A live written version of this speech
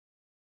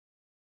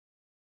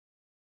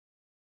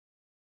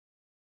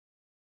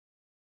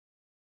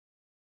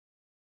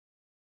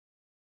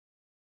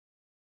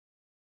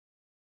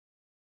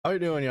How you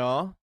doing,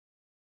 y'all?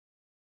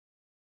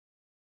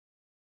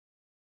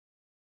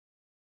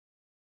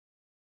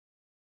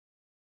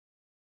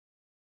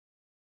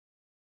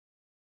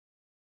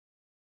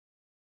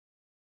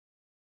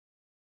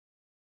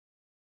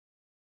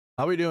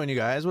 How we doing, you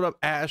guys? What up,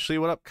 Ashley?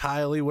 What up,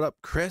 Kylie? What up,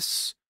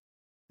 Chris?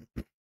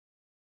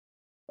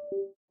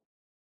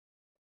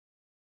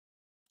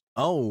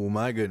 Oh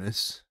my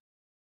goodness.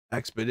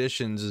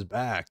 Expeditions is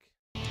back.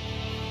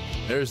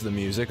 There's the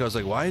music. I was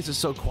like, why is it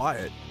so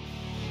quiet?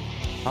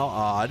 How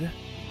odd.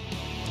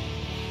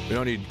 We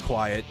don't need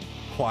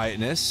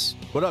quietness.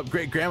 What up,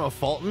 Great Grandma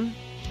Fulton?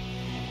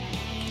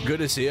 Good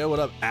to see you. What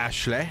up,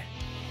 Ashley?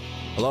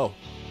 Hello.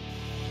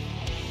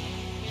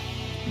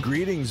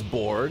 Greetings,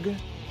 Borg.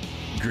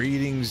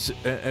 Greetings,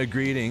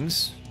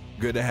 greetings.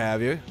 Good to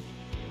have you.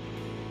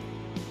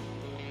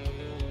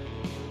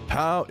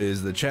 How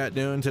is the chat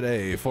doing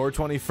today?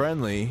 420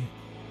 friendly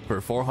for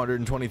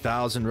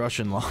 420,000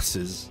 Russian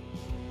losses.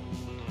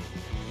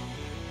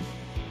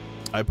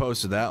 I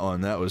posted that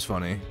one. That was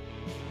funny.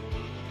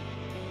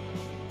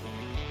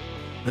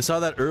 I saw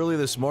that early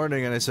this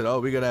morning and I said, oh,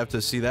 we're gonna have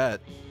to see that.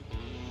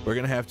 We're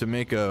gonna have to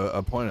make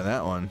a point of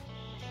that one.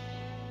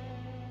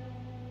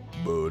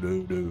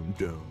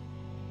 Bo-do-dum-dum.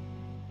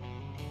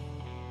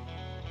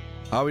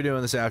 How are we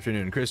doing this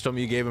afternoon? Chris told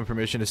me you gave him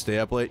permission to stay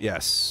up late.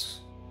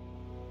 Yes,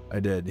 I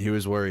did. He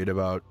was worried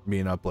about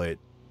being up late.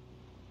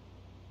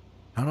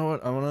 I don't know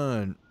what I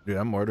wanna. Dude,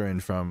 I'm ordering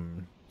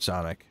from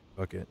Sonic.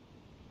 Fuck it.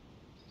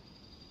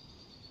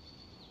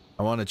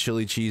 I want a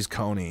chili cheese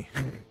coney.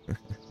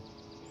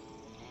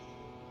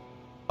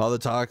 All the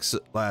talks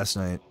last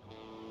night.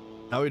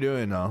 How we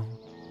doing now?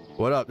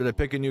 What up? Did I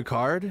pick a new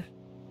card?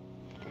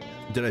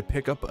 Did I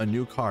pick up a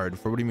new card?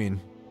 For what do you mean?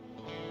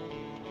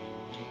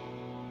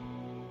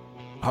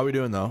 How we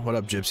doing though? What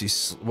up,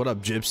 Gypsy? What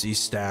up, Gypsy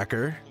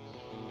Stacker?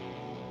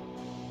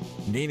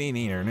 I'm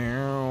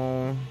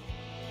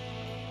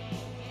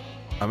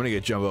gonna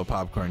get jumbo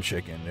popcorn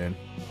chicken, dude.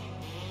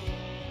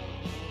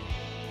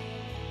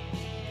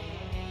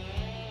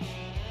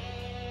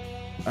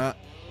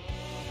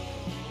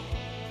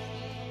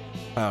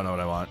 I don't know what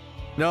I want.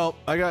 No,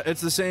 I got,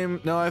 it's the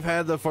same. No, I've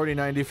had the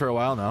 4090 for a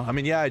while now. I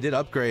mean, yeah, I did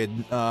upgrade.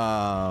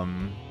 I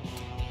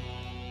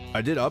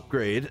did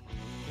upgrade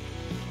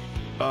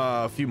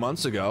a few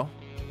months ago,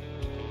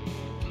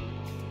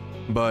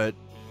 but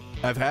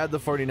I've had the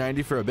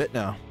 4090 for a bit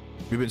now.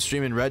 We've been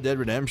streaming Red Dead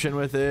Redemption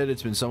with it.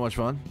 It's been so much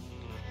fun.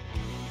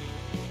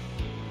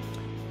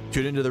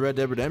 Tune into the Red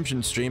Dead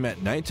Redemption stream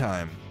at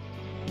nighttime.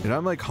 And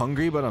I'm like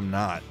hungry, but I'm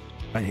not.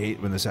 I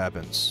hate when this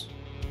happens.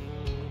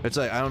 It's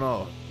like, I don't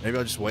know. Maybe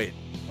I'll just wait.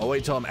 I'll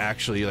wait till I'm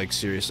actually like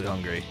seriously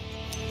hungry.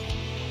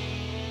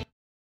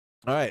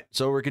 All right,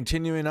 so we're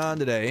continuing on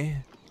today.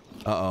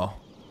 Uh-oh.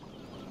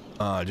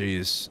 Oh,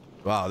 geez.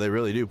 Wow, they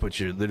really do put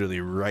you literally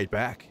right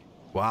back.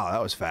 Wow,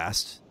 that was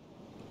fast.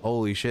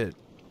 Holy shit.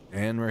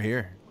 And we're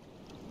here.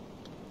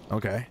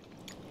 Okay.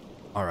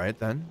 All right,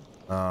 then.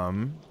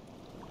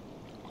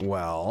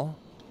 Well.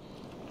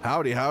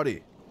 Howdy,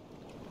 howdy.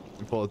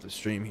 Let me pull up the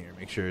stream here.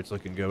 Make sure it's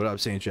looking good. What up,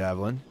 St.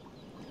 Javelin?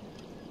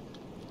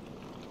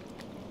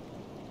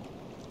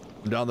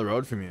 I'm down the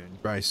road from you.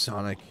 Probably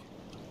Sonic.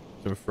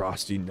 Some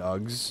frosty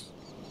nugs.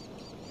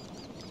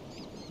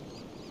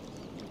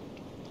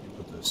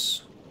 Put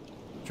this.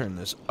 Turn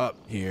this up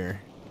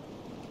here.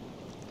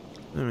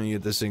 Let me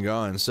get this thing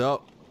going.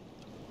 So,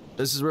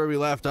 this is where we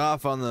left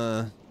off on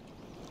the.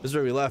 This is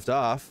where we left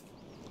off.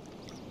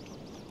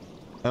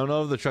 I don't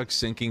know if the truck's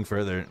sinking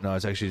further. No,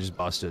 it's actually just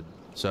busted.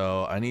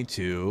 So I need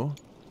to.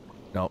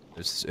 Nope,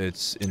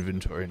 it's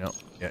inventory. Nope.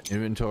 Yeah,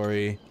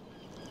 inventory.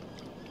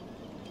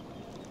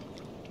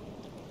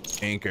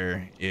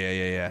 Anchor.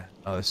 Yeah.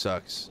 Oh, this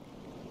sucks.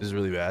 This is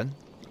really bad.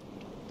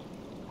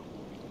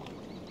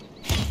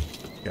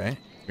 Okay.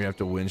 We have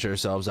to winch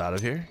ourselves out of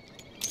here.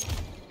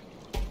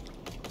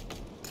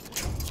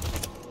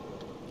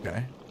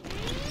 Okay.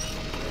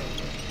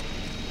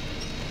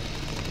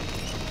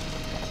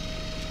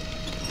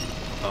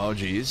 Oh,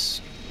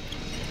 geez.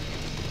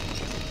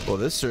 Well,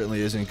 this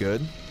certainly isn't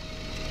good.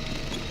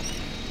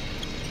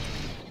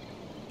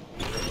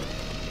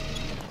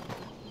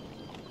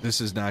 This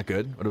is not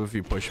good. What if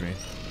you push me?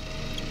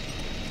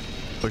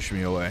 Push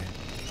me away.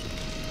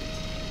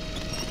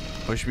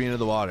 Push me into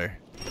the water.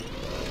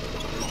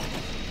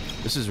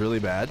 This is really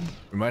bad.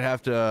 We might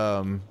have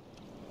to,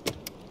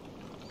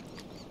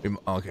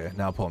 okay,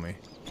 now pull me.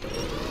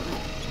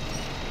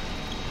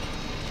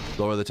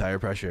 Lower the tire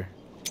pressure.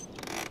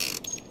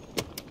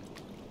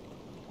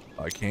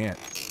 Oh, I can't.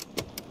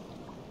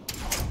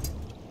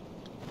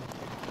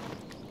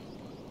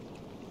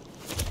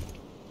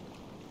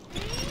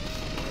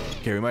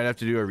 Okay, we might have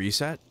to do a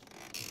reset.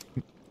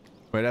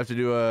 Might have to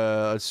do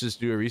a, let's just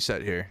do a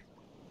reset here.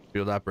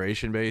 Field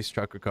operation base,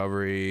 truck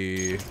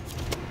recovery.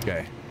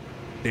 Okay.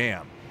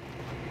 Damn.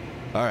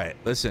 All right,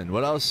 listen,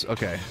 what else?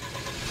 Okay.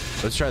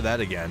 Let's try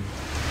that again.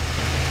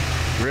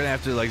 We're gonna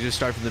have to like just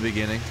start from the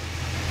beginning.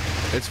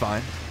 It's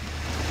fine.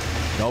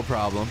 No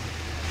problem.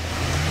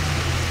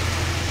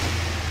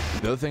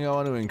 The other thing I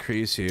want to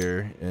increase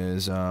here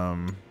is,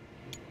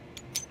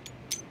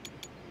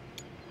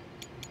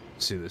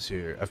 Let's see this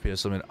here.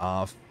 FPS limit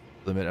off.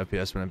 Limit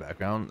FPS when in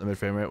background. Limit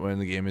frame rate when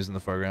the game is in the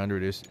foreground.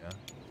 Reduce. Yeah.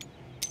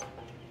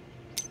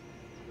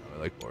 I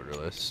like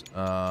borderless.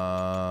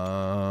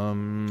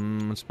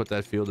 Let's put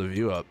that field of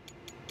view up.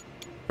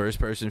 First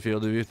person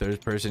field of view. Third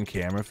person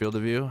camera field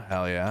of view.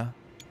 Hell yeah.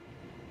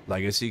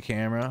 Legacy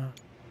camera.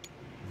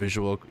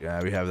 Visual.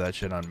 Yeah, we have that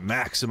shit on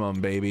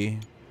maximum, baby.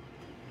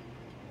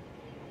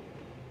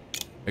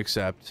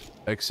 Accept.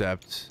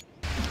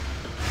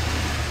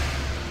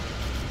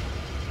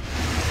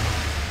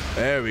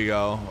 There we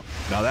go.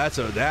 Now that's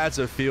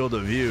a field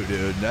of view,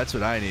 dude. That's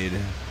what I need.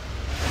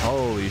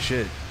 Holy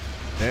shit.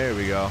 There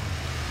we go.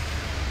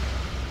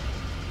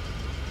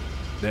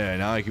 There,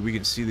 now we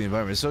can see the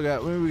environment. Still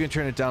got, maybe we can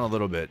turn it down a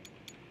little bit.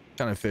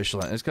 Kind of fish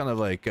lens. It's kind of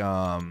like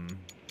kind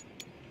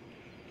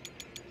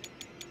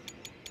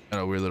of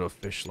a weird little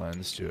fish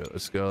lens to it.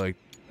 Let's go like,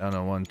 I don't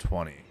know,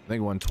 120. I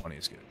think 120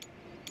 is good.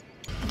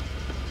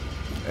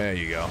 There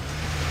you go.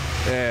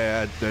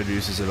 Yeah, that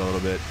reduces it a little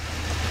bit.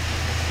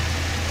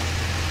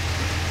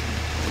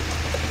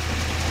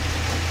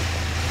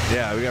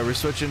 Yeah, we're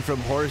switching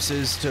from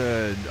horses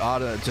to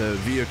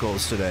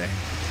vehicles today.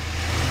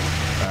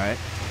 All right.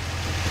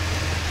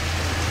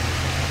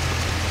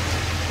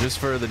 Just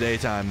for the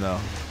daytime, though.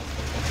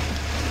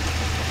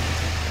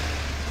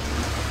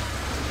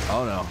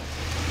 Oh no!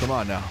 Come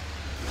on now.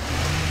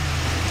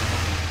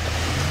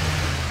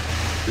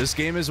 This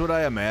game is what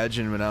I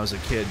imagined when I was a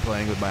kid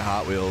playing with my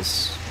Hot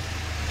Wheels.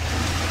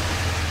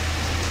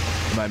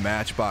 My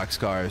Matchbox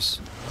cars.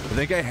 I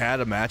think I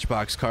had a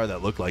Matchbox car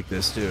that looked like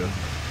this too.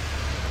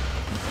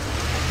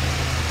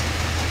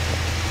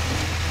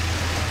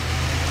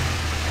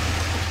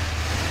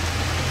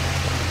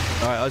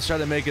 Alright, let's try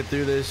to make it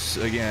through this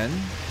again.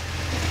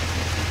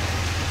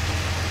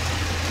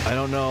 I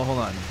don't know, hold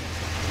on.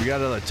 We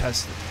gotta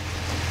test it.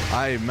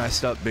 I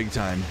messed up big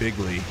time,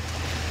 bigly.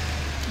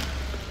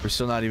 We're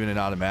still not even in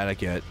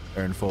automatic yet,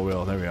 or in full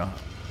wheel. There we go.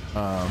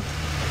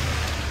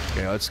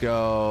 Okay, let's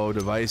go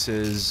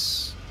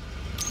devices.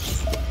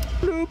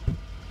 Bloop.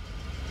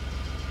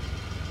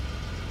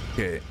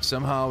 Okay,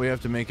 somehow we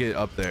have to make it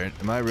up there.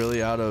 Am I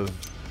really out of...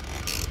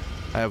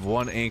 I have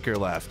one anchor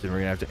left, and we're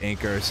gonna have to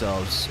anchor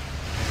ourselves.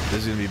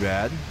 This is gonna be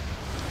bad.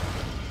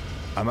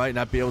 I might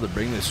not be able to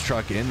bring this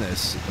truck in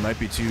this. It might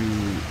be too...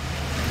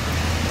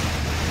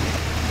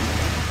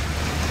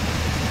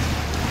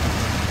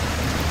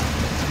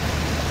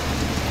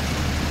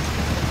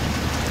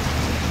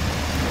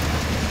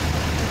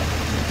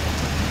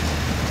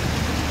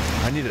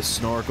 I need a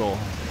snorkel.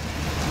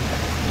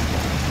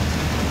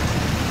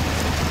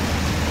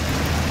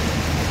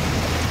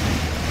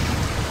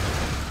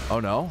 Oh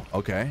no?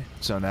 Okay.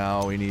 So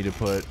now we need to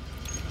put...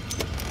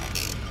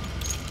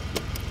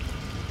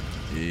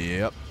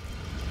 Yep.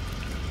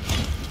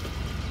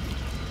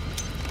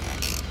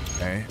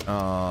 Okay.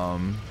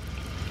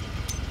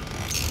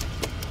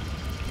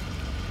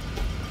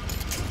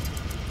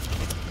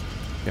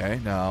 Okay,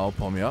 now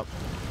pull me up.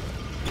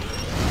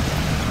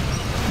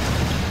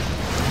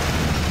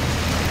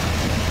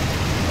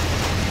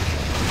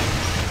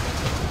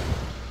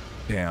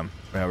 Damn.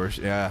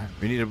 Yeah,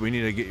 we need a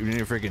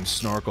freaking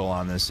snorkel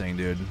on this thing,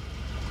 dude.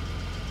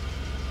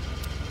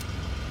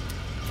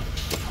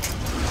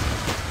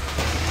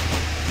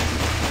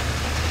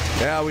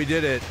 Yeah, we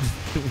did it.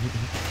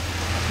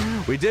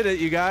 We did it,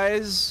 you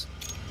guys.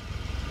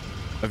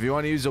 If you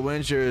want to use a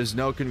winch, there is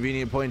no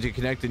convenient point to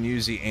connect and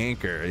use the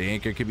anchor. The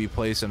anchor can be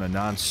placed on a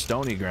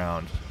non-stony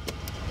ground.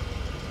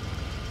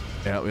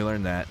 Yeah, we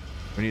learned that.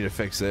 We need to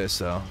fix this,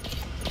 though.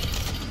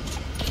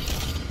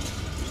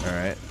 All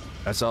right.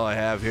 That's all I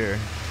have here.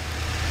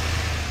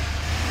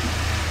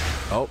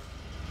 Oh.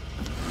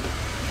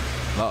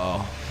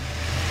 Uh-oh.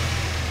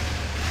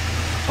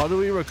 How do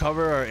we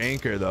recover our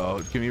anchor,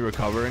 though? Can we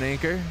recover an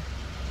anchor?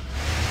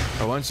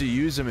 Or once you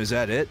use them, is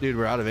that it? Dude,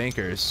 we're out of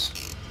anchors.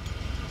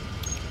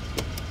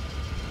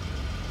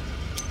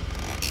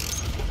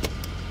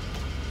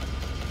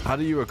 How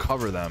do you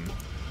recover them?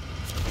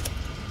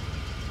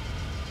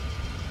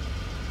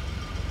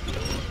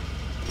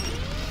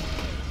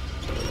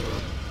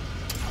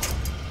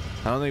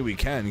 I don't think we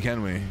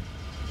can we?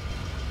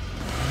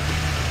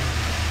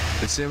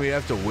 It's saying we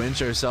have to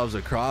winch ourselves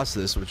across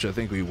this, which I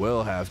think we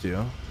will have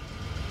to.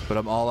 But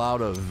I'm all out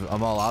of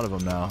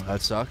them now.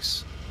 That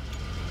sucks.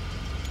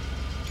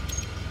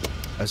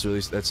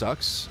 That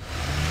sucks.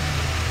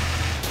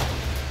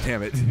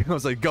 Damn it. I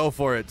was like, go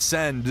for it.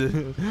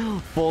 Send.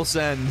 Full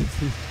send.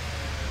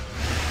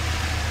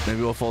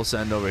 Maybe we'll full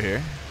send over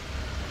here.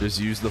 Just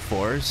use the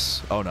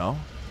force. Oh no.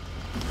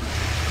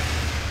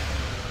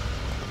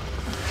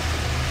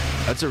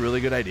 That's a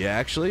really good idea,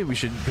 actually. We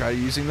should try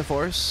using the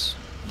force.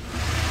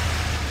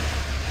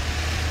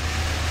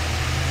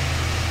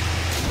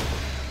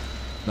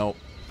 Nope.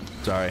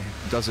 Sorry.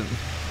 It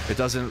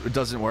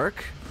doesn't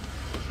work.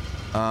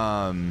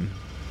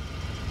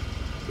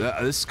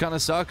 This kind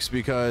of sucks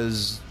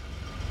because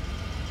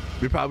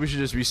we probably should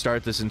just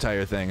restart this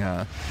entire thing,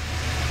 huh?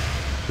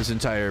 This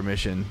entire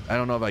mission. I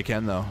don't know if I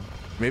can, though.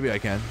 Maybe I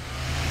can.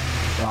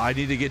 I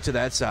need to get to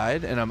that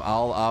side, and I'm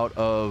all out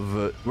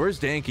of... where's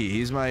Danky?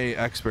 He's my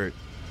expert.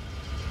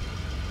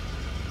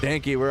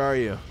 Danky, where are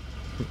you?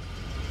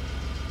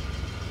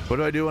 What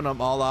do I do when I'm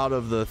all out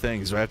of the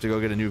things? Do I have to go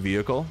get a new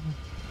vehicle?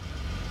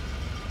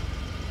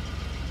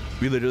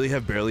 We literally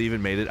have barely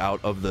even made it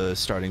out of the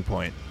starting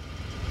point.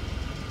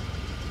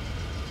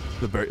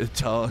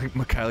 Tell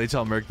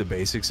Merc the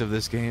basics of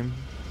this game.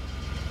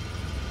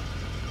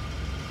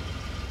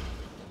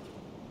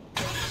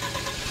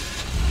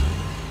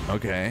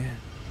 Okay.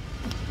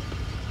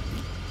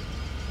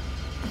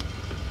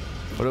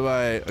 What do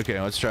I... okay,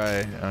 let's try...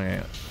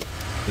 okay.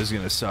 This is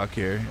gonna suck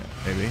here,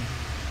 maybe.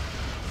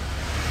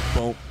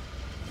 Boom.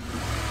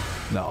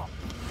 No.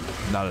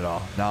 Not at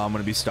all. Now I'm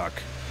gonna be stuck.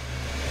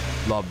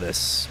 Love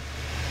this.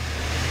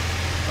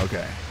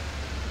 Okay.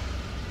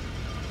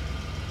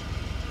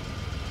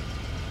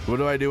 What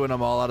do I do when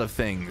I'm all out of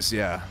things?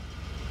 Yeah.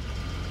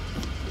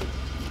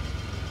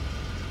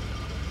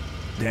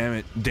 Damn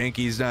it.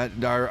 Danky's not...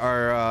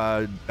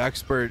 our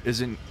expert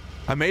isn't...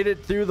 I made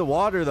it through the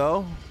water,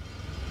 though.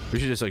 We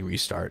should just, like,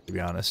 restart, to be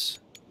honest.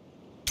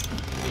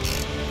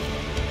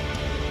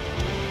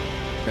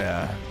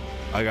 Yeah.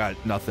 I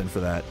got nothing for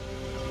that.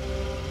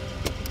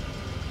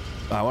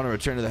 I want to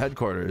return to the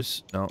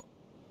headquarters. No.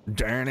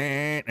 Darn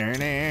it.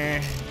 Darn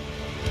it.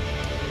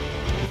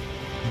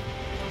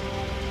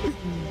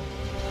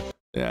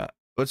 Yeah.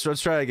 Let's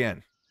try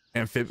again.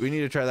 We need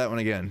to try that one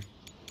again.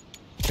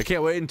 I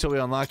can't wait until we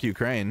unlock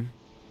Ukraine.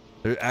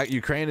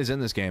 Ukraine is in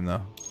this game,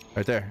 though.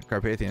 Right there.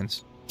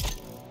 Carpathians.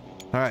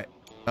 All right.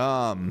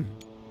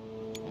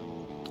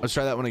 Let's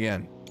try that one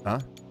again. Huh?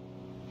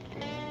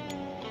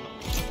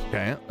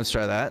 Okay, let's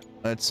try that.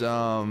 Let's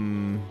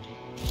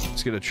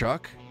get a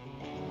truck.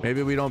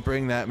 Maybe we don't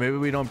bring that. Maybe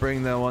we don't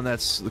bring the one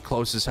that's the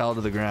closest hell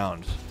to the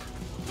ground.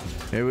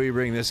 Maybe we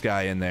bring this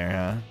guy in there,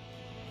 huh?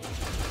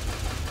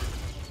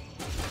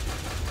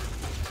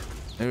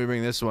 Maybe we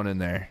bring this one in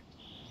there.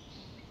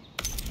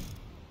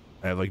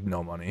 I have like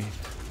no money.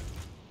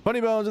 Funny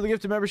Bones with the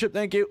gift of membership,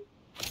 thank you.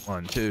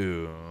 1,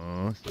 2,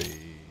 3,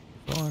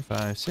 4,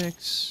 5,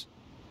 6.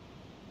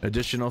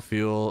 Additional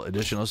fuel,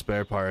 additional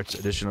spare parts,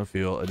 additional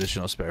fuel,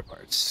 additional spare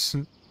parts.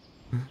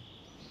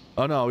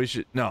 Oh no, we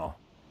should... no.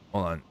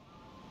 Hold on.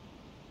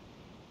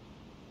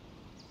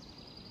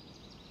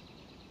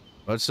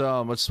 Let's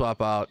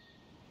swap out.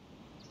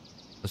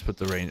 Let's put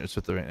the range. Let's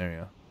put the range. There you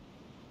go.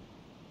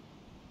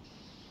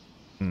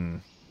 Hmm.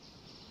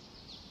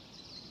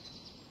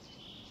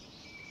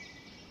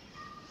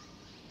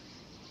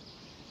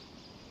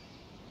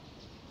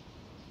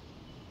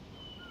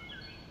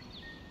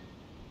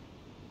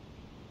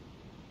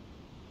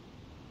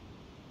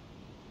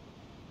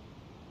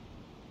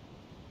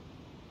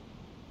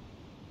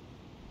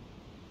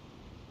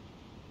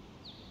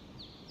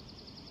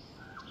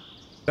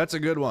 That's a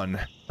good one.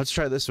 Let's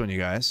try this one, you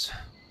guys.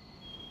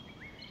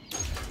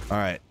 All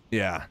right.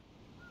 Yeah.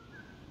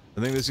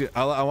 I think this.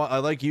 I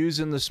like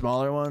using the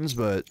smaller ones,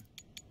 but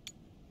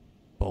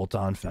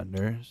bolt-on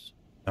fenders.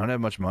 I don't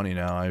have much money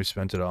now. I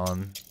spent it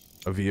on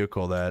a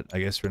vehicle that I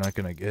guess we're not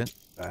gonna get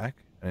back.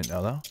 I didn't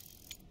know though.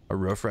 A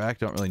roof rack.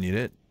 Don't really need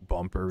it.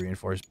 Bumper,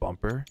 reinforced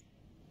bumper.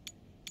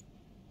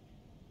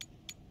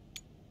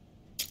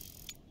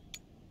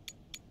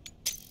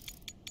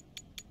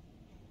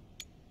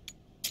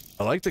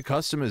 I like the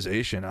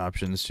customization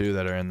options too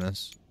that are in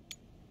this.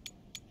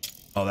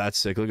 Oh, that's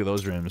sick. Look at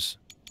those rims.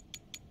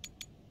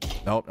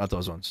 Nope, not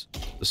those ones.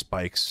 The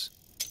spikes.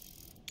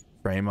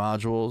 Frame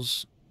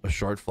modules. A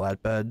short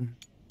flatbed.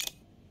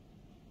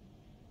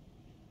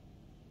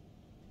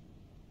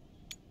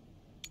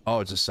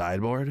 Oh, it's a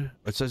sideboard?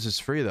 It says it's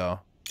free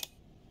though.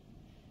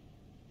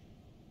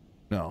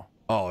 No.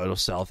 Oh, it'll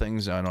sell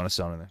things? I don't want to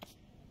sell anything.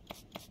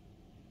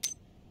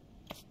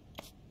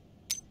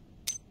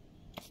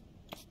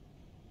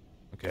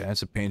 Okay,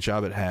 that's a paint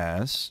job it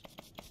has.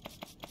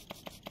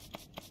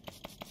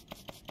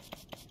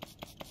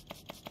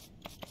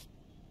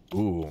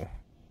 Ooh.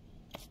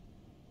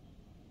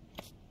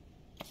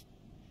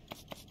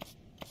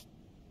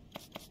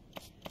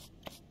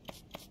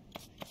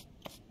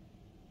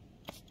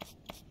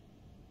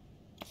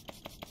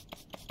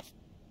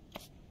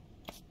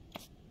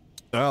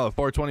 Oh, the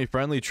 420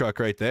 friendly truck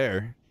right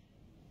there.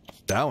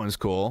 That one's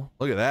cool.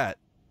 Look at that.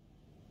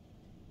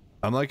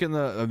 I'm liking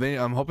the...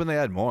 I'm hoping they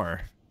add more.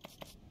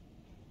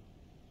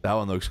 That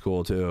one looks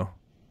cool too.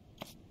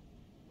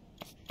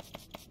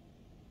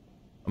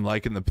 I'm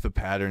liking the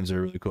patterns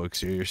are really cool.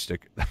 Exterior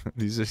stick.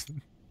 These are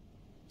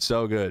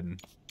so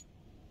good.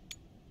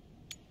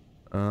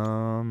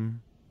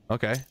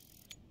 Okay.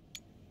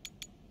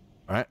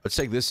 All right, let's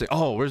take this thing.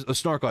 Oh, where's the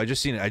snorkel? I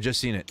just seen it. I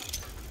just seen it.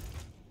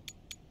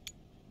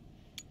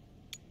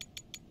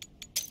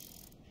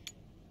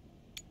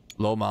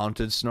 Low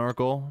mounted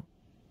snorkel.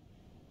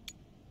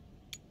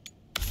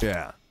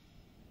 Yeah.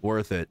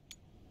 Worth it.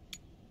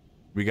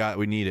 We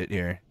need it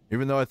here.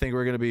 Even though I think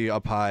we're going to be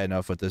up high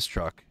enough with this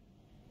truck.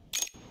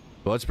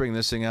 But let's bring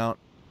this thing out.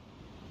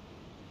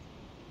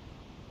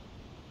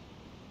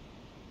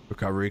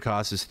 Recovery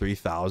cost is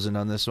 3,000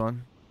 on this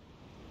one.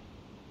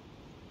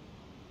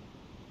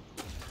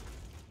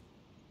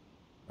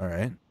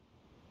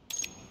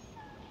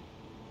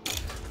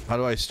 How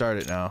do I start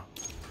it now?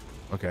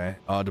 Okay.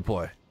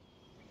 Deploy.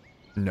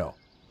 No.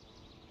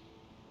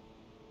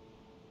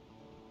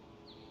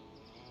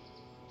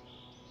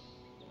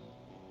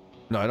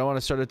 No, I don't want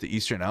to start at the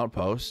Eastern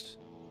Outpost.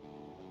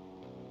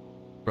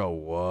 Bro,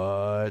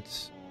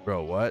 what?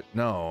 Bro, what?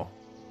 No.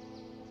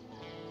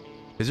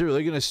 Is it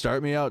really going to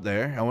start me out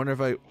there? I wonder if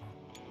I...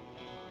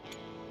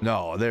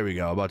 No, there we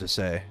go. I'm about to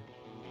say.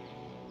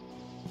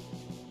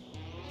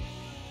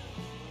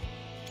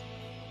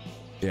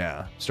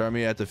 Yeah, start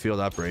me at the field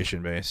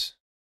operation base.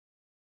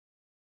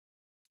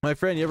 My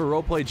friend, you ever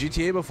roleplay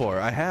GTA before?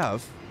 I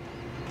have.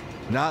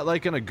 Not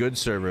like in a good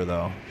server,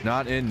 though.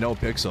 Not in No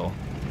Pixel.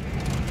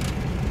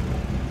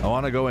 I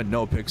want to go in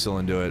No Pixel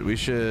and do it. We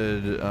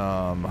should,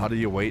 how do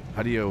you wait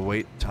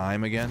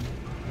time again?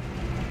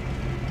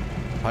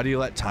 How do you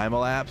let time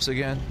elapse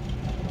again?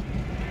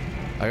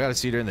 I gotta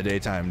see during the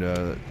daytime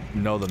to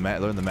know the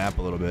map, learn the map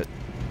a little bit.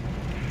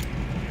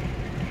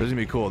 This is gonna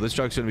be cool. This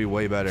truck's gonna be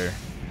way better.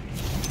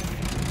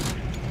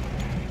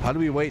 How do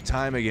we wait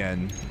time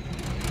again?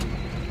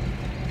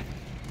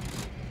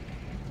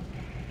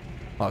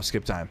 Oh,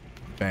 skip time.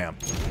 Bam.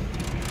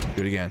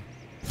 Do it again.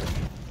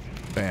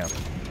 Bam.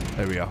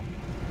 There we go.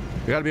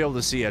 We gotta be able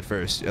to see at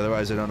first,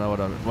 otherwise I don't know what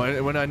I'm...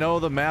 When I know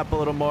the map a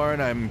little more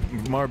and I'm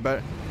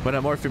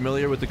more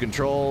familiar with the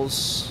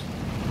controls...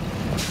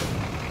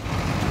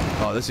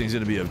 Oh, this thing's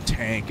gonna be a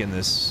tank in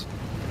this.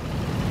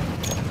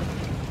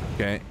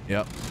 Okay,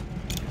 yep.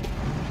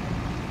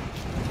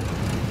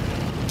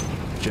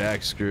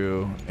 Jack,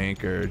 screw,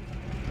 anchored.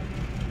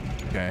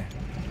 Okay.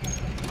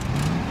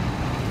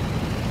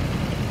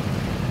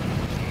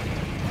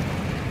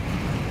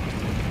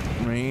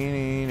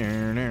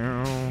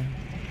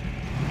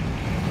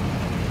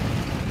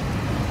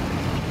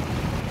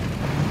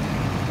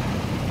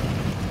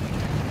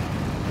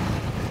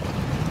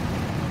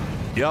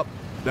 Yep,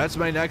 that's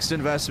my next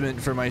investment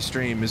for my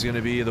stream is going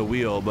to be the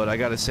wheel, but I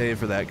got to save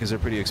for that because they're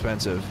pretty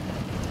expensive.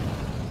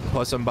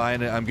 Plus, I'm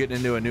getting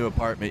into a new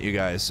apartment, you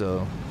guys.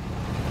 So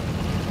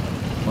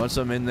once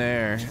I'm in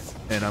there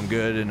and I'm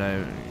good, and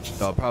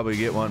I'll probably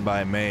get one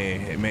by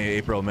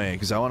April, May,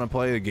 because I want to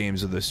play the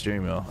games of the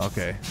stream wheel.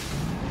 Okay,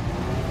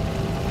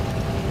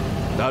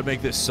 that would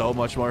make this so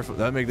much more. That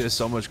would make this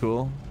so much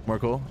more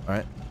cool. All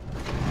right.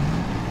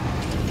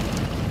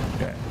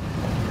 Okay.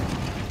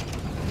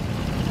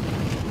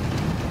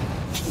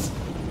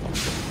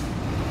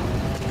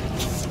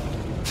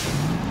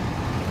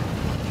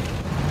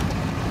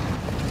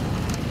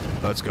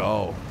 Let's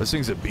go. This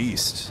thing's a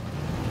beast.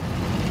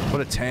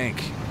 What a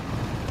tank.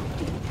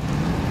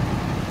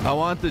 I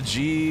want the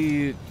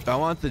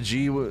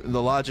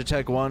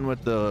Logitech one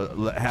with the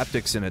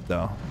haptics in it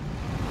though.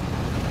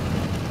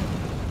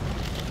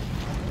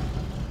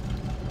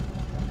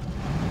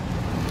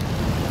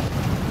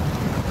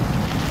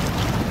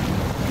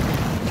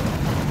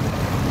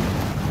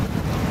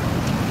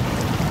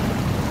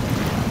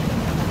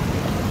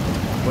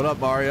 What up,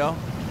 Mario?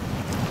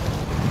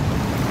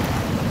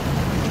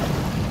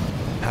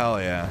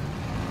 Hell yeah.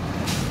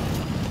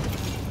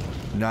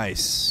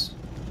 Nice.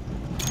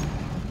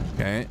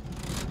 Okay.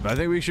 I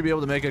think we should be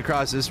able to make it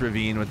across this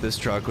ravine with this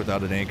truck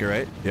without an anchor,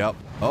 right? Yep.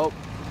 Oh.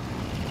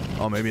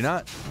 Oh, maybe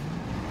not.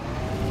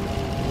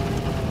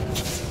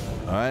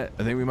 Alright.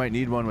 I think we might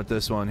need one with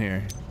this one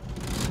here.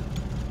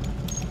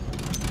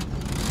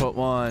 Put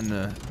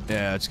one...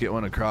 yeah, let's get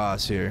one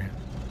across here.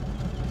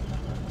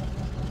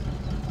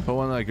 Put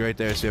one like right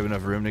there so you have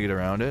enough room to get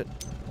around it.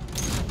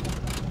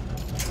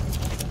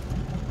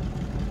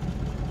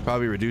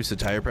 Probably reduce the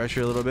tire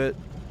pressure a little bit.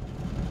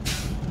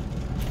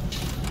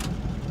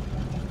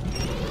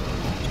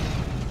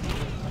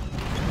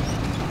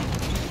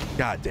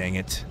 God dang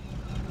it.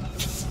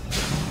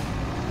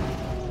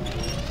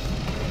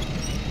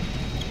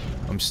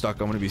 I'm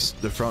stuck. I'm gonna be...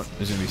 the front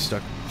is gonna be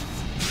stuck.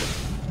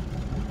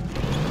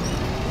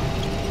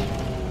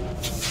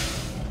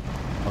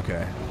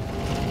 Okay.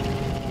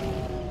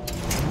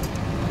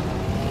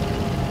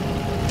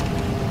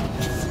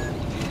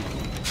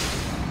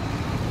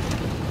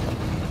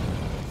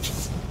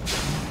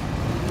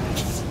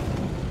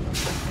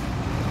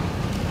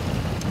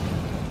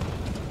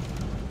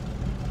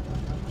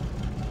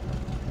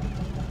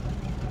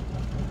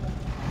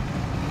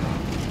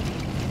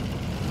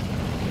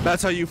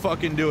 That's how you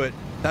fucking do it.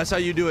 That's how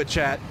you do it,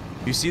 chat.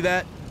 You see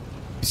that?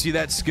 You see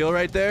that skill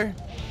right there?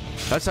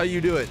 That's how you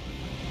do it.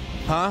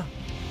 Huh?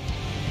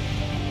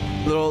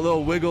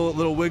 Little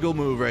wiggle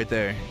move right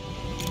there.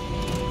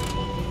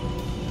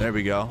 There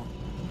we go.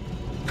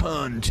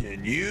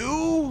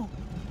 Continue.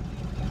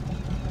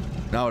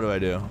 Now what do I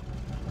do?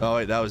 Oh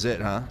wait, that was it,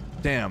 huh?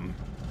 Damn.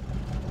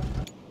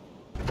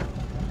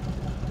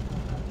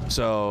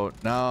 So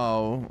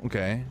now,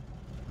 okay.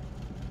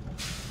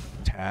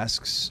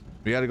 Tasks.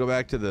 We gotta go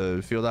back to the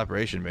field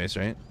operation base,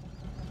 right?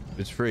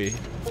 It's free.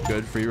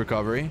 Good, free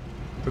recovery.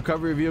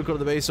 Recovery vehicle to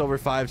the base over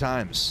 5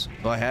 times.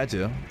 Well, I had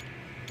to.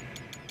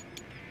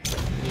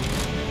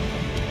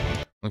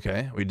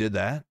 Okay, we did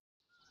that.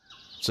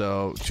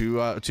 So,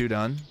 two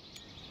done.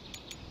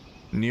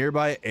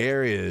 Nearby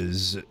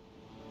areas.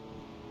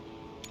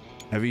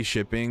 Heavy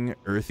shipping,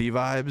 earthy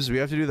vibes. We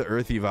have to do the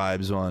earthy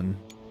vibes one.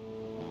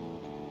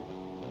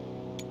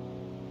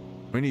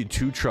 We need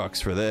 2 trucks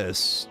for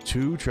this.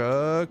 2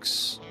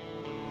 trucks.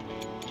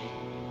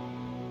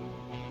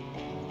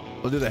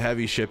 We'll do the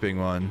heavy shipping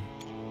one.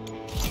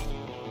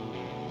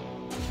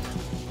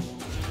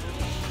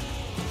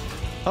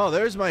 Oh,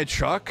 there's my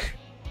truck.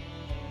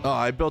 Oh,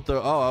 I built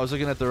the. Oh, I was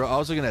looking at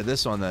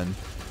this one then.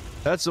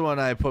 That's the one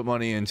I put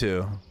money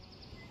into.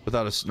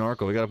 Without a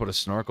snorkel, we gotta put a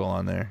snorkel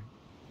on there.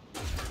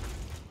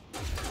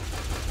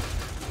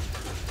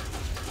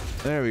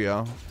 There we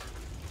go.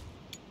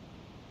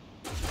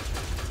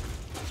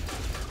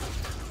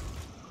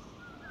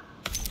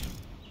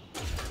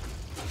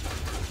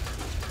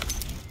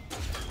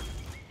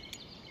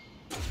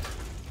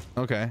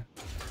 Okay.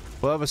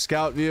 We'll have a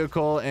scout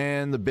vehicle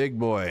and the big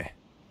boy.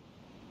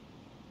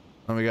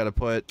 And we gotta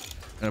put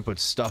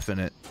stuff in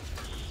it.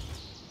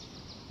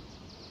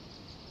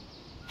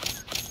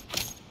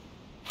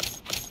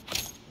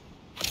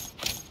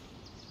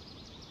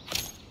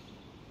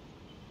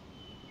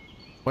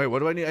 Wait, what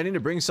do I need? I need to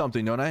bring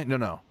something, don't I?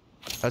 No.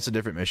 That's a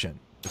different mission.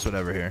 It's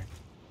whatever here.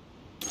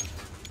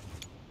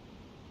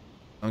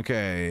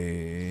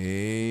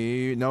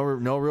 Okay. No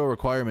real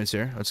requirements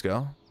here. Let's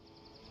go.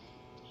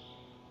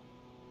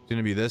 It's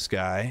gonna be this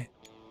guy.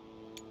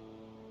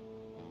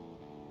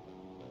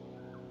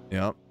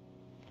 Yep.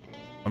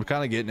 I'm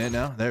kind of getting it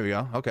now. There we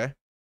go. Okay.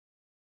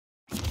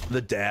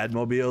 The dad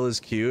mobile is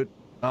cute.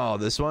 Oh,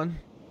 this one?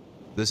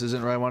 This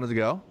isn't where I wanted to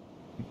go?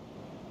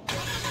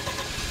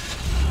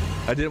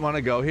 I didn't want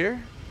to go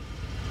here?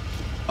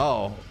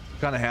 Oh,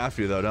 kind of have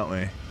to though, don't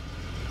we?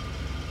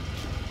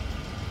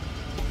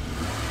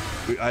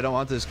 I don't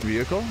want this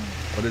vehicle?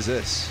 What is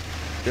this?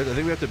 I think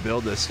we have to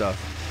build this stuff.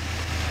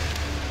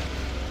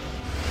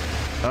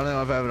 I don't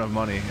know if I have enough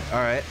money.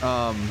 Alright,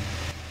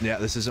 yeah,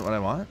 this isn't what I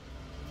want.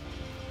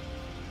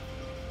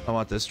 I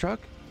want this truck?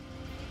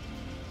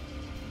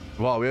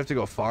 Well, we have to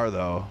go far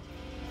though.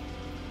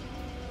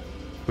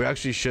 We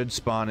actually should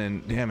spawn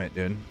in. Damn it,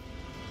 dude.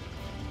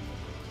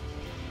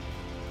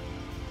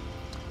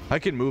 I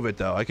can move it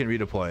though. I can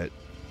redeploy it.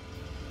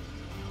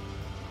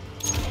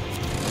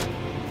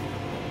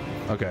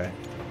 Okay.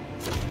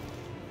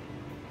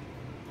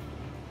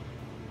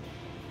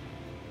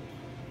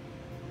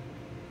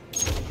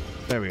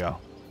 There we go.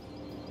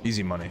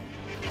 Easy money.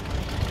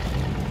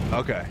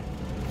 Okay.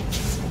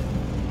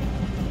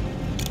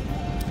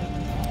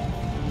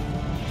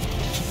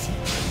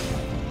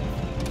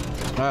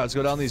 All right, let's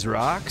go down these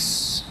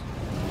rocks.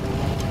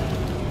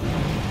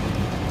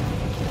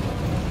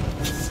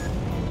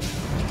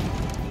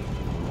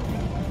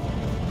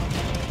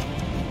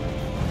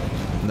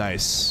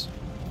 Nice.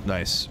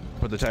 Nice.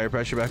 Put the tire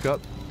pressure back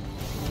up.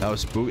 That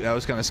was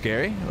kind of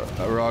scary.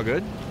 We're all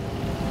good.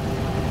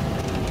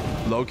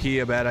 Low-key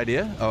a bad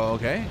idea. Oh,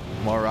 okay.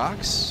 More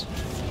rocks.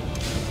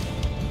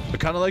 I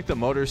kind of like the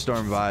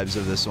MotorStorm vibes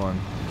of this one.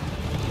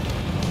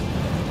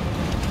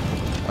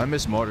 I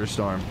miss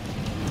MotorStorm.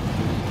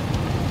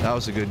 That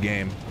was a good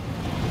game.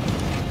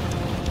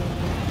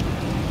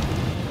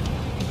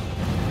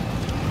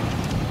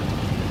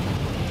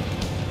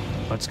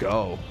 Let's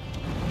go.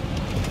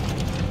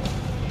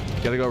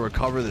 Gotta go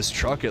recover this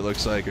truck, it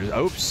looks like.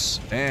 Oops.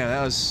 Man,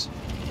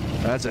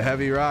 that's a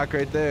heavy rock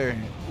right there.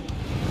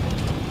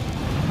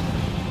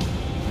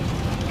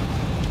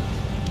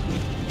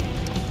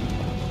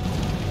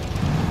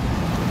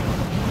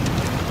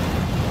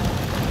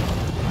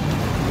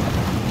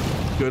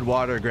 Good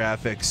water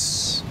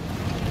graphics.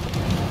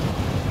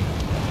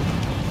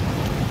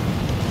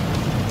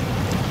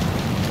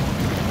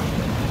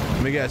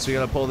 Let me guess, we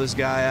gotta pull this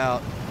guy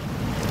out.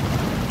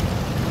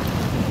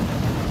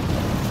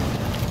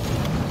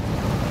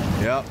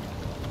 Yep.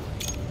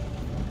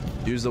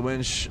 Use the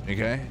winch,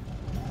 okay.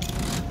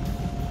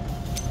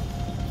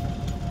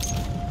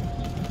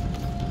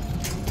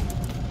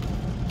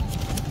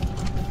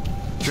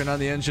 Turn on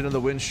the engine of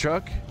the winch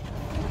truck.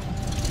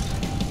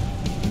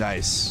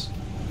 Nice.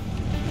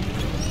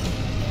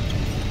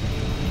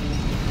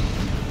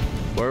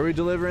 Where are we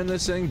delivering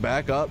this thing?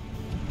 Back up?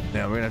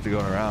 Yeah, we're gonna have to go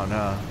around,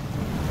 huh?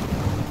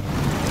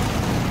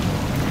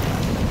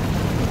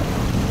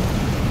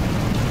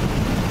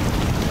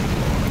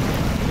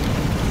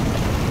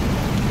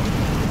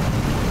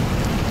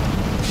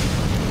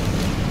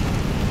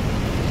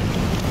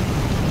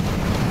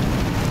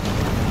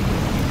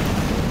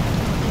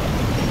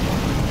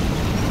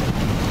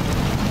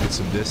 Get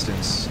some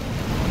distance.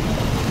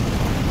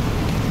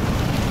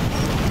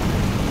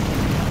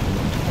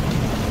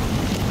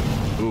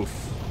 Oof.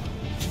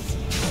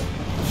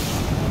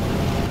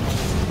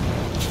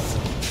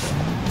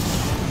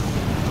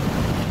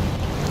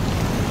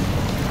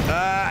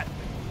 Ah!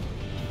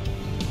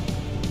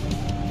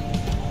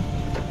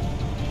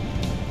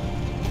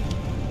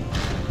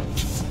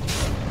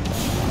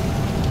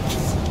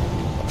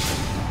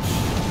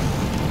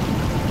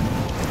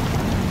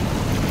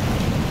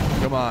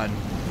 Come on.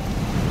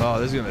 Oh,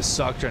 this is gonna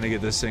suck trying to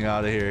get this thing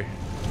out of here.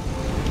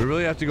 We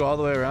really have to go all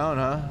the way around,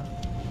 huh?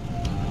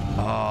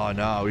 Oh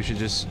no, we should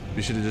have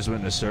just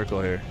went in a circle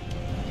here.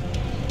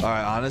 All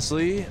right,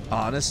 honestly,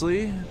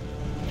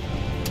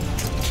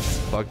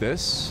 fuck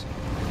this.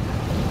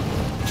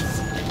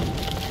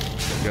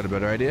 Got a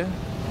better idea?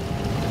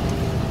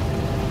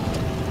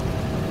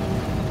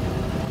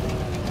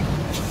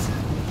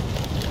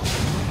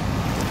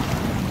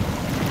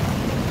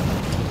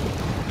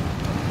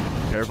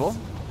 Careful.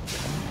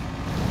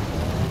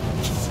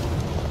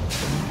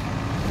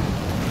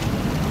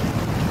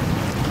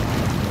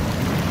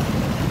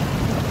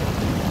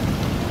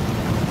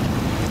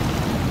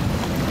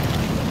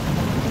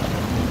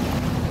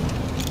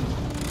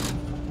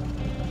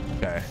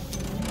 Okay.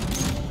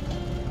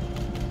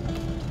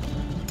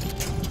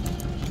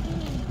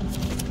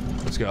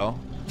 Let's go.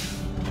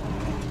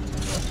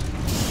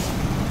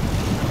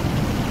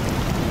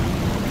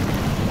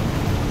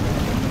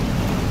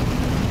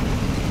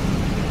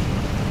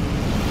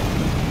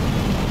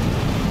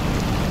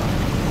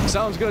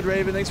 Sounds good,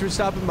 Raven. Thanks for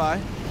stopping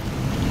by.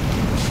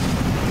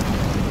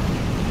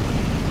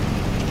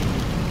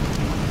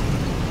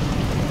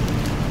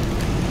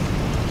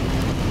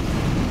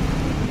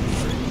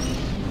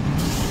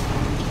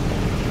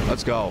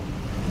 Let's go.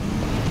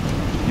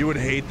 You would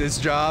hate this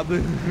job?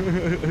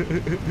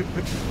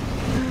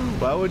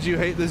 Why would you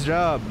hate this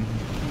job?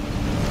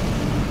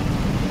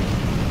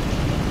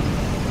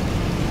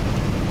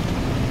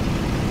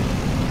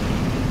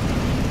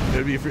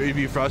 You'd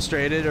be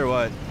frustrated or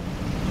what?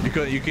 You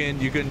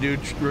couldn't do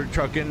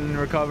trucking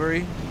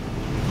recovery?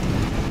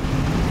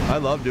 I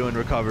love doing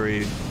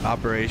recovery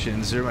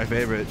operations. They're my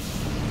favorite.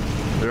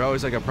 They're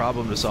always like a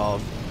problem to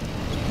solve.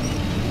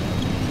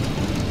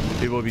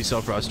 People would be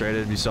so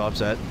frustrated, be so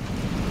upset.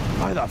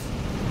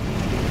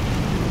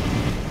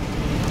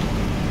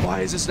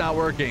 Why is this not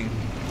working?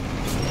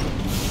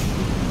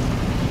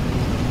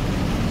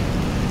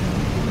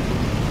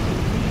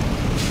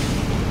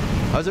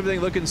 How's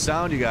everything looking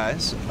sound, you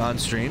guys, on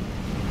stream?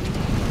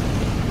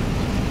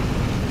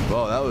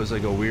 Whoa, that was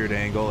like a weird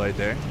angle right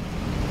there.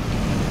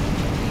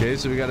 Okay,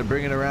 so we got to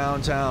bring it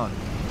around town.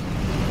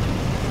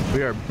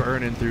 We are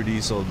burning through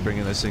diesel,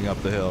 bringing this thing up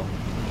the hill.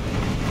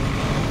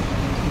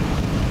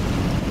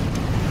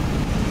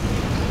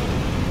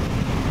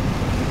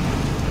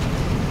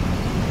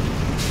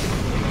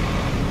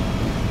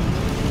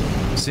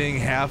 Seeing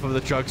half of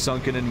the truck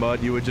sunken in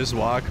mud, you would just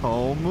walk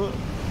home.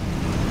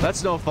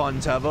 That's no fun,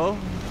 Tevo.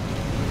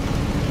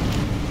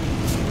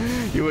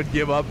 You would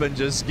give up and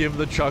just give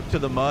the truck to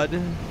the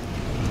mud.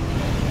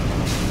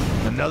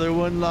 Another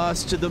one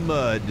lost to the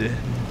mud.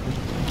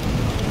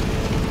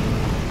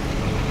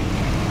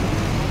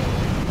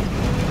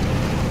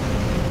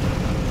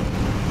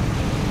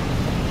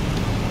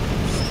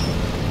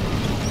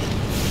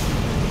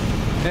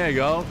 There you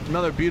go.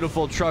 Another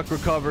beautiful truck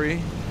recovery.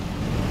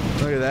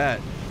 Look at that.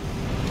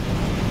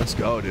 Let's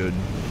go, dude.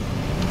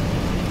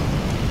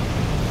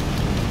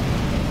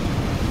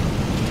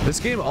 This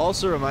game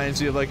also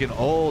reminds me of like an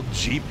old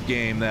Jeep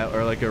game that,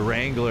 or like a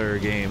Wrangler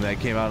game that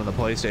came out on the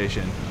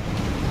PlayStation.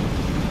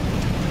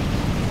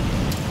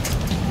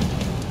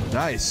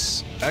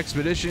 Nice.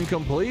 Expedition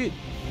complete.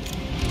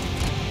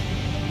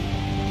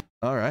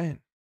 All right.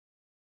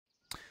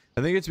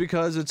 I think it's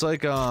because it's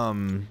like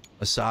a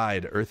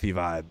side earthy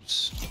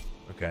vibes.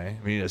 Okay.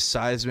 We need a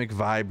seismic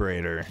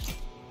vibrator.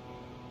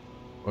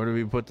 Where do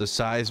we put the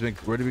seismic?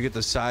 Where do we get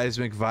the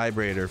seismic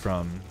vibrator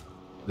from?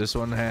 This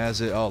one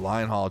has it. Oh,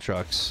 line haul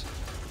trucks.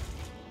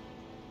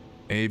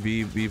 A,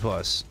 B, B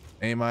plus.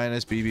 A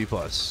minus, B, B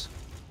plus.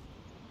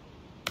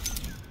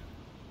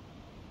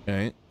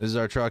 Okay, this is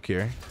our truck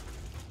here.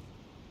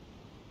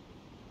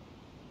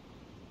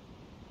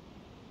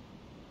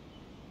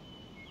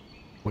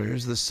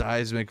 Where's the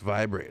seismic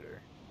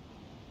vibrator?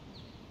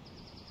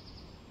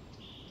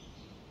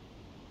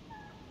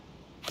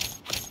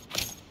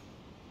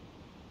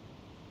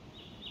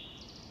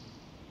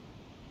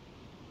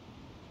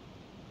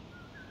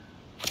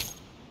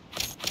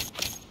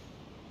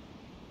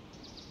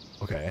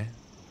 Okay.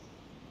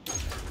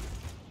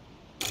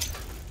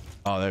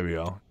 Oh, there we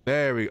go.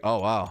 There we go. Oh,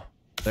 wow.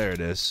 There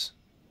it is.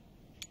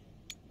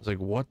 I was like,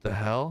 what the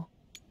hell?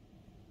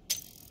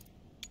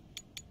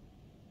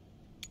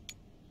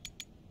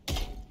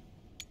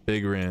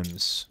 Big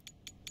rims.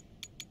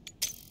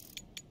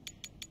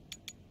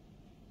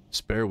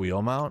 Spare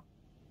wheel mount?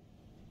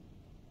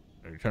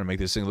 Are you trying to make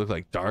this thing look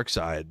like Dark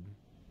Side?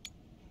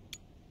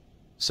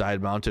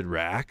 Side mounted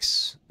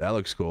racks? That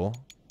looks cool.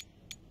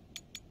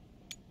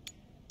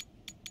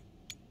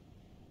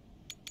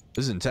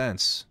 This is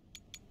intense.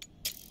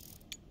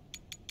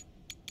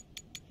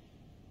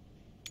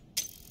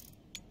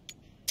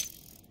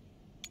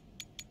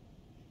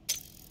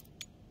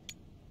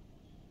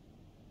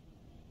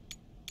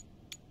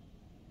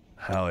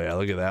 Hell yeah,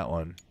 look at that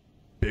one.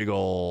 Big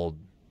old,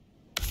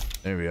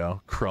 there we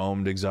go,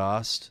 chromed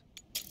exhaust.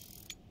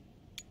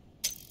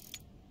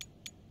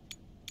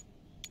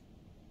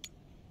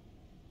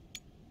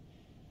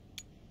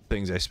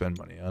 Things I spend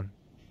money on.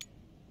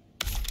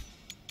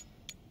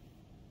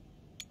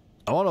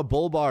 I want a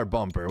bull bar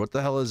bumper. What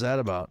the hell is that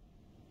about?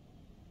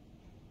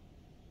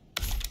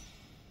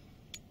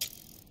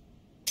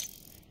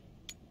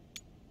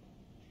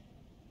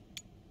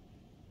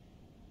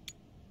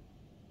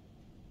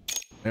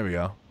 There we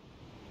go.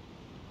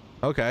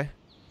 Okay.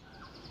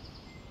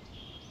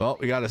 Well,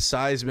 we got a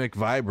seismic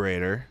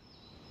vibrator.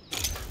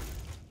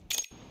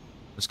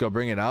 Let's go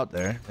bring it out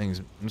there.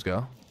 Let's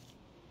go.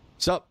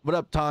 What's up? What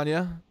up,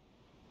 Tanya?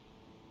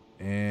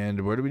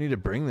 And where do we need to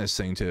bring this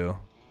thing to?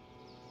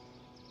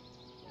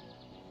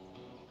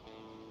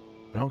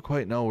 I don't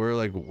quite know where,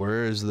 like,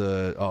 where is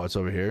the... Oh, it's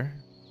over here?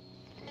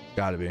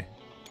 Gotta be.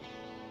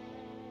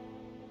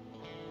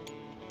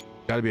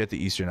 Gotta be at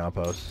the eastern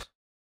outpost.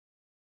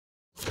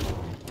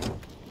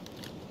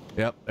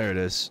 Yep, there it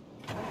is.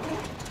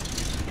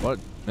 What?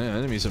 Man, there's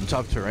gonna be some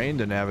tough terrain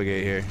to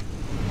navigate here.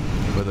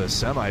 With a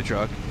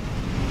semi-truck.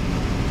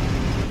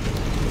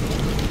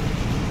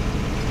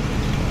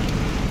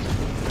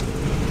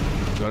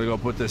 Gotta go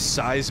put this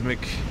seismic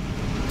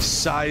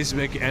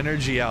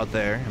energy out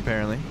there,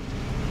 apparently.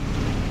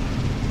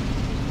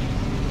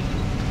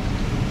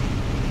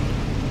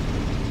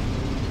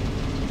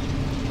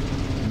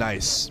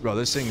 Nice. Bro,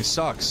 this thing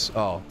sucks.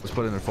 Oh, let's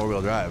put it in a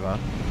four-wheel drive, huh?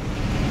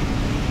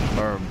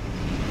 Or...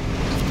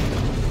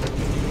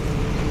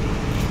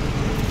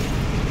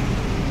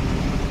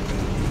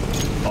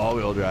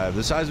 all-wheel drive.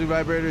 The seismic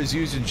vibrator is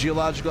used in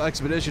geological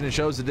expedition. It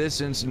shows the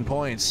distance and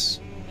points.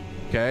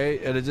 Okay,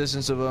 at a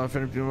distance of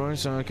 50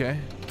 points. Okay.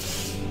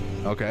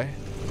 Okay.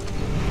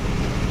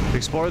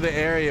 Explore the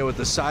area with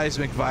the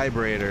seismic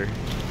vibrator.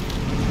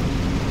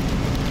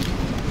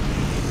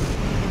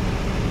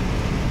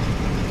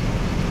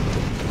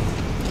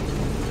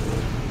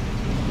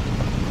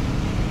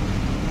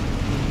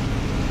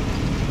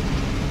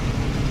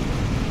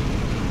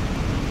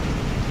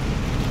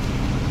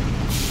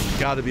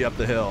 Gotta be up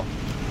the hill.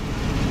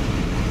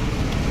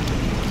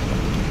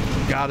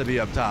 Gotta be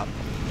up top.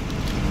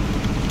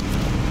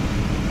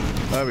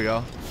 There we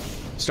go.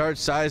 Start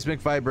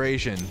seismic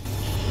vibration.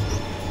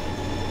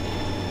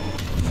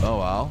 Oh,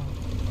 wow.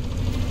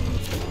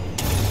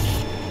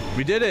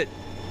 We did it.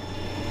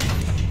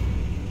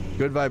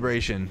 Good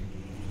vibration.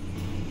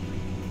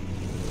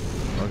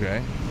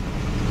 Okay.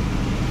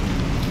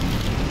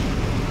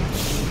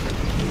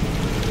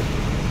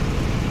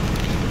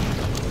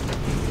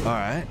 All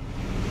right.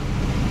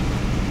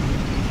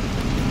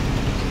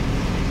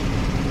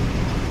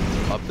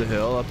 Up the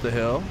hill, up the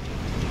hill.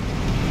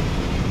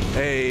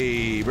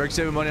 Hey, Burke's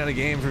saving money on a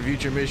game for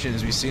future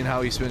missions. We've seen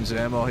how he spends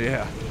ammo.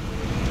 Yeah.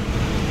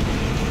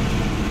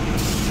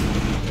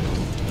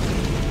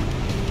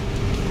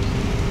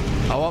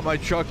 I want my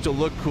truck to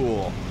look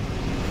cool.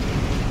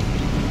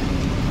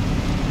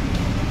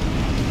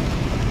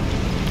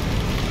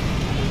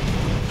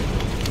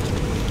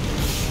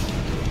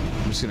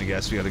 I'm just gonna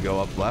guess we gotta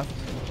go up left.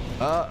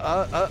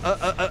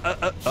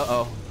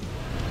 Uh-oh.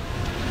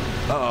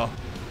 Uh-oh.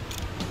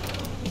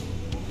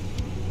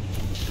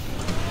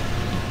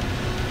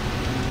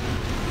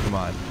 Come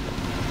on.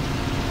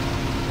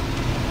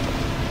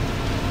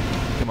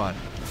 Come on.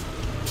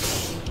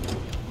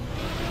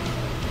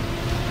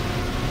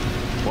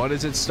 What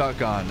is it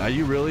stuck on? Are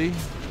you really?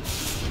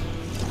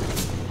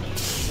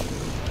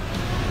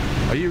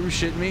 Are you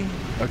shitting me?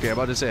 Okay, I'm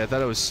about to say, I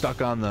thought it was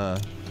stuck on the...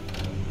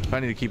 I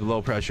need to keep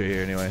low pressure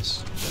here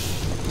anyways.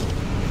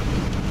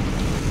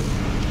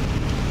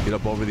 Get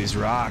up over these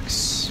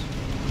rocks.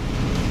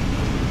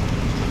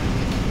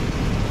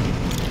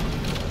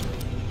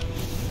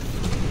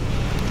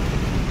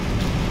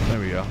 There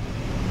we go.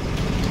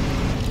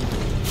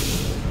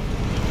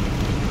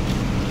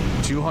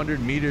 200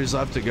 meters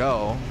left to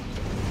go.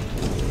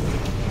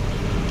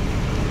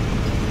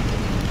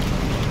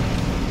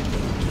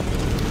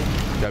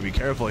 Gotta be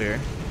careful here.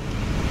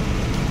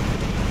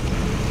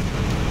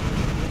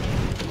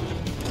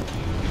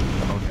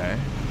 Okay.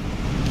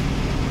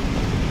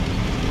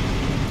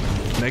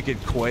 Make it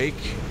quake.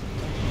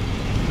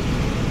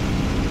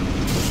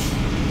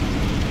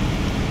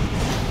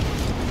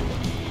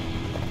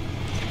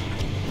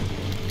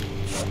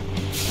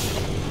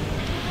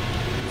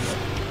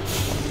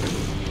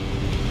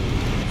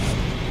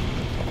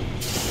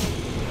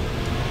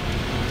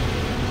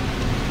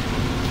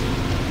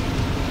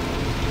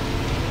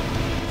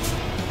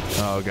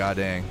 Oh, god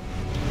dang.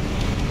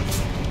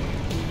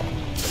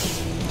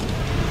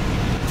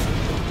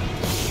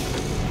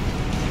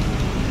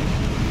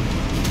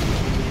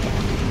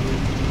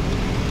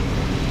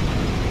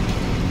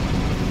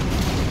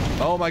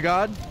 Oh my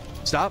god.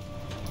 Stop.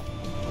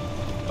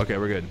 Okay,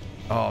 we're good.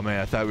 Oh man,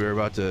 I thought we were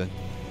about to...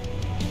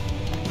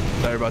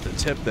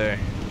 tip there.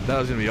 That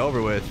was gonna be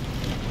over with.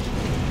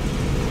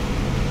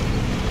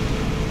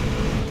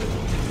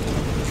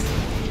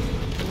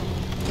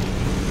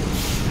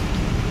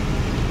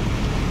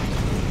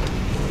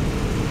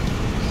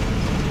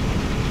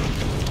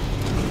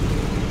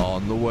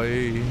 On the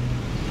way.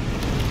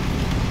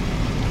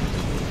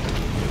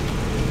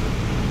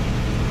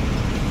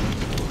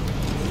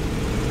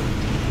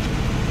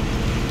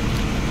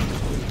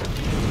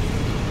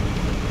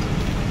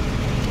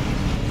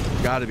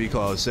 Gotta be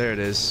close. There it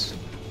is.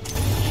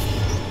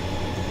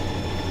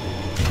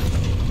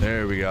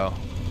 There we go.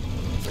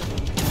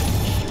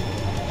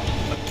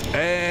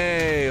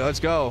 Hey, let's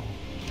go.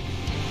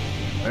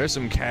 There's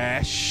some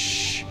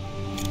cash.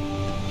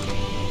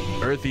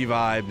 Earthy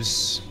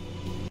vibes.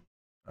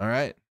 All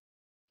right.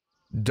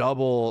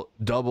 Double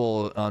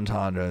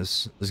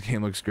entendres. This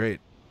game looks great.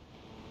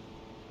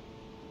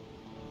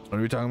 What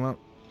are we talking about?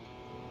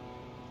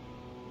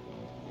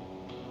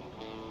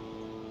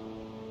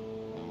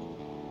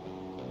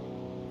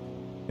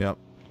 Yep.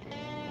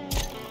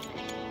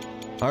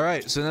 All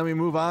right, so then we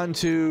move on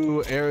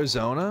to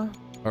Arizona,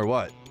 or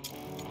what?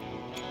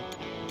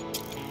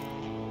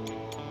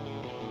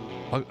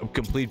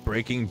 Complete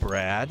Breaking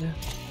Brad.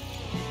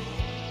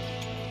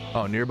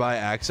 Oh, nearby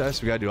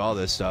access. We gotta do all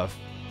this stuff.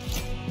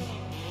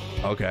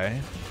 Okay.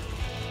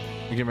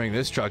 We can bring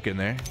this truck in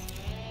there.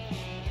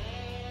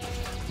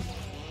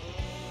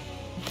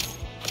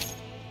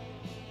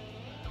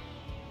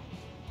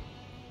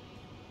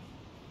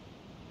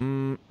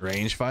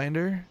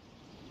 Rangefinder.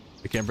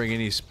 I can't bring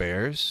any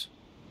spares.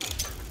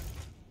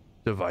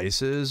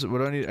 Devices. What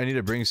do I need? I need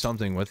to bring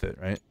something with it,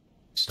 right?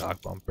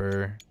 Stock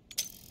bumper.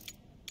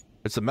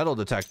 It's the metal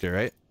detector,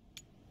 right?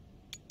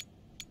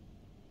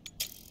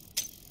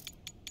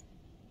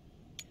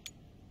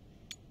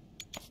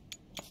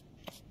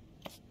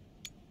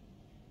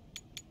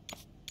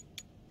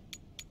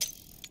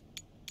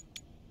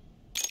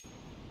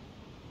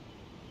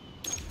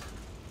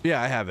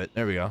 Yeah, I have it.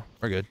 There we go.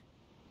 We're good.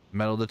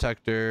 Metal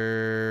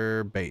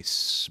detector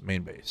base.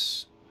 Main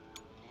base.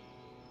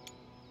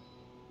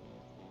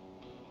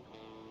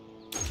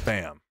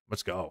 Bam.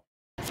 Let's go.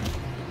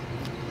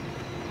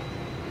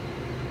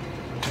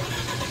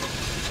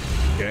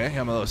 Okay, I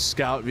got my little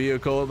scout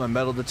vehicle with my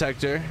metal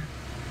detector.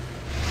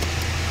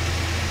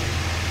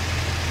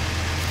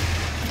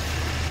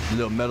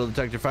 Little metal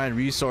detector, find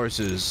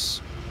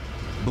resources.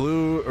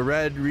 Blue,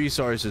 red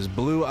resources,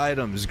 blue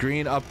items,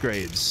 green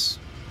upgrades.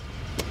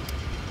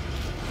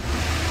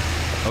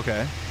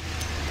 Okay.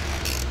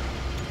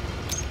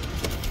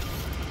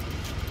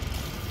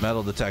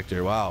 Metal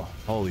detector, wow.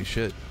 Holy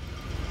shit.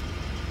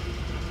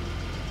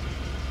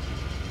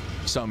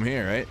 Something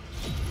here, right?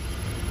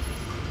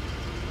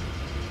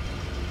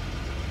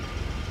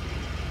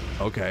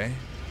 Okay.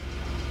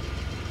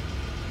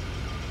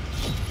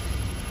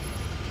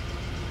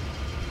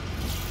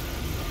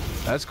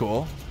 That's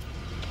cool.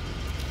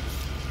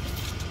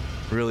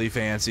 Really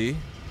fancy.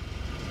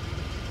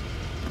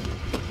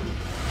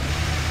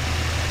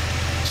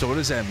 So what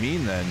does that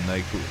mean then?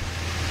 Like,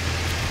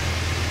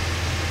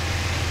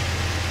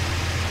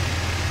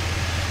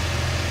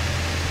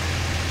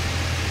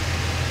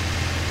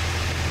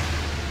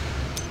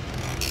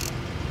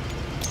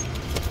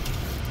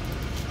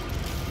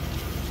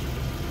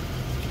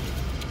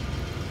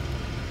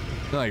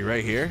 like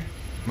right here?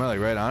 Am I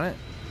like right on it?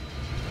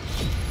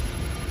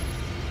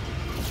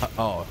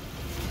 Oh,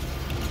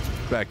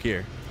 back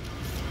here.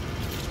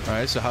 All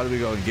right, so how do we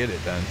go and get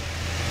it then?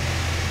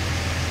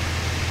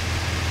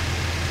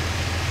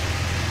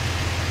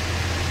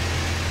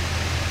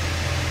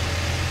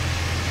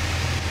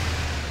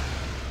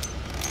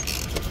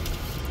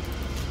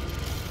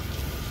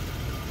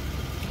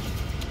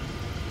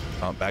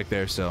 Oh, back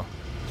there still.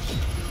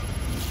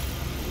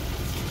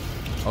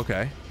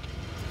 Okay.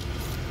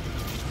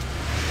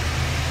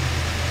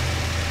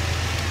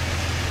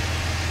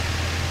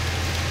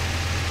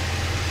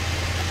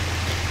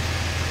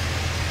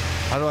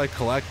 How do I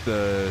collect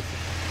the...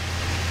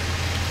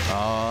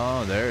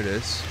 Oh, there it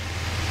is.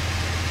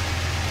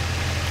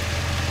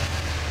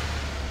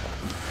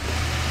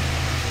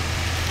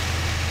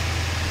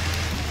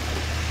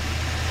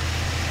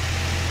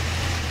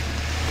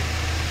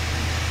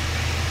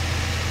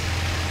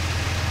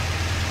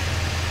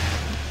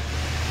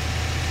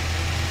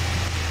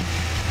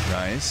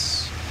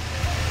 Nice.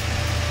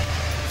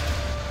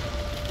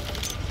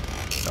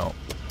 No.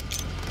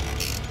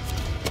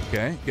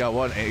 Okay, got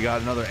one.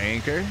 Got another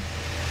anchor.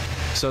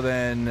 So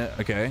then,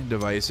 okay,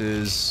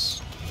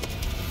 devices.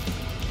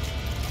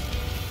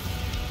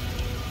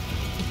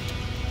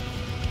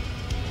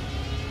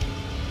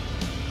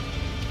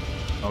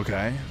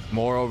 Okay,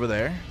 more over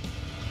there.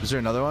 Is there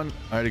another one?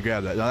 I already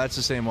grabbed that. No, that's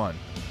the same one.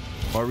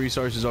 More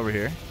resources over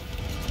here.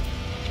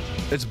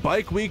 It's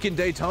Bike Week in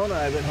Daytona.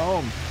 I've been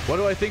home. What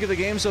do I think of the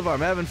game so far? I'm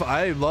having fun.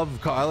 I love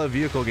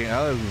vehicle games.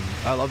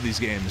 I love these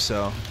games.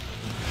 So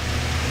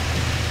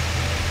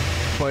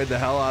played the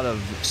hell out of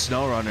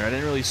SnowRunner. I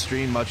didn't really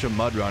stream much of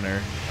MudRunner.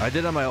 I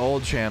did on my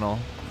old channel.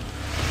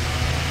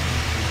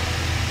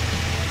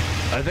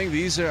 I think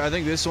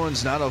this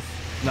one's not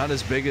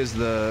as big as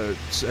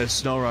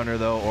SnowRunner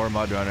though, or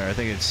MudRunner. I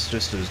think it's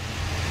just as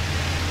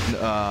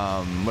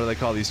what do they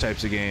call these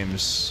types of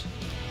games?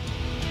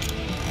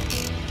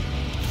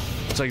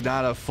 It's like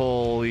not a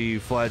fully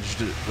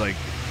fledged like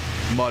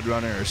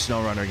MudRunner or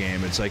SnowRunner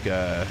game. It's like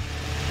a...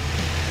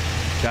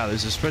 God,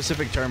 there's a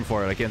specific term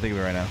for it. I can't think of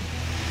it right now.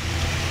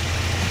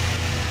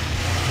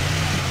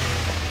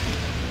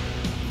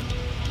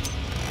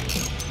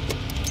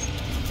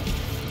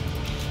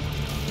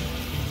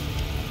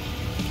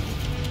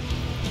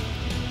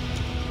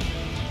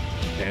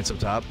 Dance up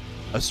top.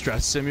 A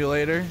stress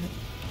simulator?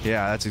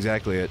 Yeah, that's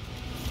exactly it.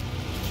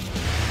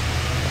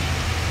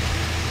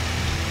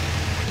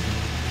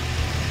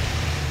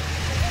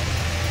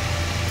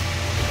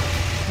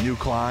 new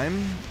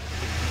climb?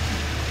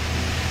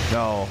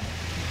 No.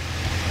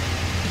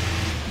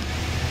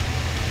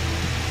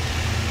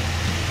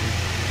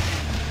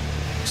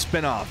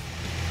 Spin-off.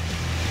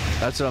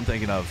 That's what I'm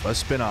thinking of. A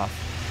spin-off.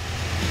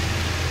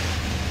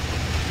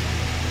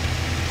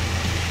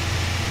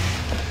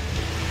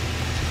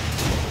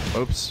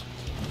 Oops.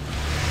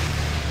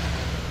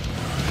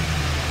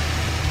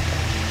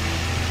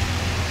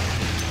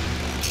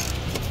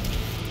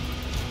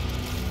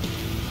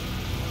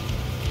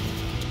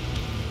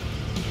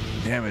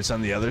 Damn, it's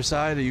on the other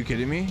side? Are you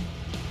kidding me?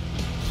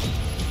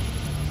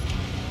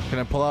 Can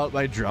I pull out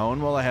my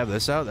drone while I have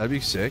this out? That'd be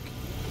sick.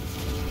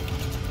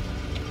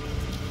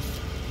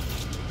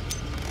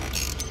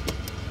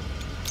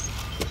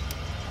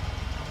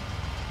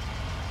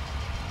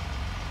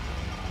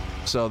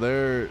 So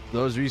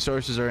those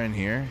resources are in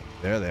here.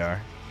 There they are.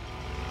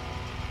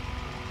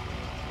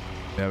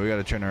 Yeah, we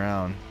gotta turn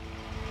around.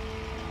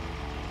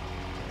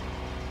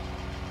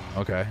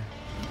 Okay.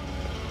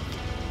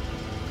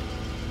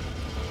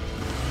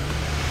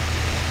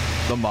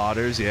 The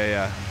modders,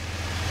 yeah.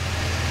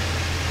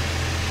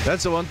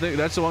 That's the one thing.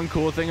 That's the one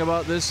cool thing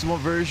about this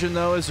version,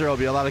 though, is there'll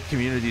be a lot of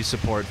community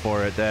support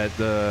for it that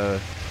the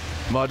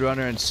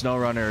MudRunner and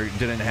SnowRunner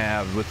didn't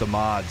have with the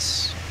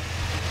mods.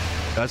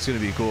 That's gonna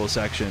be a cool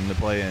section to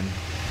play in.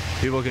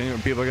 People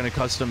are gonna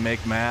custom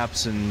make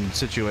maps and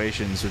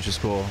situations, which is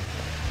cool.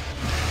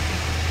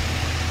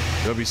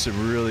 There'll be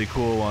some really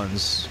cool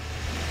ones.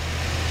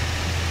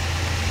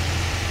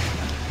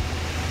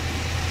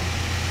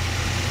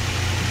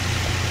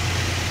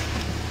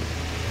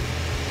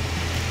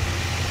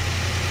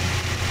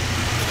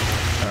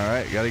 All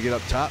right, gotta get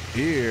up top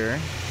here.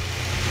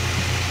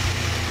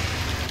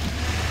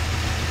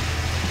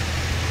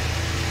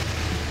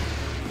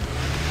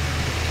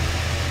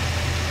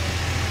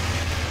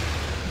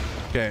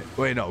 Okay,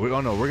 wait, no. Oh,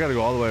 no, we gotta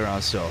go all the way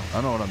around still.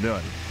 I don't know what I'm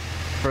doing.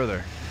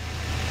 Further.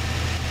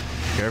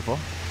 Careful.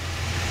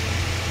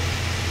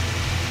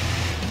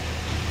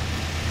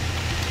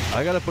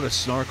 I gotta put a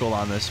snorkel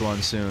on this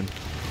one soon.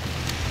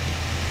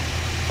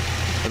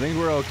 I think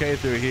we're okay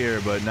through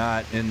here, but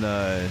not in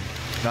the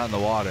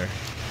water.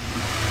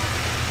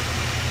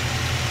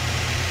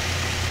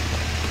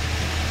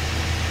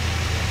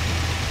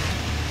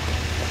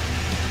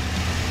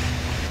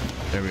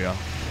 There we go.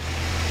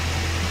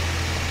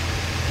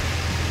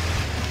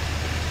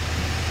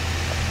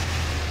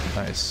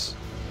 Nice.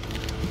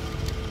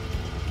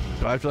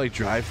 Do I have to like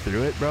drive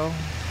through it, bro?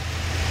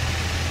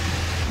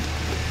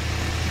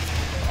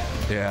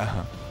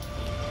 Yeah.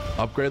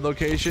 Upgrade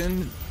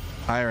location,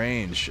 high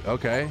range.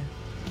 Okay.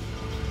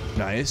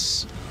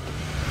 Nice.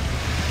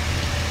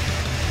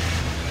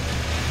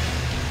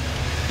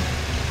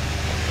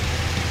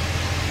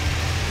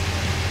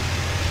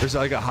 There's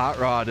like a hot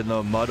rod in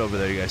the mud over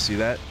there. You guys see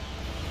that?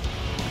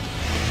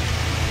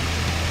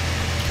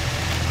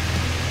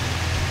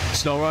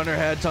 SnowRunner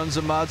had tons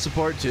of mod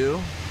support too.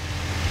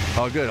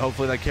 Oh, good.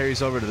 Hopefully that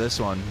carries over to this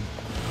one.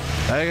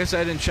 I guess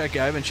I didn't check.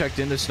 I haven't checked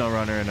into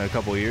SnowRunner in a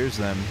couple years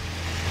then.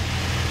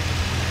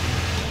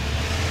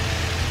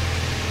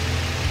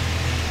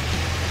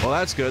 Well,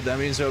 that's good. That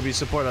means there'll be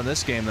support on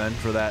this game then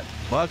for that.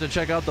 We'll have to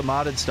check out the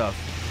modded stuff.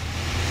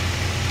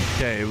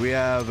 Okay, we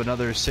have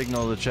another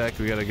signal to check.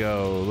 We gotta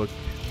go look.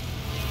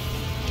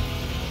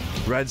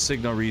 Red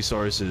signal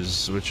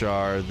resources, which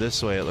are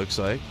this way, it looks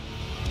like.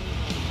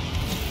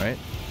 Right?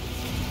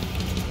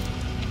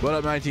 What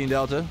up, 19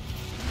 Delta?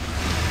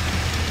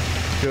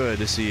 Good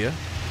to see you.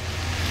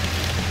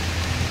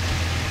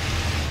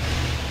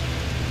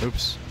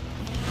 Oops.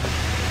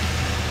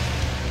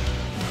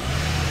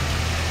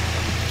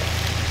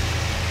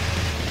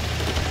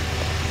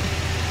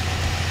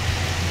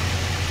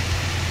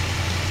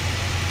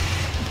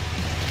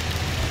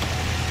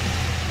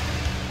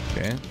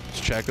 Okay, let's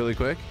check really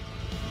quick.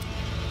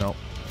 Nope.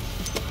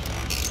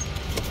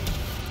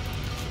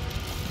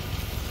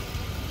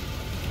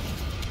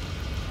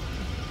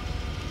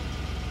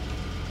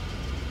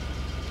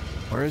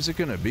 Where is it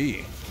gonna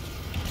be?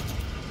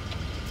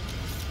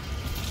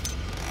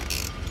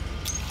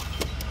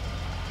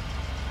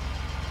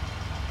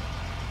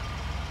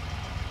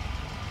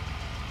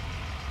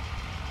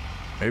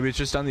 Maybe it's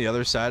just on the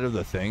other side of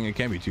the thing. It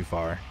can't be too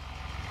far.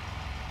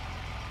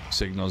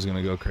 Signal's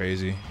gonna go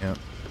crazy. Yep.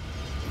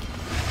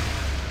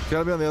 It's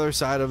gotta be on the other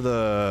side of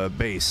the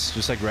base,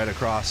 just like right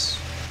across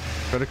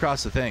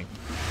the thing.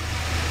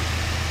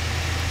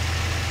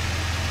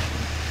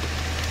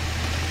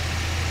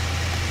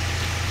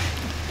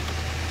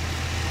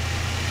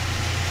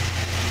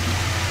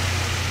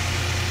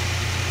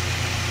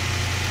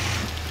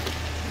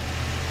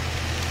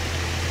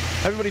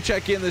 Everybody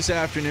check in this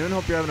afternoon.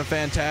 Hope you're having a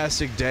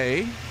fantastic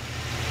day.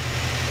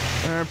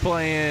 We're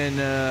playing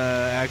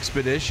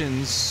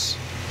Expeditions,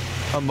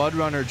 a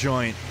MudRunner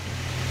joint.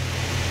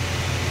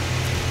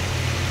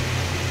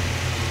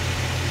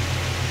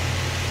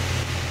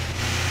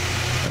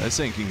 This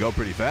thing can go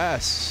pretty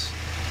fast.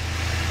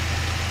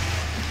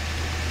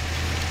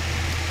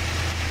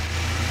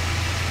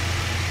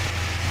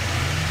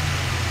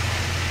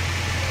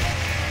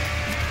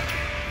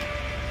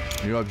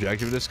 New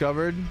objective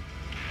discovered.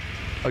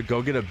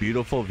 Go get a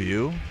beautiful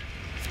view.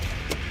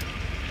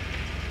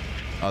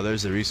 Oh,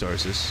 there's the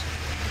resources.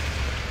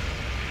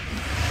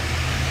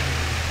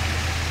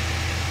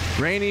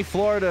 Rainy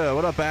Florida.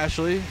 What up,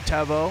 Ashley?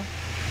 Tavo.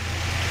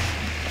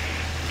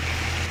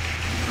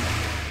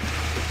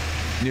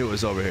 Knew it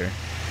was over here.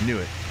 Knew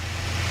it.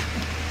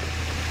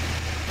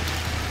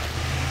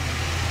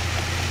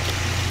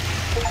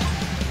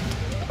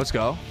 Let's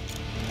go.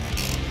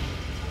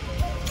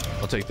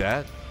 I'll take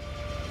that.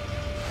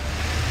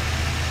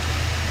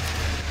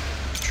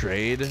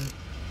 Trade?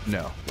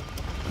 No.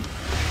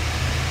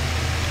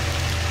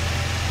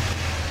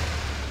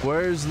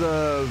 Where's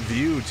the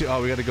view to?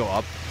 Oh, we gotta go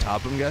up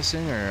top, I'm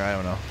guessing, or I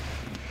don't know.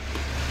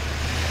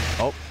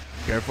 Oh,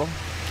 careful.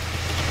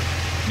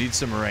 Need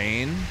some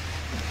rain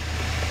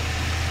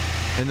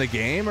in the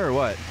game or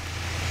what?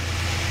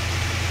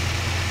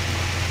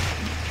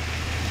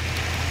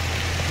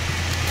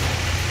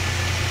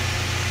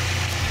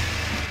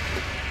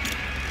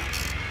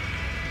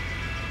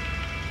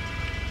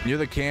 Near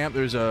the camp,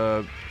 there's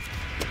a...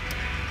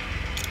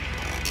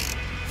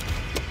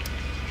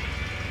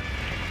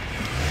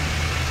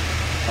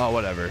 Oh,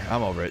 whatever.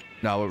 I'm over it.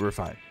 No, we're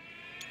fine.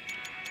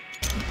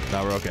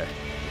 No, we're okay.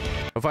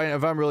 If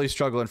I'm really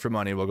struggling for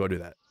money, we'll go do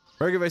that.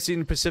 Where have I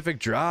seen Pacific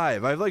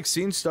Drive? I've like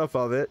seen stuff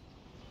of it,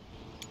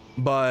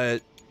 but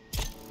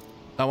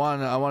I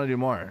want to do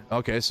more.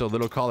 Okay, so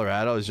Little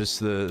Colorado is just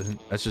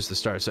that's just the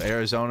start. So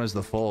Arizona is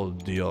the full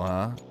deal,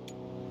 huh?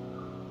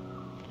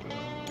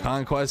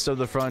 Conquest of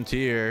the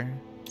Frontier.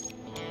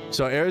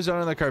 So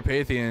Arizona and the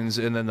Carpathians,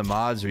 and then the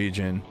mods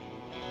region.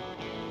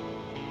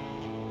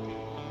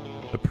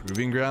 The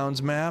Proving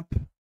Grounds map.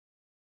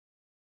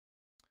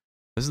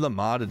 This is the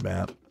modded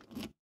map.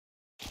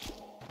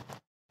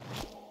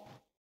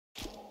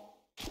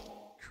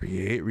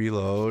 Create,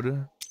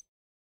 reload.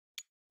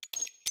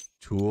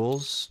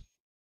 Tools.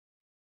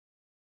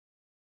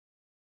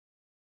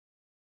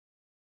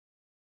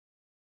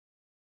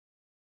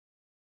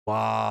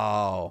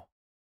 Wow.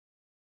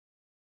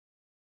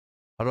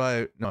 How do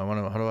I... No, I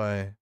want to... How do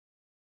I...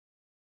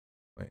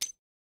 Wait.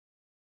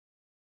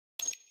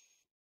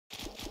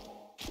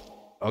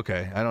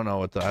 Okay, I don't know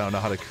what the... I don't know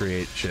how to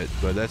create shit,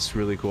 but that's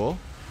really cool.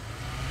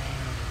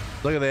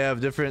 Look, they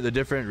have the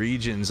different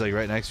regions like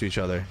right next to each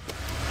other.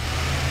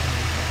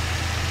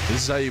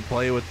 This is how you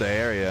play with the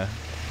area.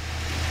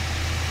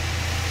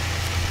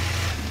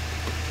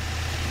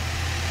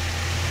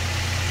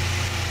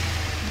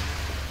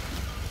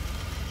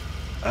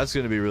 That's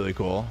gonna be really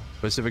cool.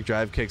 Pacific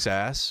Drive kicks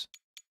ass.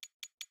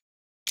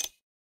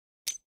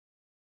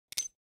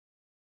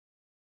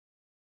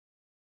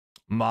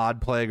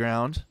 Mod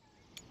playground.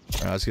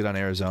 All right, let's get on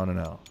Arizona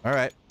now. All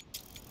right.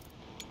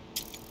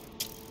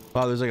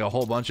 Wow, there's like a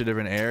whole bunch of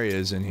different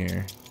areas in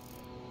here.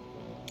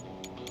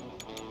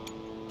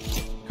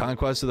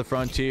 Conquest of the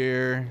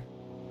Frontier.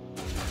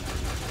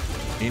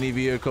 Any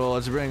vehicle.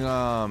 Let's bring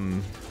I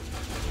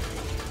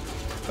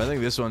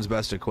think this one's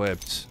best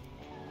equipped.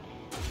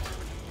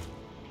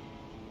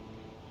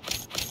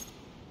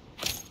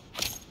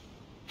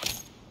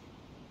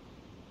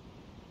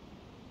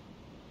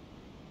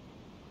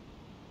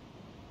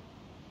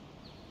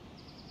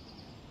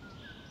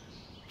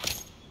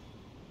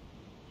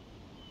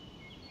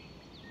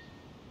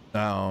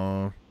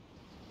 No.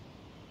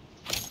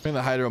 Bring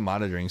the hydro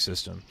monitoring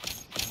system.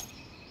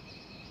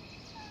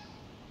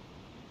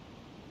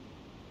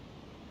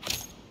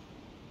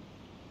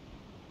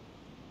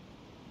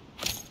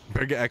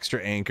 Better get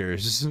extra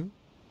anchors.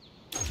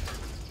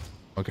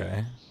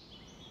 Okay.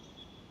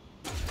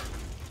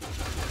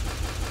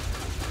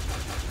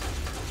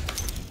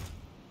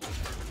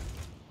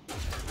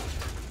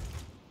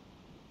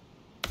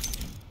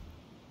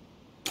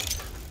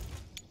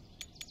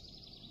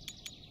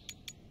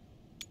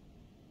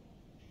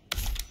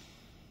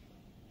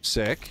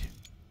 Sick.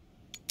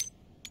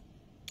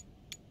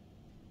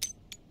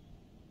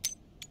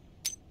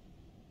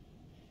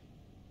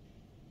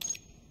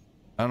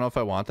 I don't know if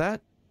I want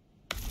that.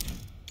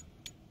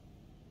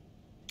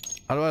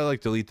 How do I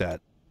like delete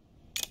that?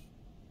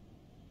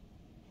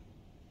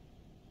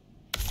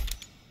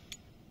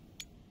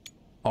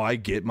 Oh, I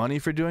get money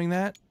for doing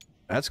that?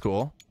 That's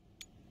cool.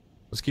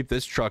 Let's keep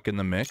this truck in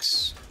the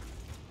mix.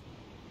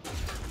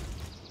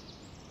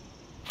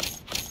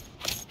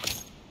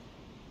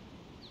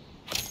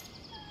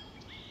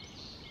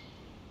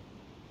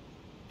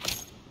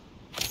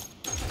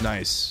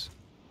 Nice.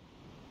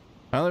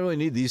 I only really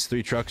need these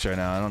 3 trucks right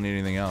now. I don't need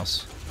anything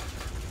else.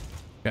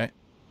 Okay.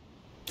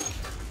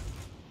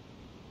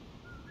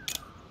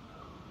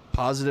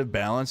 Positive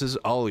balances.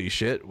 Holy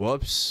shit.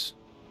 Whoops.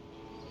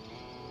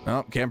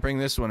 Nope, can't bring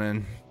this one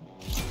in.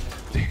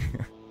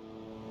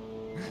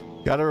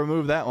 Gotta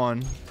remove that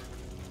one.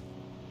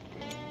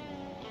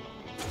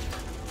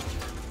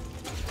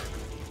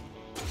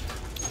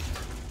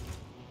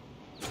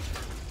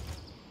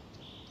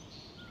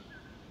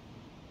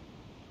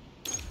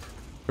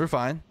 We're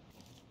fine.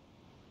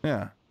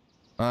 Yeah.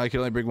 I can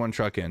only bring 1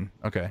 truck in.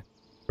 Okay.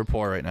 We're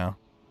poor right now.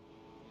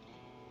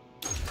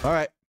 All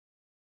right.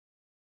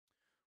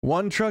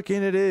 One truck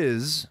in it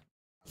is.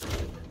 I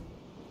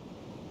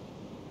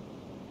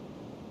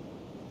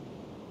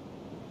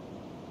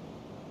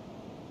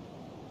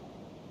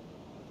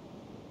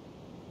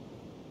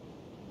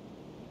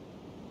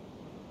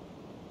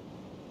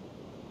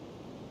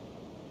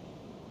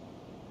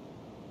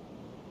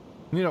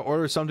need to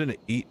order something to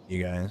eat,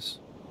 you guys.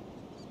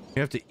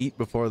 You have to eat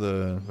before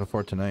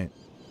tonight.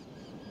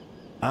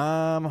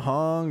 I'm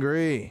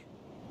hungry.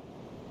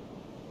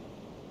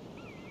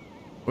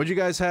 What'd you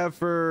guys have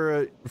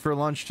for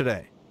lunch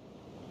today?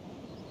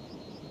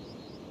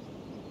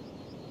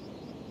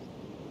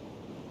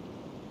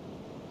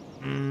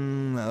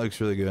 That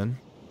looks really good.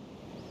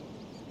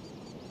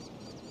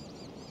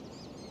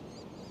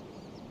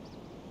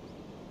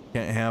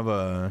 Can't have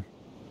a...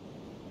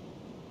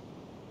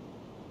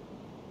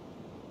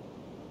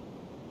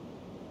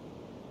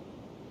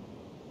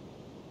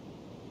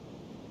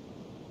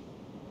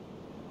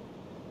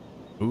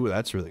 Ooh,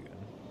 that's really good.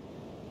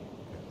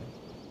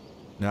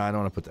 No, I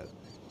don't want to put that.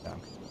 No,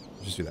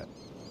 just do that.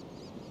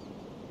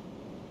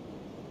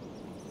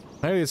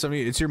 Hey,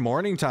 it's your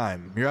morning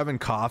time. You're having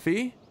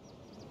coffee?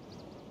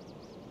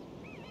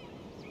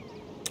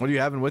 What are you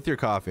having with your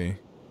coffee?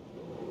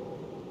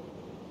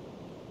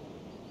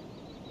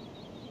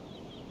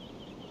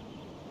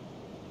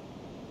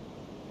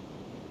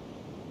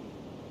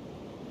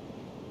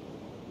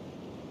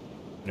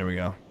 There we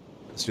go.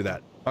 Let's do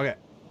that. Okay.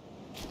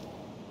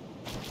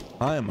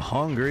 I am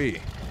hungry.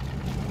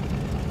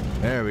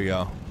 There we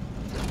go.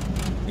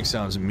 He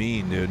sounds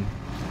mean, dude.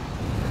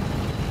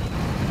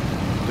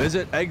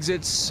 Visit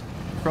exits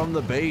from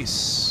the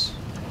base.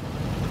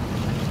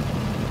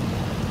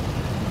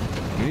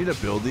 We need to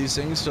build these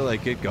things to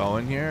like get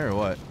going here or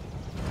what?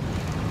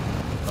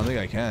 I don't think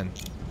I can.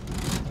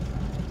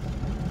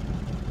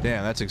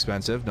 Damn, that's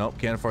expensive. Nope,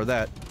 can't afford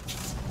that.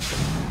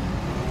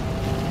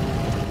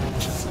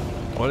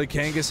 What did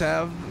Kangas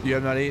have? You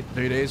have not eaten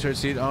 3 days for a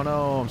seat? Oh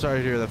no, I'm sorry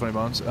to hear that, Funny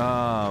Bones.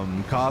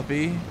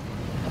 Coffee.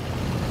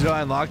 Did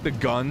I unlock the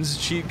guns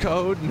cheat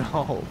code?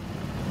 No.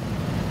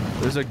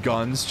 There's a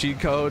guns cheat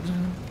code?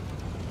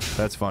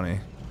 That's funny.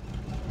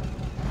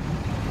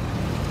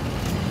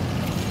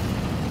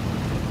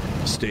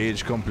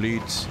 Stage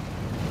complete.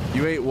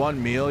 You ate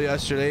one meal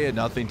yesterday and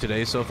nothing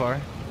today so far?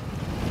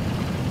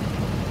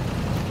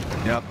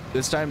 Yep,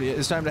 it's time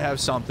to have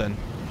something.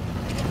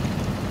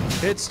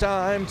 It's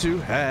time to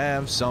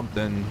have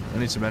something. I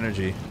need some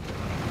energy.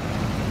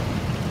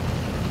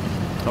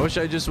 I wish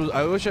I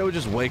would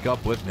just wake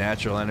up with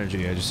natural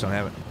energy. I just don't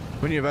have it.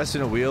 When you invest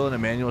in a wheel and a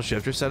manual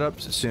shifter setup,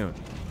 soon.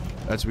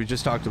 We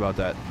just talked about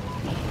that.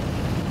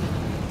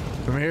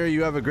 From here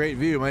you have a great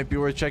view. It might be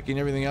worth checking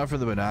everything out from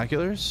the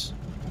binoculars.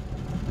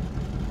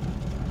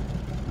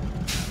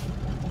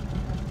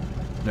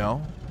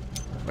 No?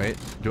 Wait,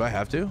 do I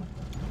have to?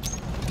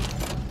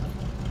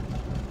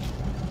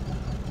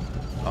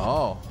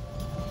 Oh.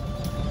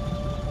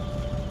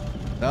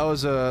 That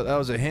was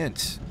a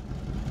hint.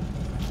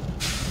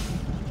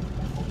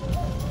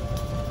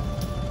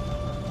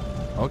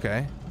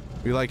 Okay.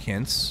 We like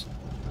hints.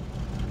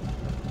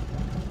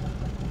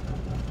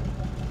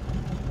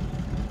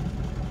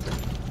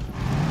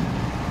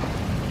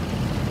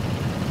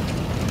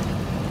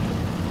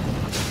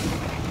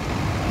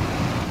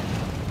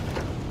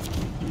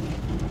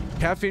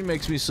 Caffeine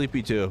makes me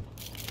sleepy too.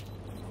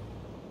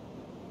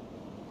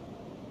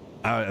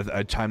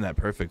 I timed that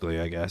perfectly,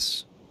 I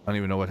guess. I don't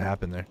even know what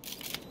happened there.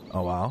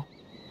 Oh wow.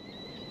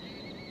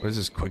 What is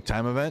this, quick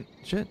time event?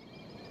 Shit.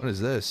 What is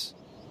this?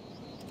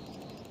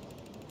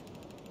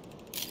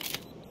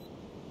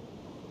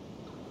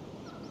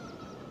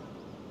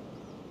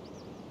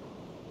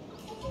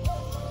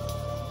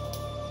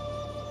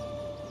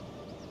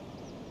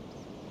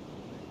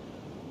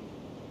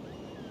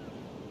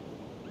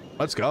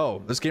 Let's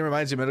go. This game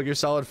reminds me of Metal Gear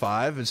Solid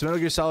 5. It's Metal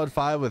Gear Solid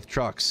 5 with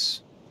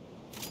trucks.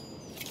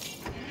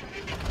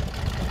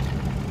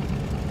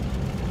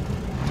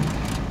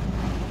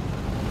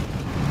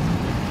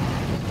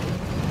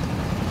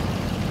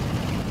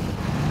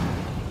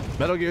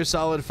 Metal Gear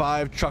Solid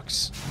 5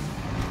 Trucks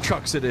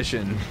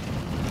Edition.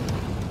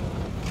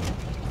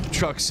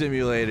 Truck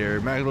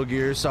Simulator. Metal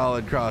Gear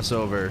Solid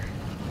crossover.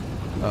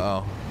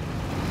 Uh-oh.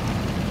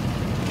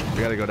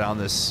 We gotta go down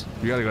this.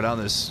 We gotta go down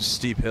this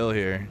steep hill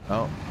here.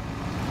 Oh.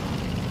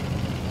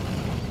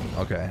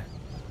 Okay.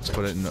 Let's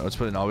put it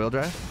in all-wheel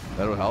drive.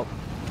 That'll help.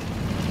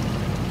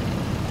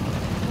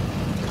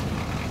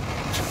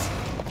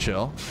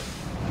 Chill.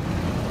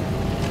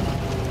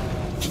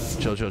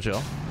 Chill, chill,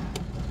 chill.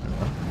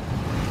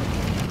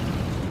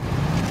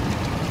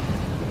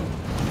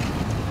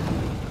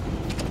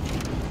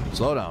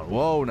 Slow down.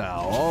 Whoa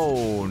now.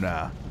 Oh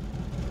nah.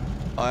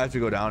 Oh, I have to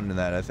go down into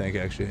that, I think,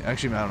 actually.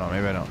 Actually, I don't know.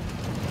 Maybe I don't.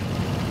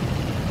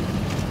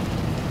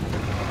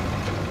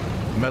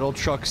 Metal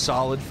Truck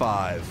Solid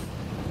 5.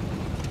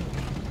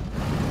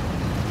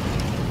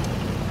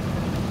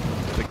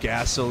 The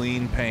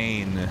gasoline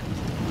pain.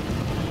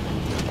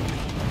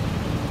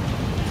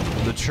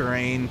 The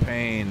terrain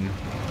pain.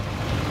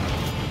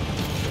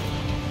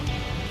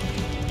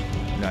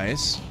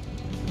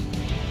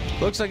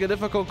 Looks like a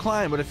difficult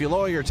climb, but if you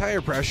lower your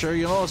tire pressure,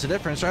 you'll notice a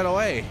difference right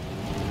away.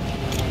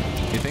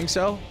 You think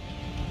so?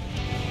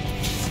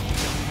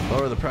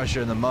 Lower the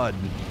pressure in the mud.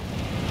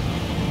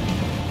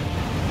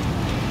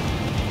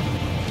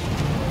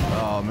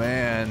 Oh,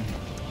 man.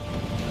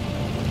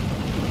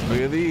 Look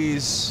at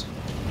these.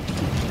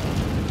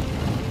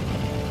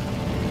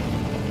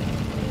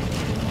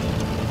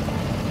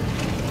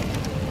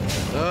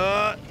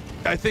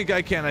 I think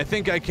I can. I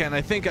think I can.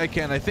 I think I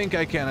can. I think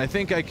I can. I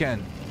think I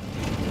can.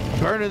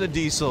 Burning the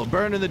diesel.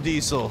 Burning the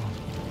diesel.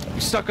 I'm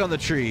stuck on the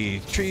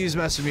tree. Tree's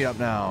messing me up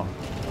now.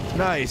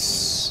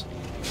 Nice.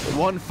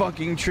 One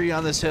fucking tree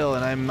on this hill,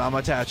 and I'm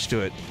attached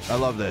to it. I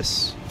love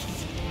this.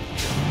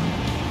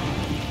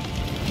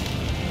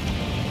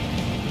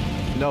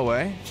 No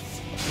way.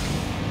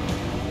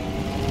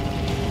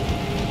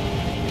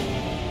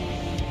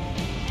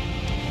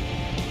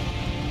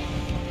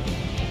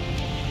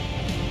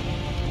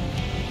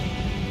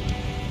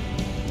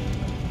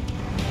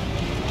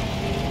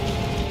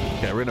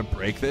 Okay, we're gonna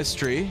break this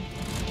tree.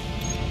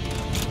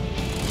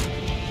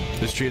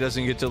 This tree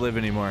doesn't get to live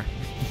anymore.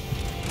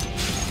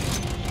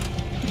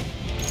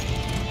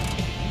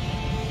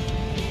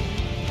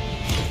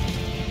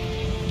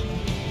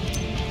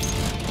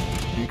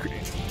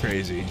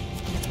 Crazy.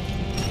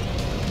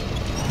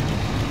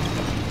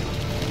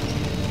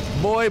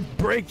 Boy,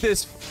 break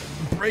this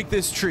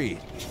tree.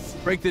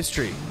 Break this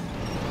tree.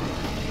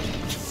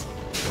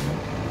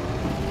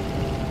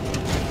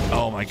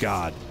 Oh my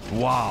God.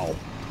 Wow.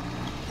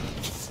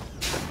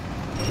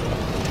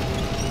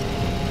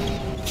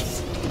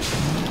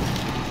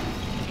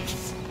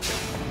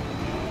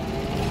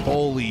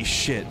 Holy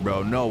shit,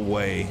 bro. No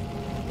way.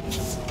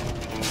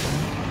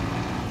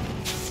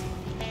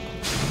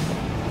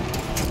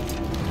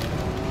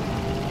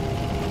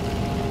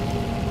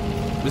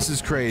 This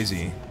is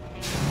crazy.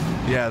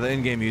 Yeah, the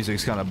in-game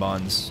music's kind of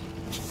buns.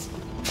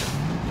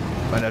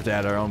 Might have to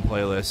add our own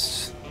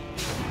playlist.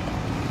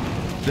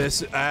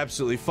 This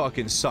absolutely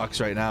fucking sucks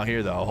right now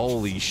here, though.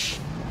 Holy sh...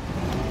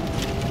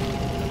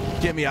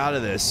 Get me out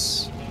of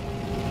this.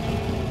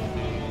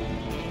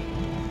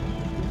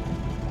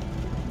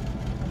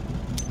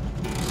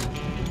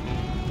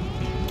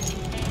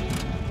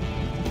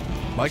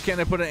 Why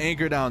can't I put an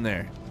anchor down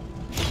there?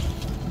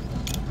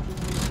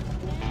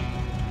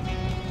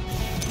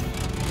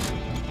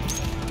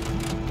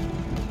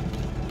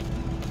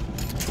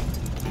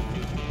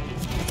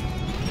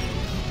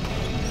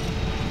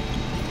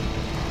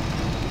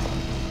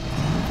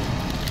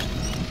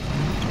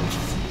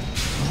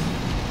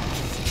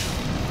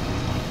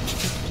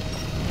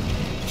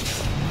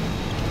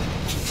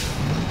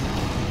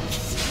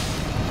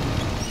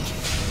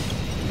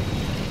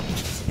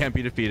 Can't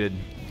be defeated.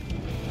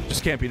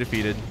 Just can't be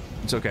defeated.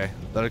 It's okay.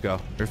 Let it go.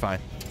 You're fine.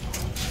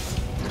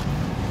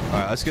 All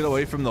right, let's get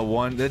away from the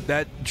one.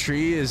 That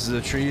tree is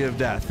the tree of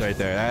death right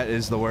there. That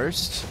is the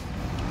worst.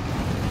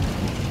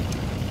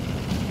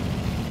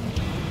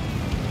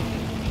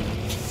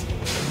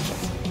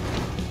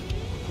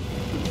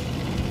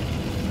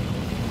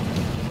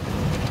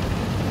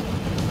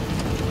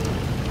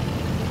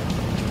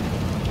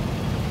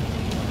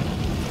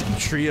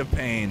 Tree of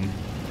pain.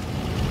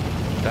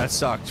 That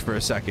sucked for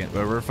a second,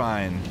 but we're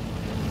fine.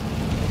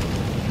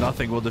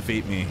 Nothing will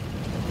defeat me.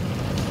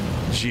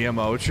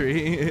 GMO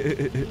tree.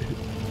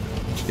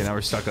 Okay, now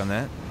we're stuck on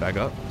that. Back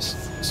up.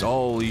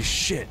 Holy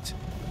shit.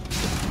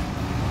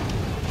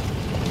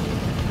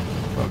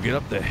 Bro, get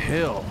up the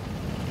hill.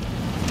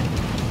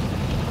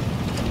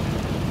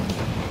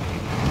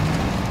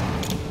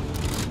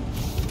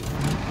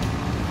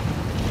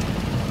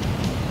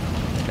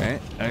 Okay,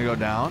 and go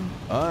down.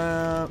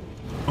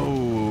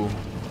 Oh.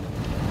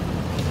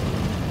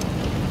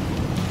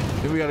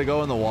 Think we gotta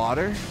go in the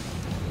water?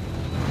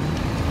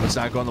 Let's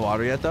not go in the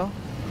water yet, though.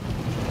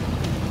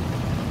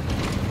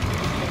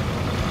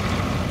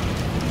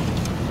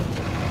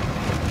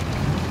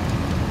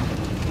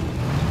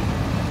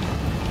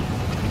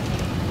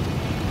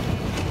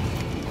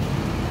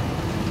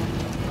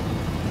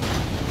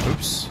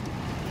 Oops.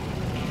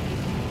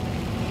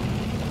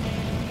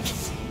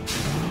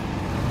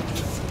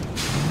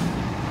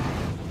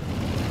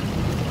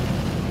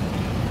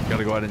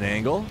 Gotta go at an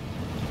angle.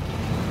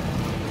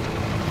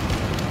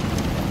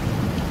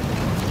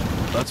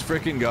 Let's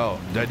freaking go.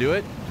 Did I do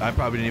it? I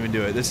probably didn't even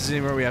do it. This isn't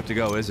even where we have to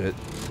go, is it?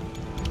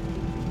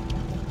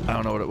 I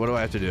don't know. What do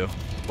I have to do?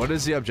 What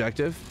is the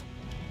objective?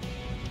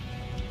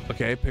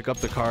 Okay, pick up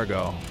the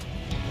cargo.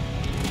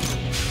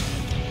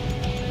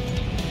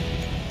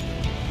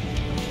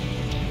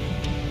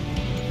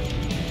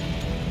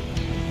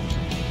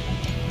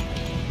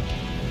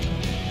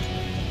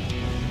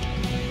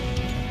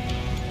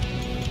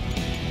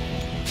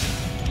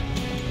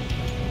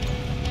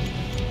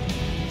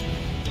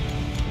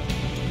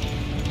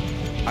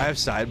 I have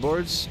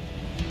sideboards.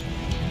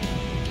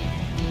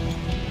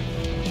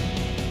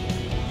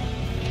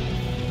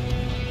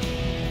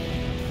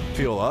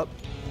 Fuel up.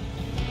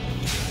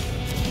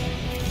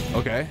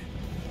 Okay.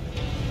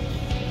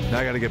 Now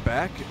I gotta get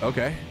back.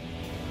 Okay.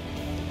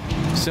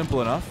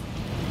 Simple enough.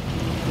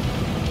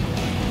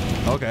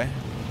 Okay.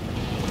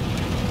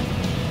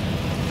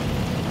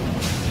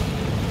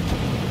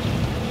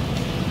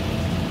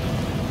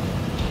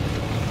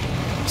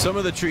 Some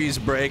of the trees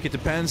break. It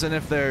depends on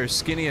if they're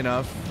skinny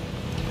enough.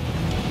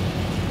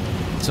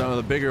 Some of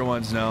the bigger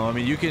ones, no. I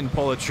mean, you can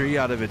pull a tree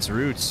out of its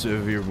roots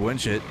if you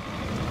winch it.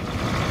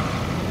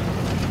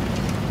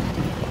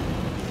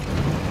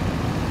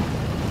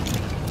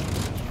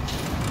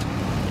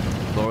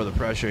 Lower the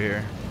pressure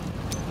here.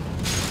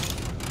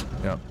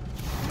 Yep.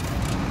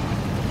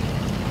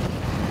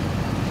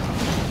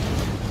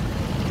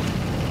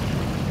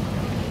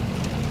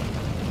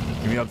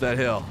 Give me up that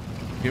hill.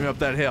 Give me up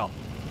that hill.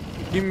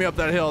 Give me up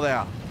that hill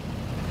there.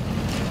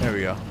 There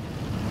we go.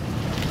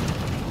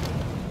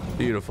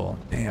 Beautiful.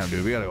 Damn,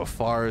 dude. We gotta go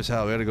far as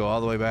hell. We gotta go all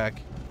the way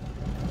back.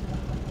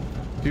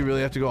 Do you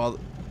really have to go all...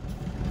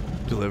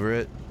 Deliver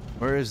it?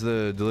 Where is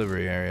the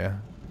delivery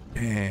area?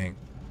 Dang.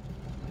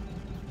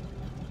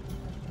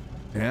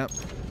 Yep.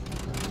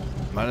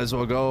 Might as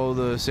well go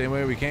the same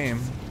way we came.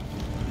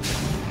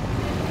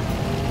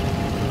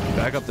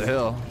 Back up the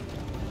hill.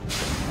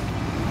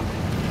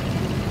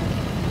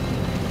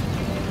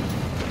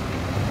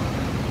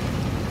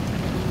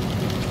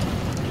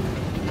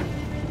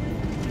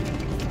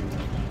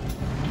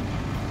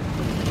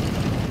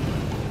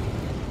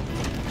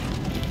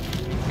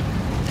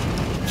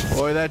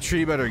 Boy, that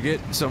tree better get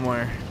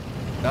somewhere.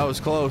 That was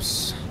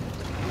close.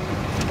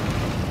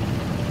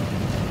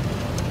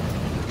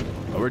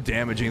 Oh, we're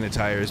damaging the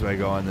tires by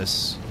going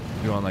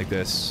like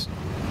this.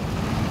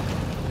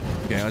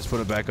 Okay, let's put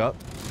it back up.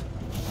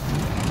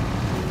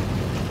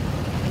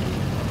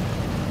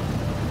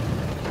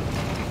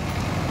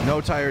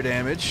 No tire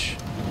damage.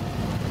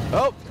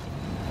 Oh!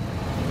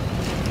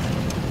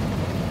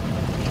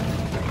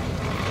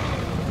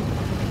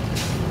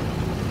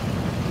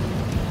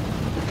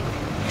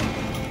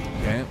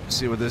 Okay, let's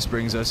see what this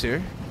brings us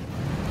here.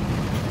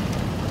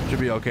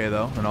 Should be okay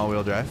though, an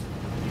all-wheel drive.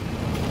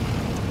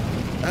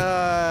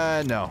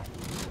 No.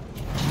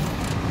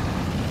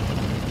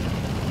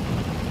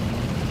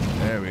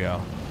 There we go.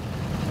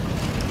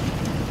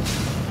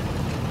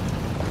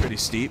 Pretty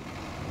steep.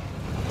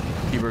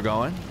 Keep her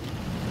going.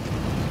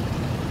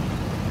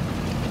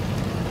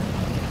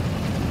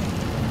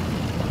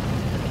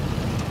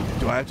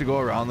 Do I have to go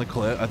around the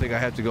cliff? I think I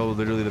have to go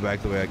literally the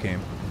back the way I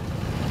came.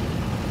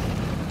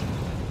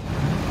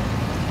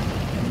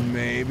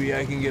 Maybe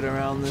I can get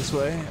around this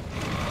way.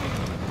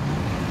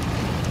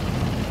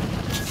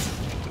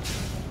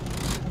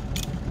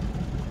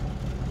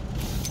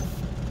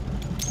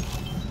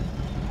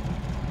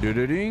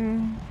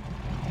 Do-do-ding.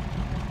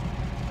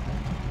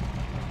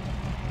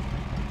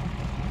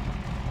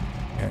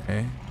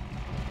 Okay.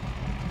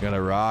 Got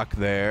a rock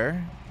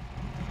there.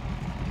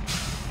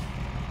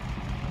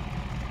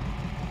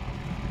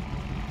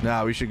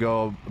 Nah, we should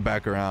go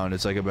back around.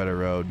 It's like a better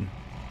road.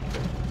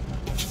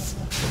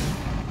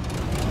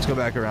 Let's go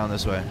back around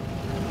this way.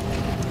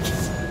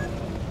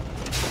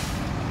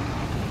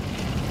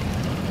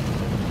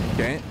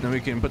 Okay, then we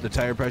can put the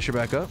tire pressure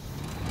back up.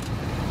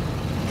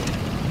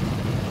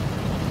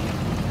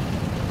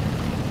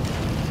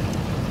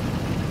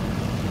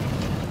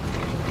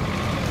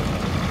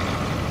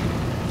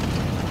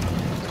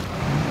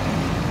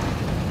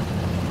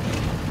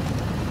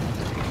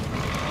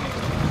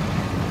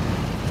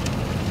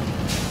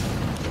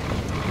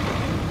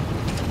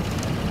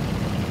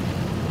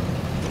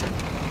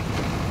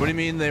 What do you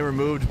mean they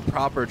removed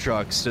proper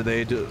trucks? Did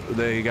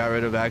they got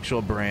rid of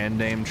actual brand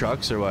name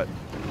trucks or what?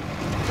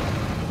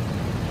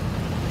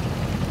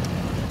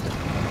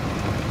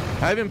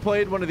 I haven't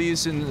played one of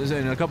these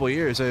in a couple of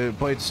years. I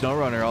played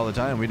SnowRunner all the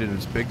time. We did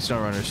big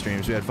SnowRunner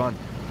streams. We had fun.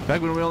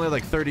 Back when we only had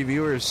like 30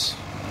 viewers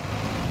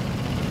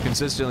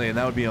consistently, and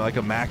that would be like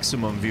a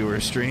maximum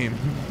viewer stream.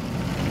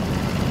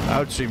 I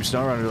would stream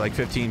SnowRunner to like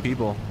 15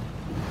 people.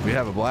 We'd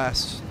have a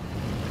blast.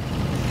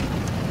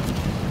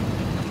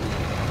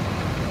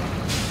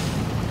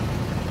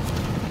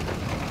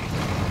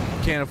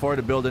 Can't afford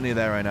to build any of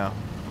that right now.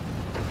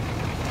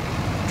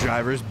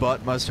 Driver's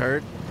butt must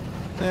hurt.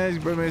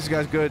 He's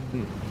got good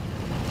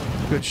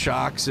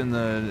shocks in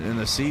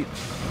the seat.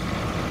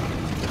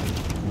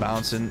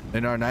 Bouncing.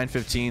 In our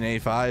 915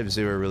 A5s,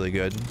 they were really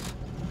good.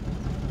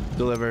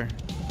 Deliver.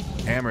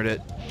 Hammered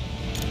it.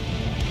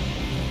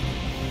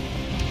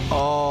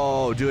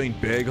 Oh, doing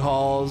big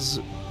hauls.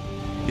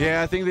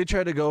 Yeah, I think they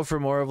tried to go for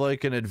more of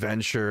like an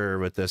adventure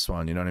with this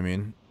one, you know what I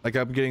mean? Like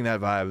I'm getting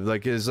that vibe.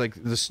 Like is like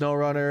the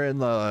SnowRunner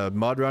and the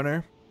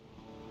MudRunner,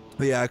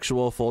 the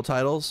actual full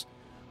titles,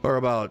 are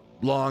about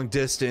long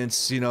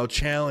distance, you know,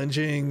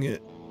 challenging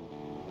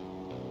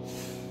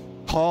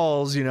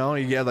hauls, you know,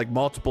 you get like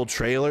multiple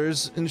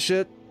trailers and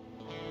shit.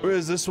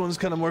 Whereas this one's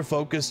kind of more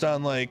focused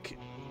on like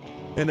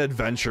an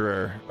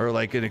adventurer or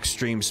like an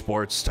extreme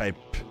sports type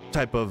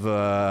of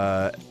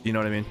you know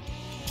what I mean?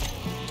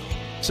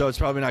 So it's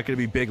probably not going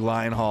to be big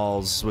line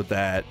hauls with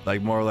that.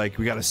 Like more like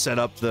we got to set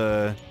up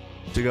to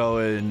go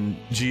and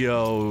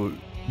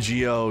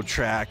geo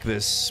track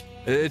this.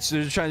 They're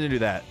trying to do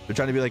that. They're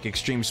trying to be like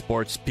extreme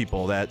sports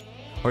people that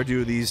or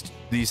do these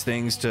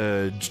things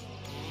to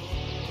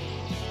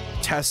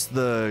test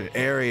the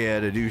area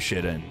to do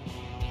shit in.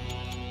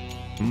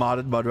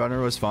 Modded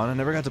MudRunner was fun. I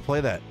never got to play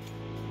that.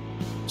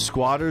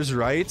 Squatters'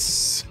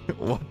 rights?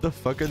 What the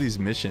fuck are these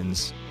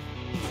missions?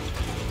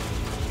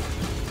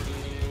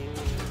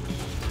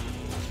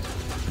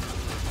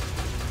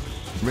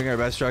 Bring our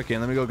best truck in.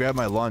 Let me go grab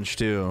my lunch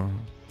too.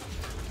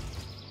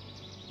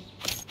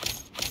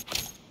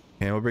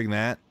 Okay, we'll bring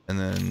that, and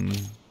then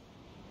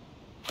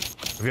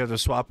if we have to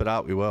swap it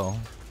out, we will.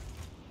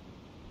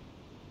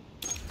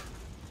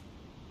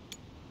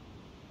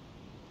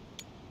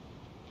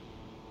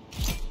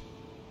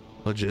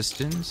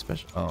 Logistin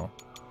special. Oh.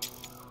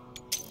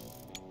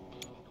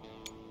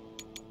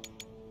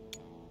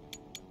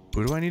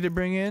 Who do I need to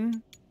bring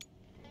in?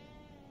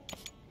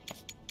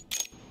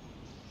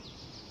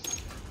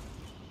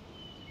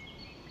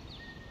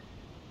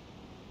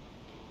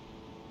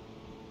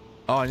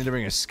 Oh, I need to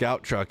bring a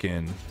scout truck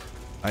in.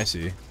 I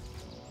see.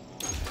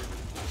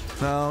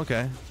 Oh,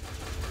 okay.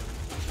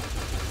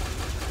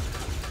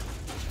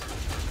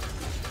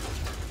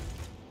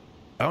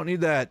 I don't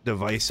need that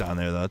device on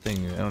there, though. That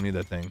thing, I don't need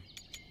that thing.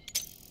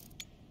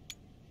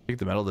 Take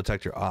the metal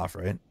detector off,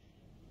 right?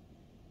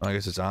 Oh, I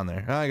guess it's on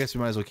there. Oh, I guess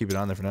we might as well keep it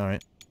on there for now,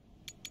 right?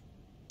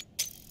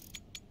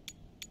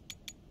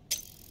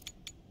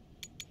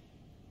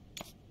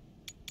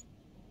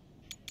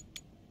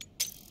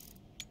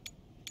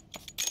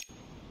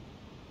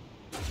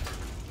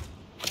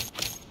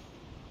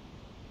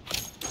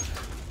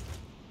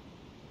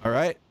 All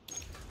right.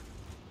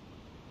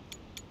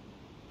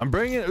 I'm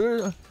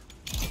bringing...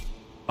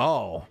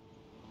 Oh.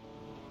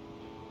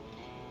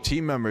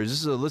 Team members. This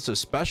is a list of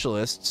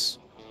specialists.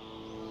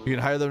 You can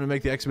hire them to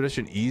make the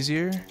expedition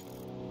easier.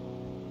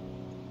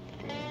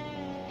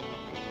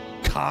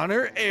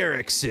 Connor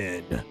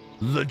Erickson,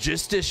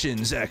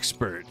 logisticians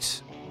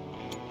expert.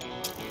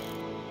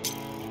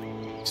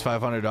 It's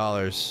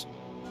 $500.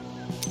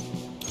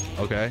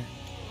 Okay.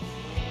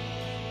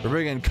 We're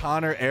bringing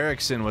Connor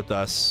Erickson with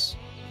us.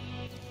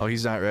 Oh,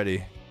 he's not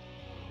ready.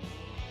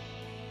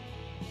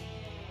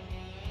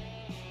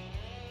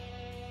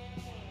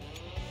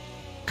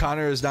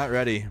 Connor is not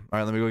ready. All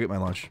right, let me go get my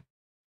lunch.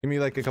 Give me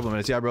like a couple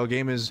minutes. Yeah, bro.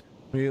 Game is.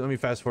 Let me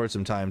fast forward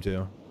some time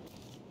too.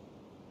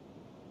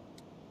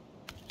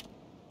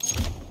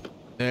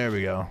 There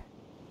we go.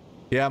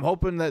 Yeah, I'm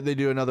hoping that they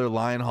do another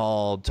line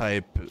haul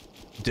type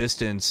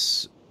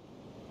distance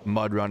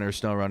MudRunner,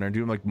 SnowRunner.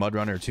 Do like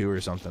MudRunner 2 or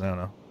something. I don't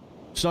know.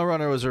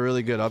 SnowRunner was a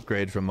really good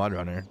upgrade from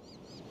MudRunner.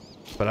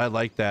 But I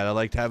like that. I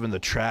liked having the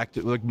tracked.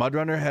 Like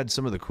MudRunner had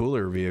some of the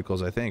cooler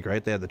vehicles, I think,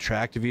 right? They had the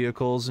tracked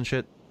vehicles and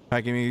shit. All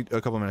right, give me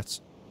a couple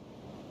minutes.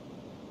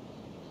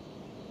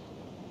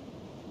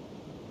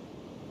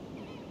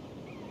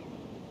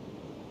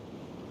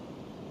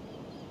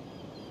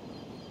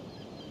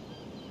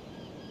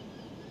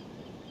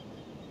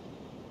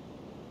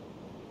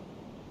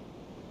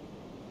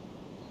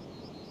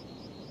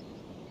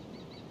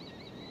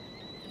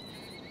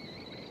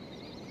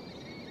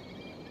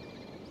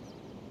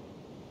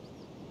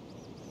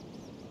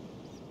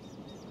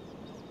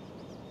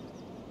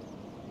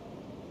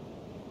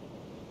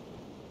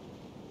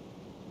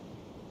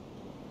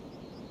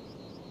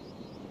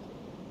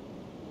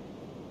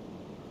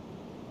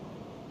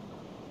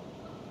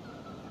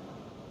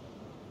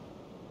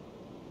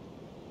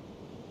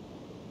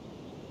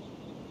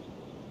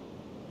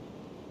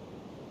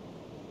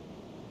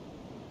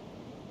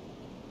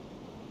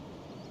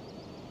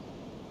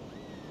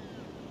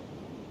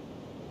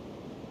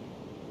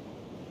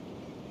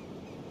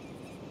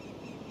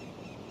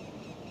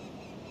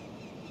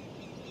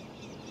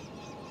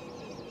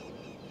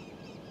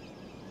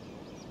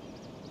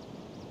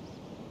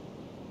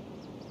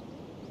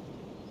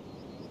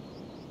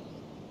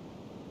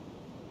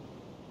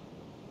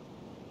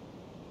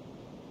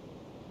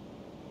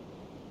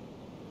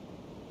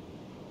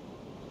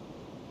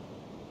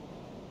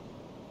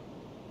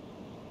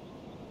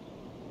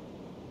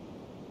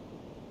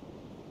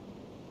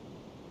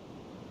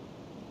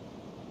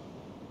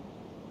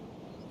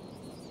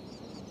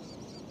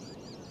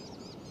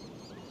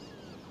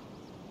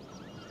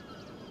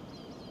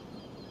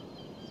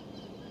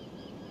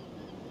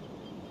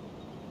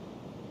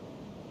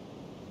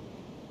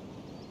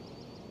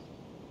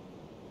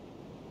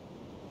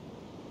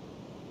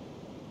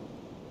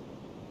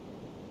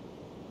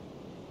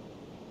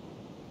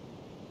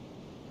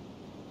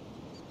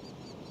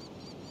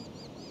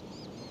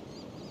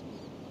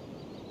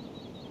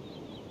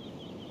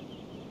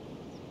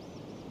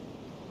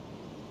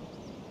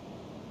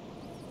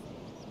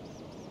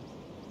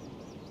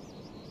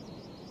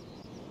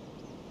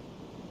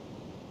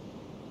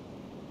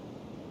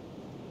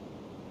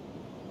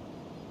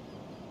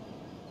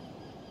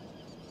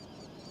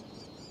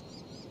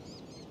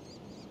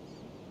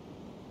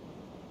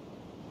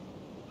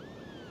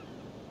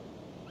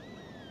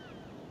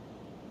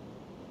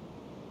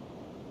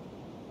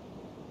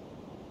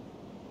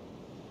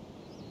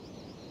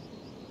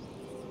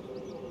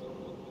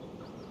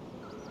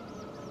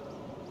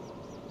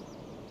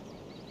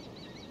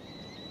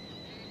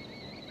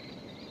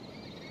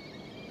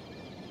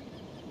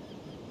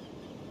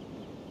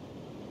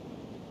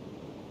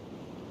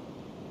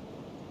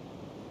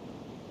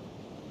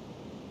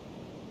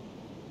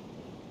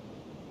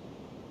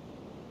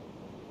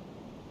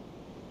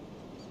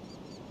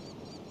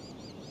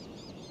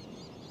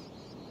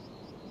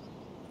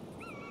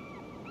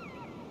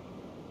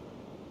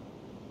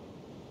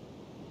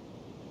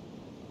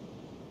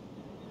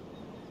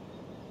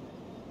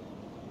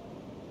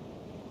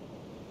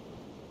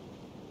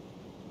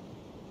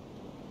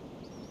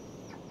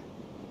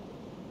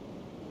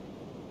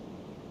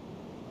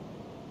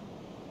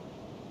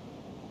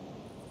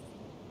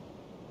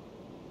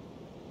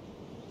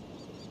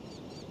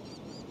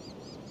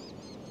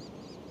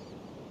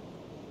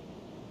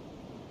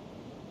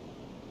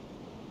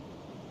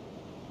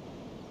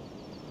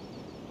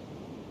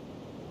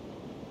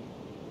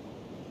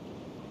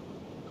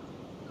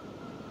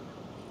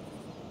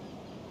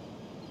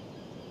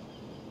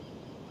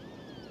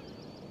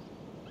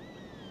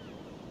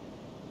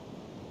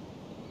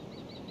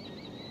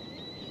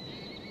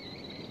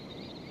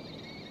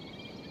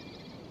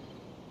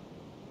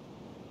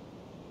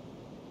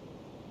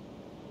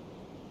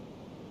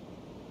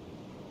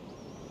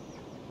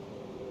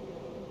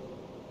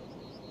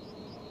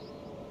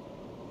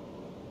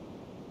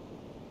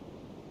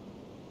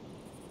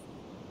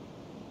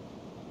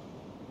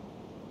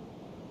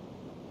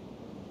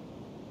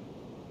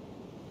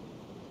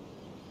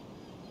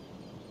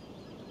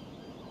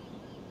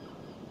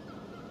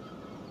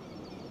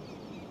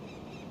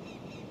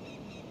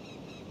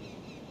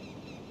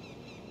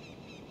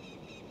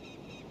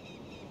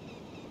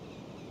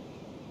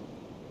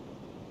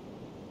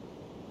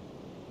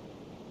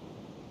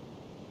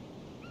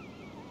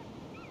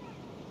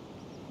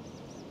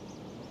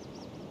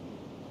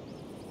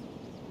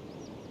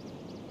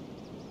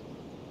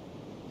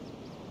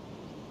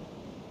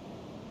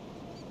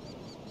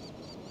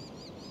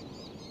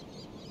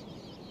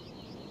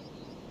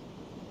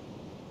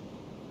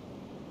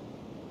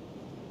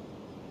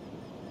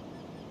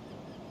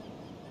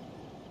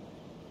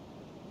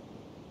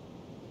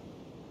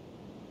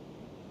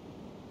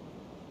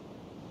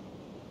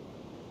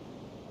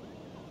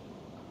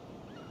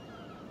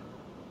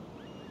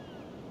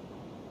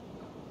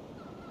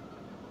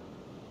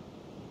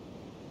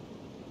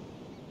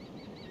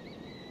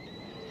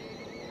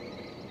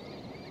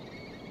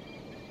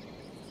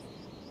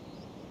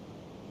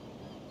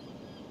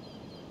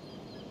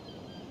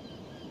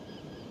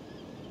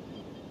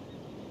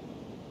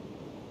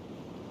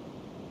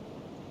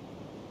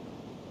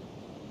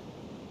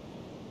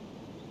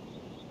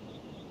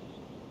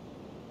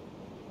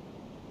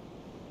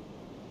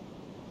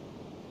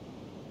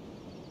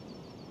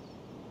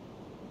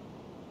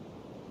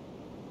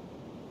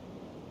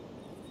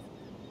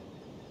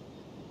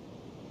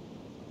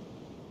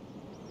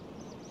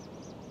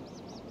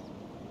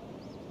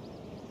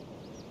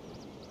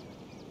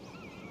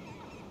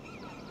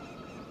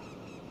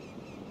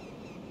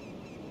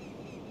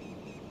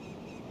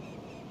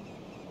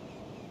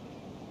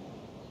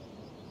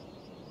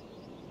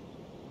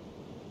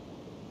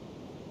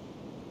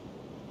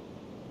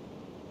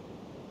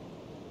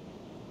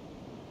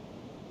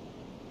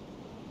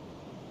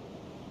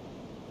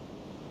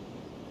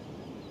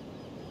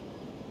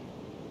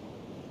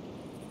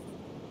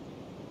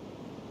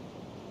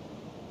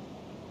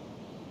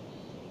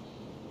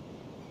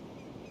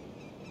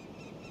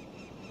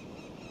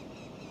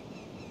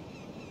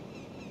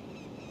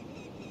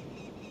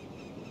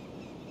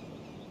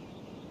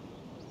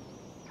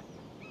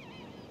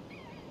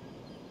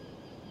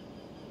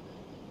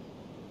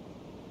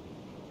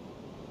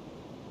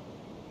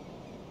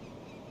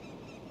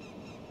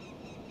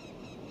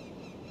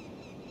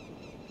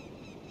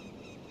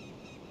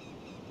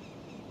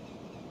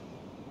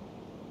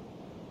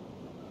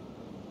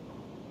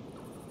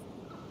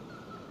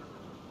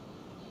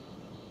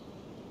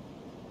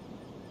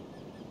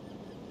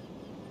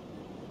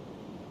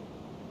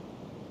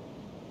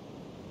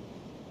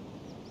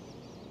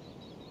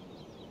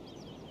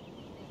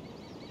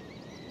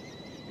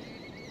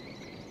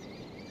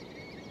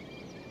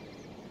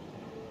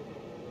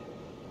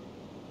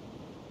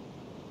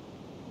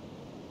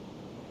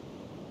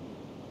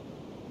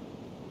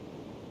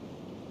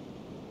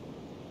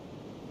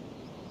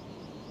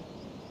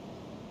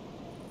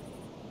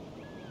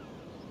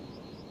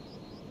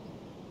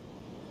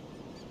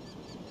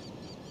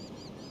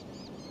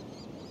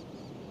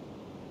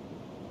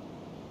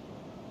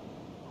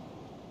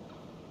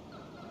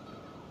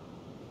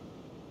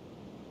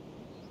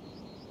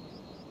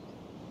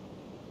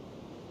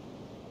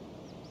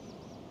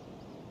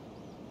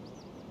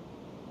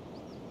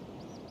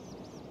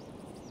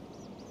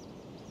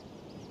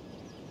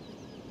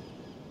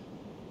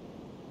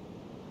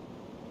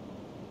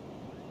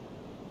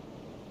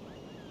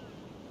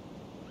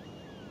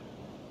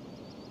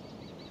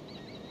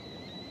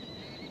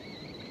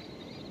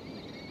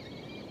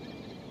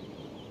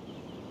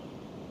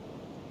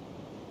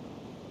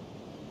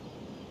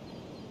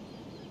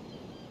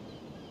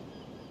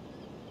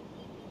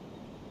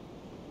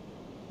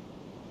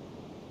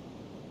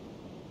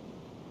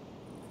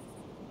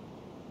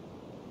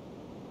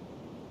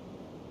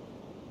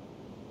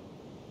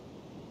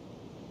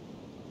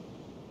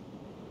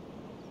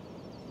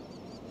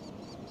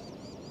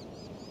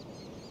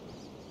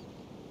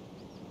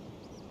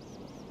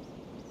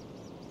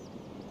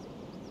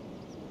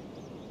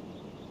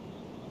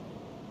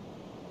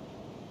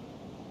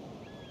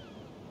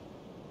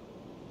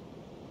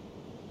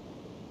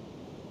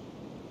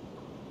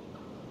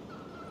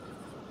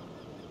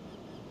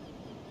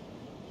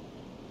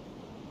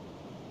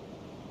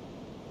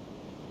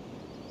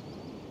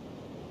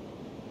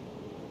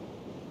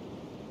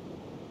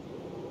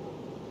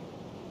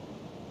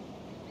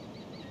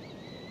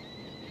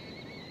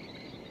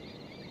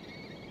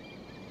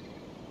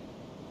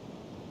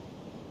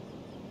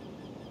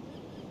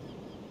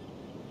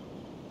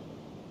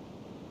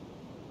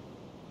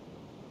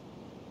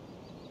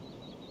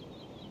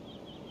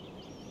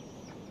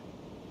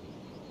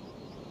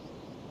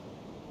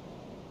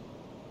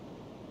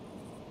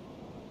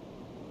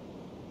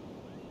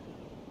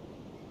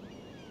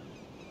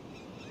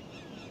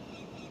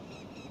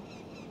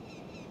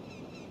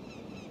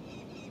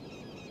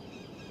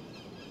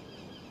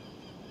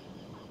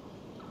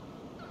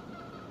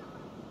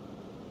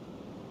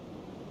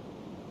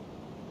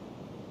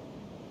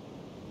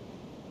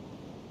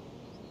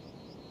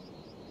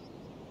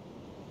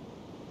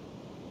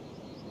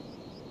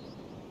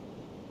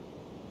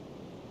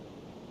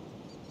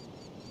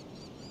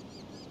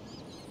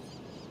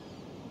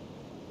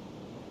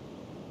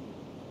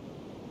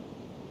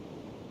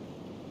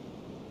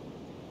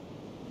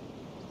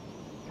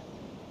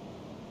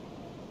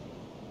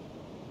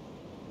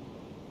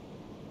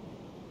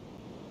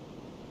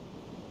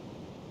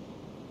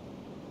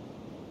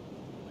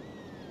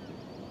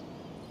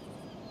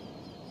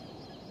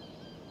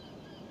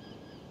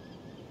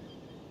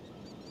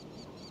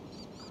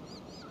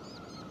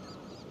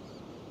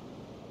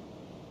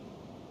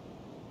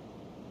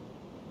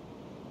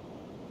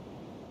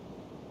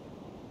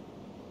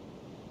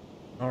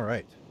 All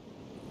right.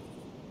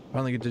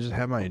 Finally get to just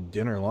have my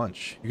dinner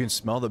lunch. You can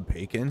smell the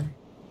bacon.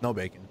 No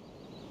bacon.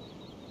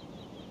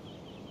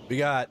 We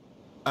got.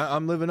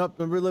 I'm living up.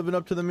 We're living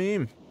up to the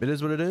meme. It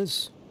is what it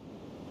is.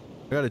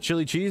 I got a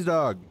chili cheese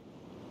dog.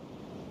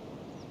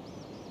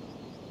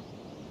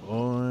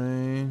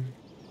 Boy,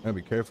 gotta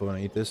be careful when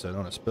I eat this. So I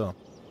don't want to spill.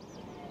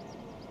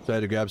 So I had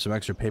to grab some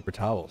extra paper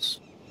towels.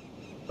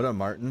 What up,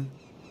 Martin?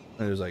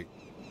 And it was like,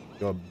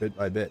 go bit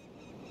by bit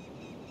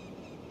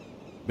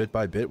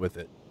with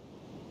it.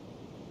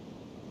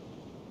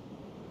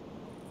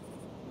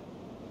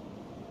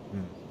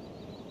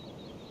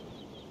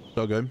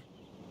 So good.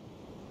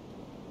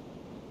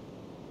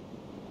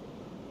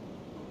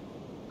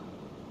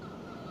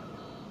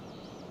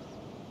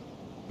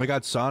 We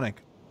got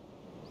Sonic.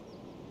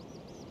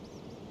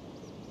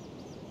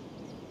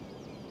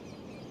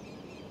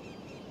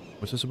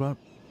 What's this about?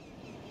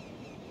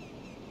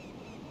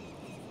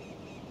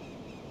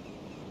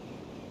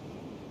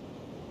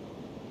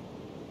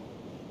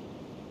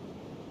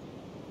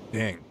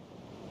 Dang.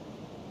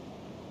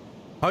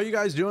 How are you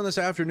guys doing this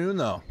afternoon,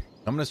 though?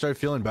 I'm gonna start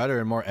feeling better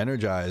and more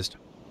energized.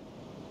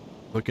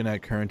 Looking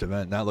at current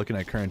event, not looking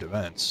at current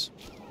events.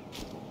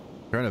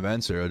 Current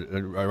events are,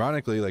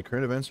 ironically, like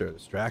current events are a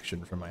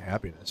distraction from my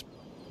happiness.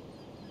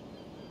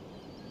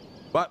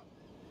 But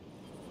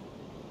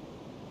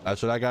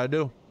that's what I gotta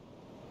do.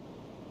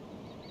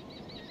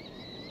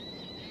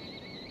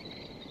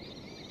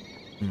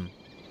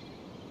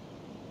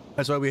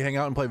 That's why we hang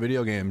out and play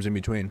video games in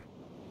between.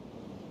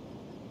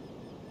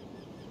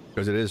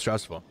 Because it is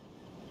stressful.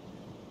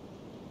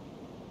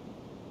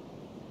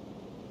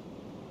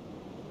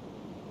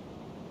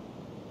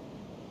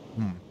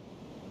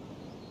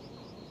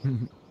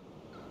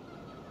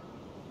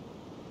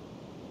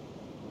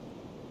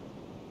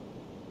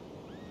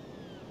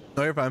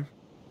 No, you're fine.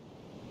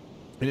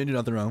 You didn't do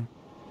nothing wrong.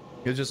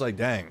 It's just like,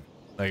 dang.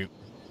 Like,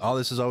 all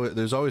this is always,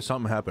 there's always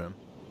something happening.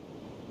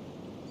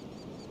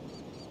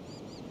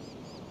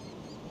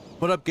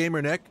 What up,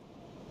 Gamer Nick?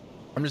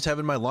 I'm just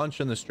having my lunch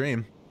in the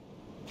stream.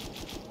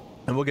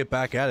 And we'll get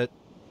back at it.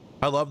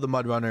 I love the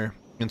MudRunner.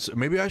 And so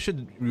maybe I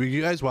should, would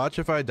you guys watch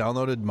if I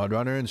downloaded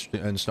MudRunner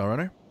and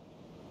SnowRunner?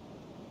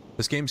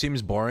 This game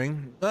seems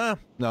boring.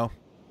 No.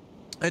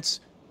 It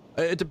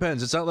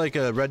depends. It's not like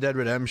a Red Dead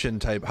Redemption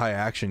type high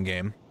action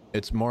game.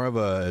 It's more of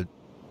a,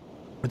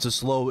 it's a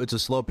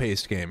slow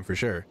paced game for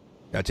sure.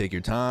 Gotta take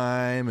your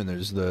time, and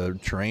there's the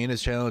terrain is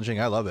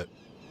challenging. I love it.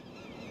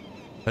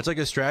 It's like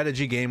a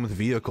strategy game with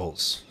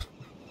vehicles.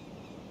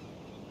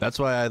 That's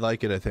why I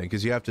like it, I think,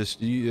 because you have to,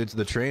 it's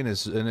the terrain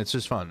is, and it's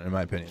just fun in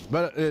my opinion.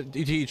 But to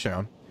each their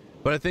own.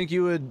 But I think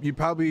you'd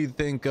probably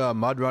think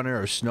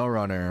MudRunner or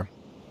SnowRunner.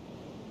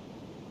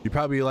 You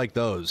probably like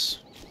those.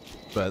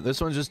 But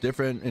this one's just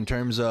different in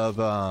terms of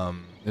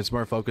it's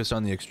more focused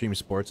on the extreme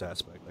sports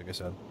aspect, like I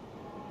said.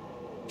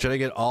 Should I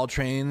get all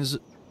trains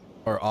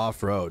or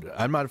off-road?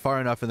 I'm not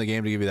far enough in the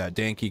game to give you that.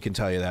 Danky can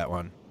tell you that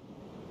one.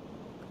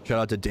 Shout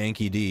out to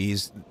Danky D.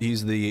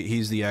 He's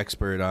the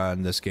expert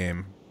on this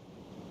game.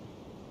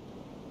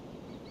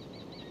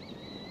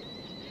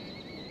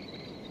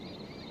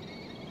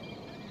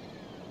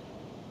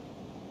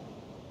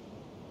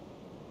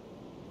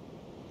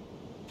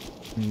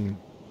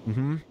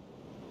 Mm-hmm.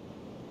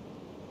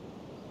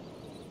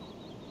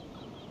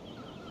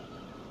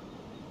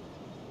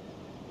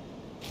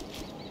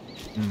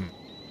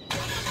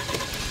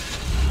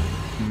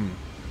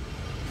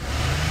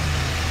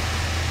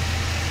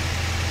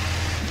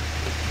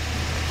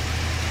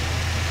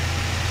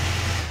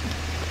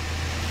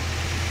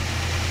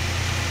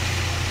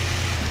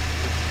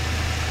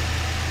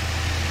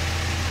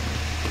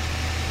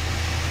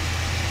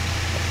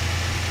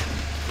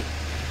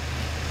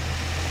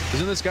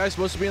 Isn't this guy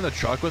supposed to be in the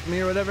truck with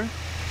me or whatever?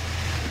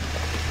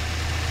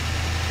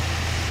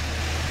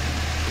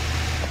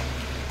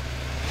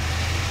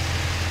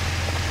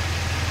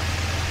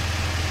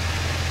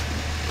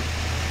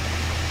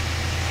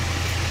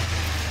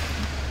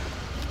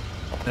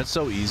 That's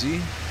so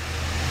easy.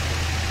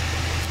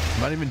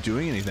 I'm not even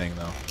doing anything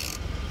though.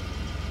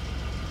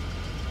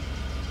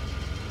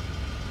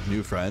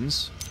 New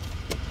friends?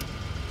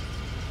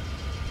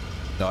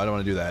 No, I don't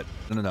want to do that.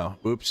 No.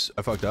 Oops,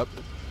 I fucked up.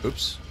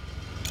 Oops.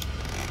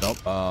 Nope,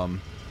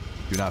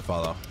 do not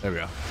follow. There we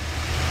go.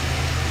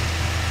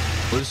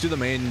 We'll just do the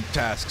main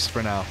tasks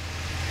for now.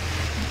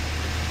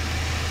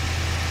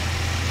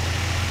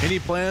 Any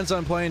plans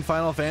on playing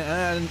Final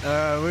Fantasy?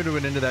 We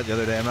went into that the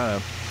other day.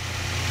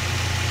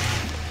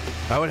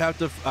 I would have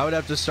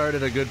to start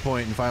at a good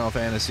point in Final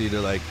Fantasy to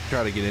like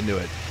try to get into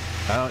it.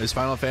 Is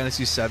Final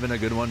Fantasy 7 a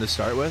good one to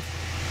start with?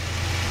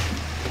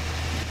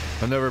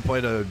 I've never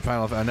played a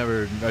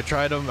I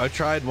tried them. I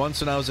tried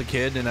once when I was a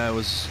kid and I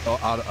was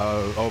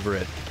over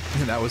it.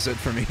 And that was it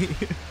for me.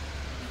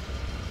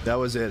 That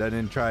was it. I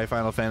didn't try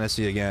Final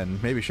Fantasy again.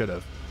 Maybe should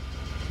have.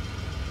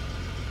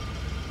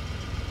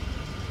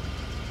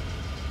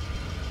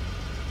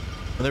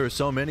 But there were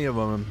so many of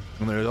them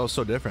and they're all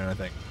so different, I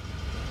think.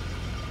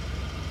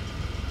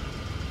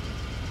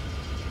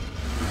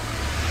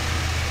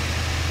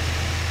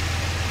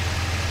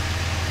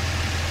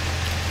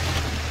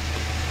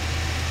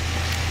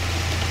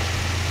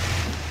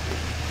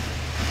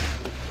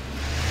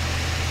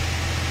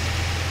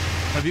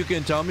 If you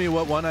can tell me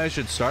what one I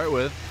should start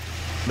with,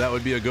 that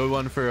would be a good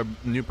one for a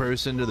new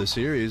person to the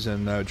series,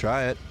 and I would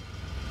try it.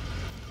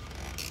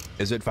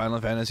 Is it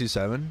Final Fantasy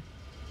VII?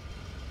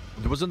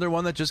 Wasn't there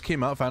one that just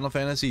came out? Final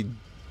Fantasy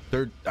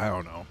third? I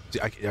don't know.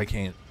 I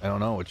can't. I don't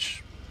know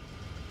which.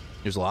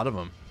 There's a lot of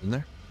them, isn't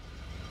there?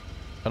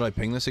 How do I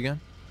ping this again?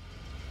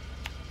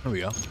 There we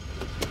go.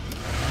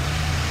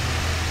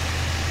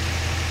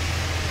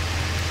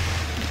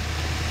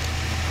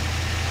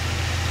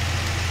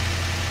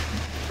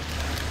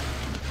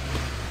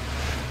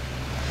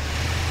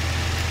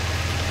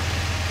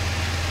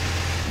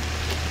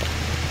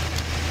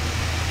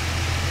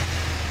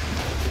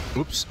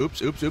 Oops,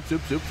 oops, oops, oops,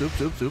 oops, oops,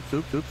 oops, oops, oops,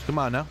 oops, oops. Come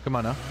on now, come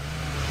on now.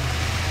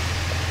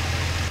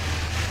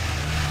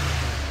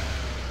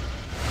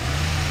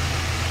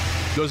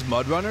 Does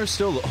MudRunner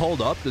still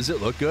hold up? Does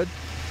it look good?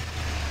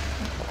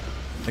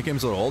 That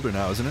game's a little older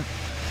now, isn't it?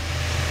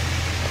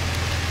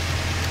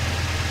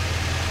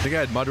 I think I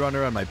had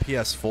MudRunner on my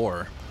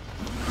PS4.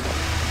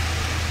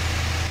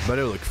 But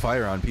it would look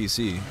fire on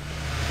PC.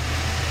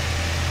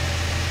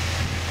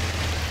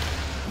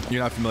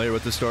 You're not familiar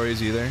with the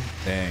stories either?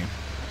 Dang.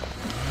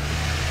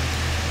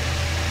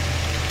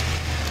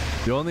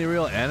 The only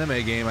real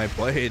anime game I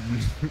played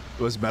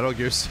was Metal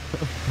Gear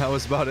Solid. That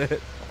was about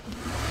it.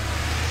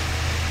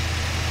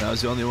 That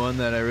was the only one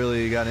that I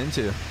really got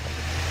into.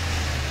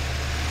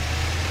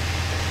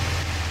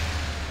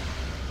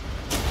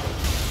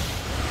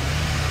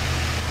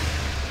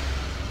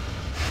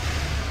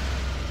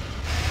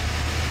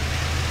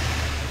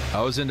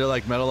 I was into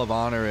like Medal of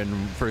Honor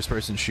and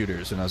first-person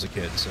shooters when I was a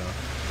kid, so.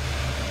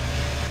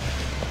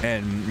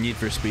 And Need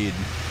for Speed.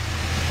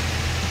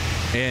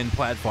 And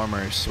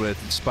platformers with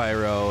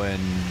Spyro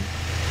and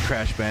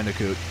Crash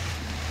Bandicoot.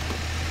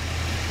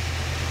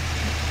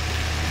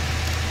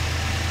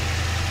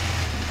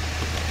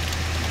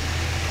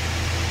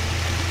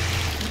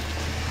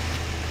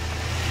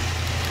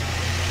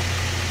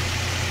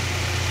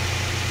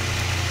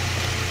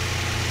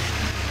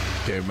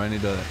 Okay, we might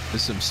need to.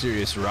 There's some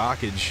serious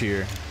rockage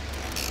here.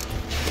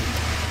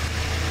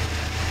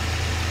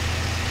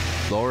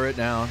 Lower it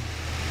down.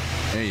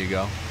 There you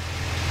go.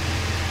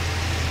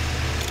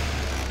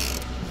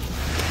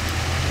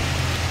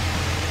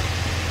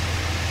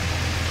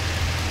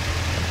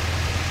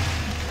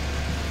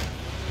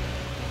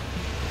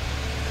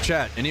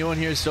 Chat, anyone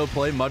here still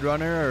play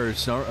MudRunner or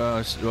Snow?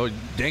 Well,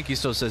 Danky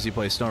still says he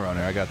plays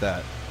SnowRunner. I got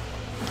that.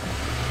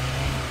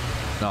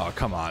 Oh,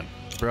 come on,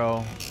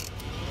 bro.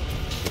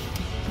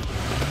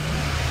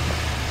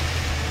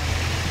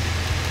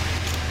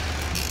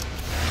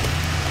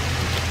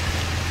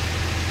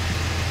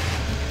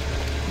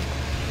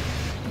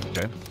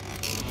 Okay.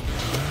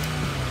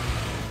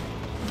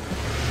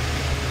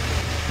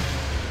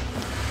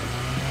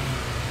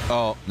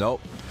 Oh,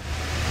 nope.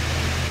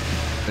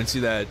 Didn't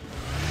see that.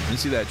 Didn't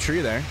see that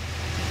tree there.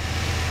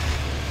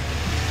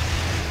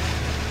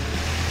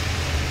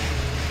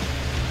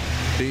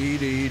 Dee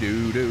dee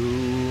doo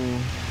doo.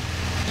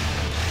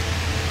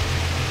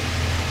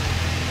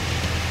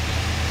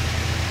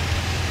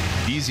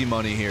 Easy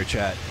money here,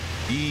 chat.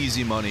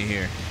 Easy money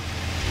here.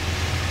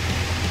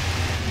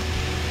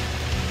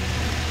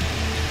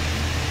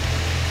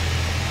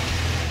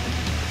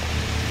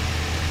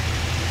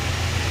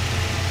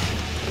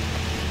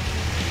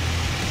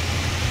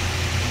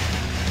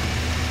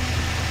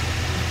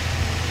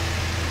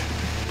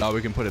 Oh,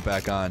 we can put it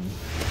back on.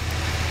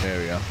 There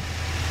we go.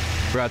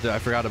 I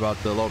forgot about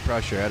the low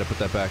pressure. I had to put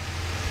that back.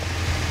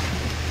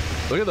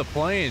 Look at the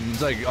plane. It's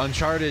like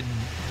Uncharted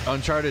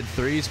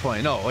 3's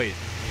plane. No, wait.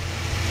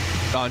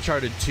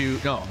 Uncharted 2.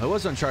 No, it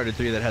was Uncharted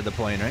 3 that had the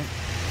plane, right?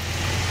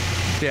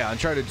 Yeah,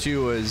 Uncharted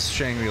 2 was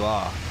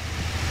Shangri-La.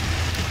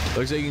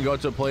 Looks like you can go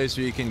to a place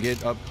where you can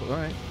get up. All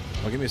right.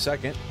 Well, give me a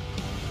second.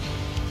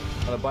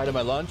 Want a bite of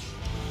my lunch?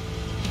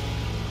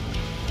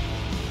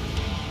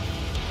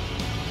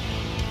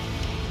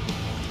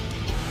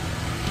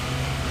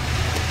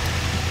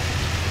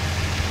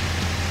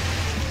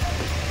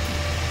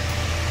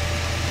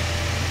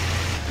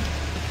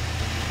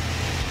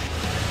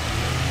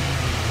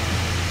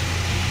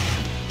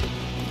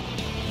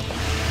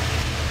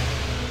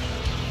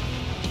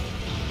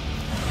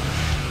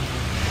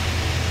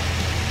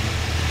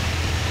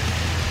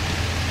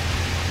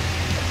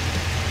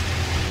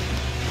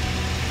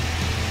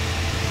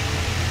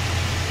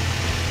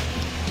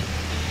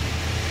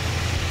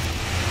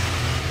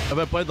 Have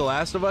I played The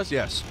Last of Us?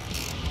 Yes.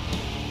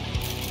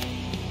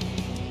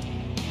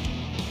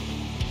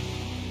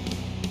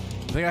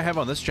 I think I have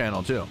on this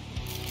channel too.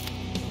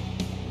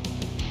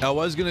 I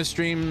was gonna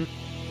stream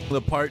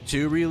the part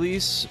 2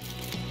 release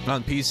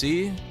on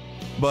PC,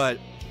 but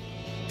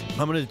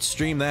I'm gonna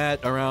stream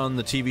that around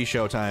the TV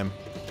show time.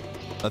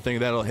 I think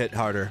that'll hit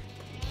harder.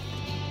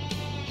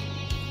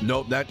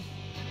 Nope, that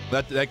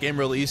game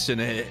released and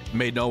it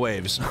made no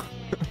waves.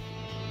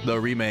 The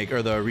remake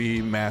or the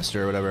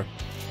remaster or whatever.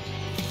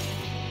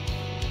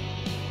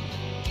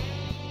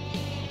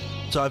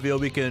 So I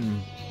feel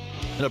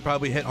it'll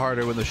probably hit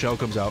harder when the show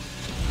comes out.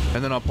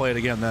 And then I'll play it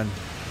again then.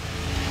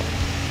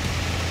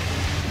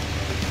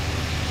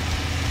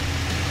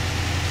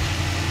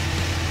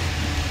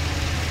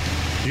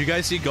 Did you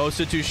guys see Ghost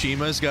of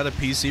Tsushima's got a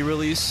PC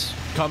release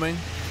coming?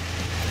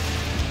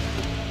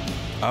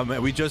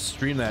 We just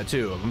streamed that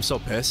too. I'm so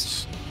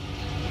pissed.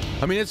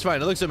 I mean, it's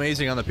fine. It looks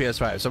amazing on the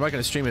PS5, so I'm not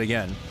going to stream it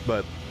again,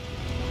 but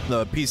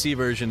the PC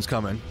version's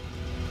coming.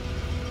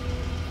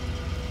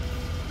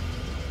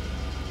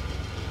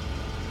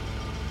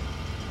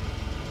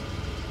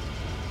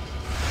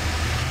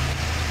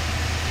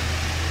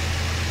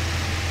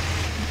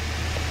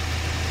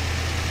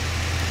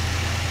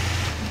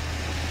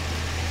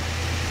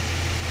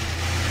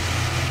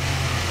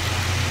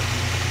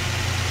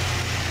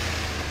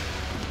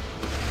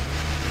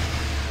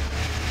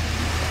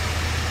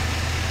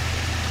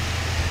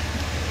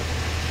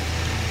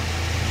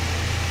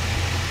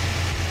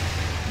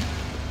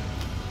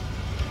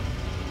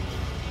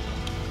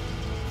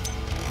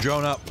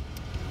 Drone up.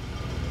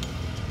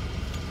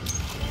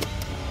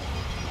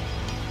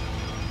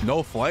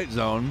 No flight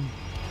zone.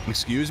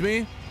 Excuse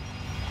me?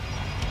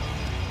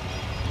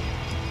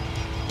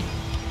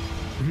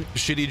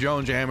 Shitty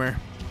drone jammer.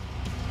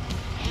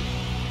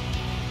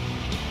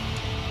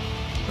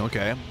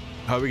 Okay.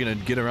 How are we gonna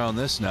get around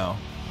this now?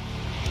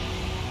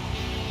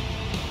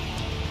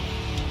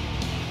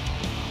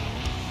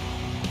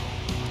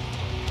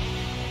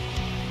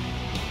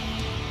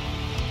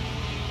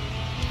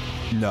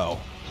 No.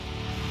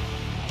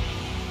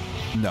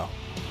 No.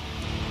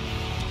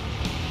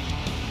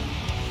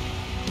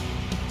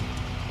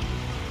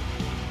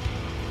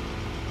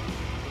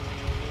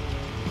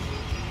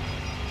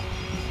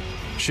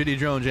 Shitty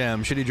drone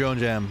jam. Shitty drone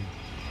jam.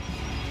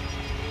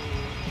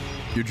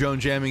 Your drone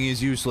jamming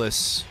is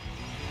useless.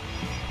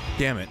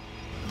 Damn it.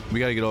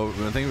 We gotta get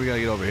over. I think we gotta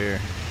get over here.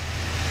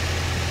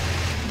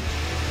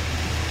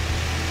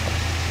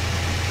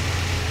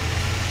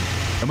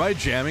 Am I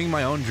jamming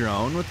my own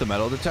drone with the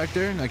metal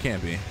detector? I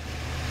can't be.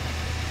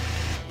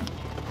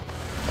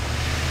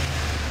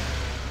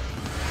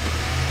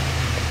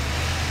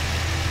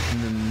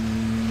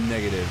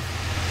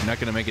 Negative. I'm not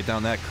gonna make it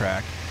down that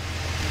crack.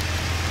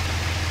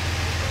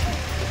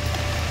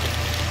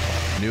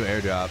 New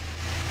airdrop.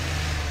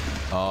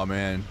 Oh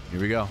man,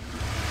 here we go.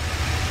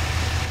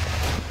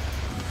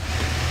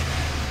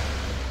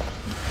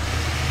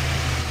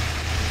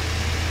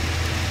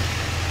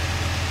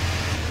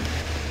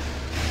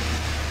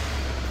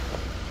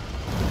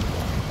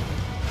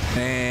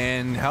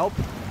 And help.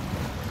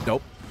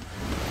 Nope.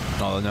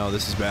 Oh no,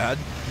 this is bad.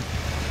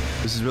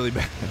 This is really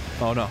bad.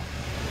 Oh no.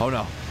 Oh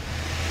no.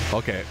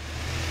 Okay.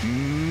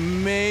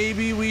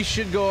 Maybe we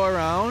should go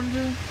around.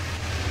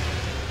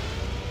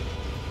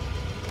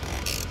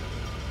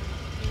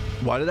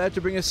 Why did I have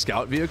to bring a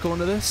scout vehicle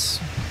into this?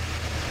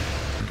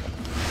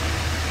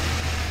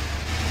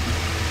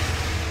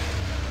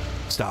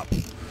 Stop.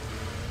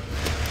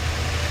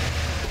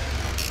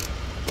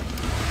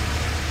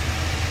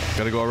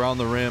 Gotta go around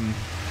the rim.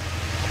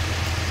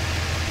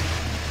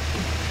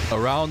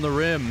 Around the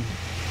rim.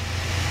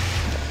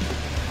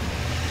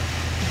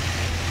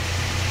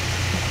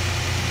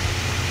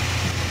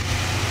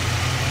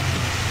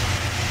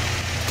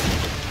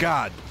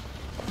 God.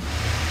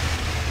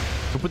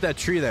 Who put that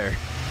tree there?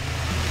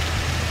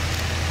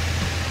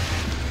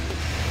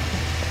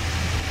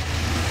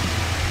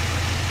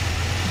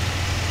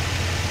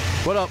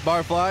 What up,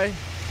 Barfly?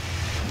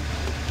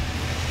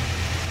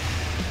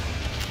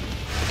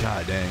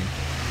 God dang.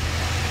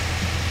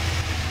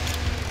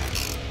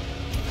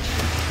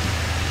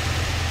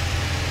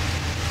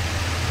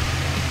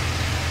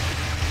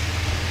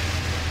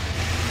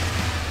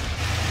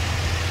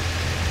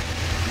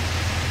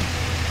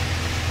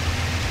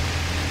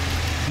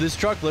 This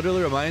truck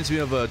literally reminds me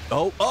of a...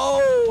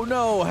 Oh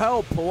no,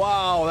 help.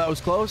 Wow, that was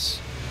close.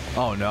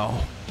 Oh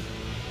no.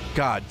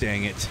 God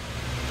dang it.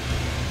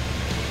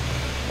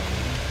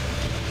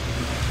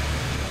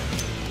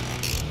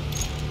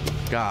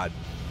 God.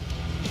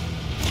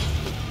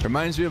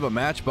 Reminds me of a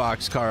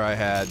Matchbox car I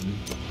had.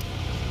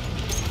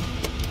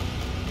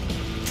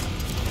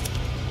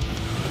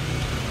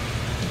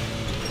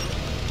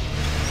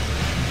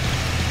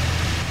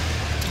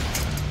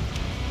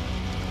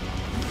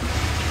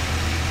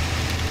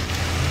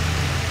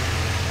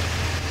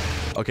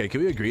 Okay,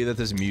 can we agree that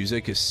this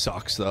music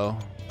sucks though?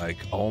 Like,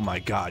 oh my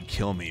God,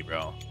 kill me,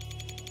 bro.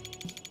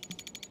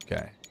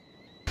 Okay.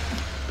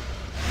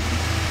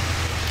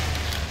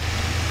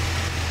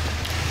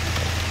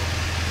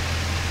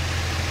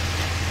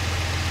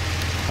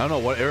 I don't know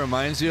what it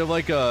reminds me of,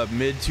 like a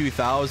mid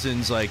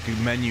 2000s like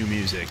menu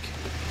music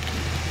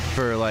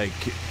for like,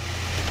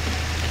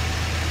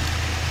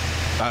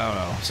 I don't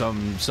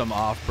know, some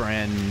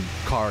off-brand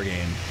car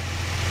game.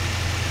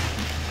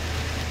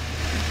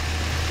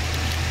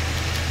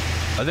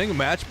 I think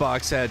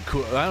Matchbox had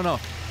cool, I don't know,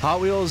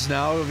 Hot Wheels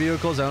now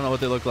vehicles, I don't know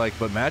what they look like,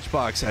 but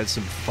Matchbox had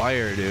some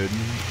fire, dude.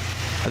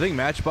 I think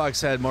Matchbox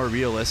had more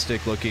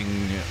realistic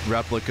looking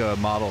replica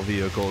model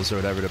vehicles or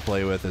whatever to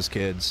play with as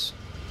kids.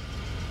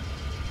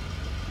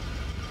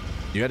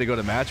 You had to go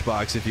to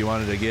Matchbox if you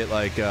wanted to get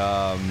like,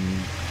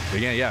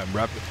 again, yeah,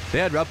 they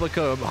had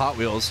replica Hot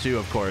Wheels too,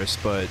 of course,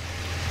 but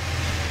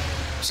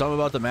something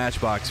about the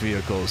Matchbox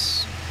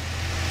vehicles,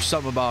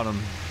 something about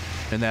them.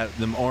 in that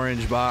them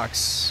orange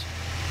box.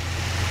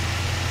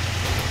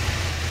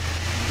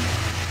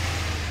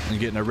 And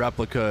getting a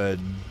replica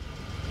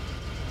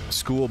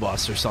school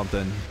bus or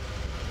something.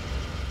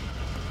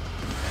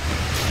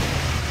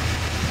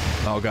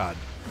 Oh god.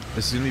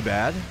 This is gonna be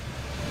bad.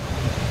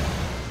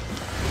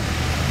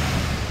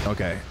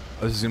 Okay.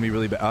 This is gonna be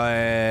really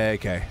bad.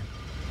 Okay.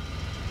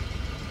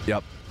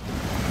 Yep.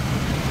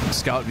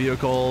 Scout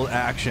vehicle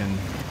action.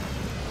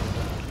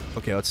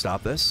 Okay, let's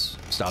stop this.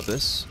 Stop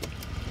this.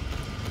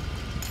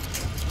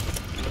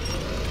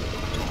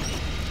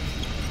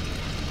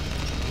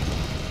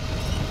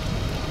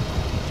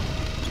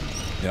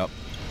 Yep.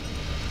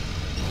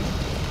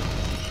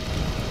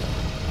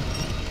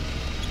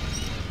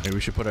 Maybe we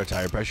should put our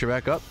tire pressure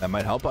back up. That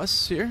might help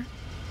us here.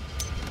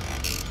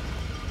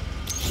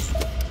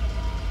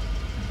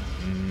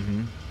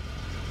 Mm-hmm.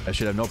 I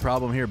should have no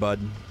problem here, bud.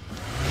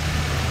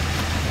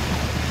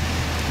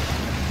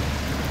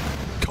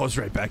 Goes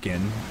right back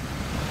in.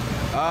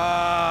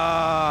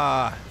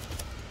 Ah!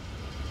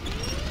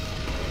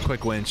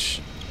 Quick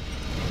winch.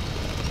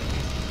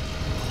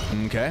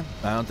 Okay.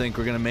 I don't think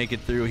we're gonna make it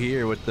through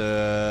here with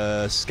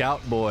the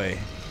scout boy.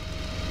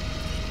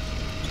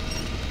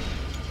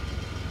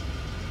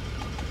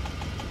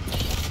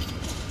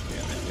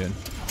 Good.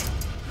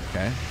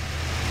 Okay. I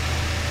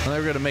thought we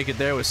were gonna make it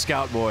there with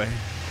Scout Boy.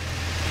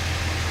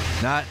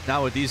 Not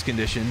with these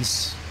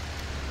conditions.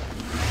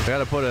 I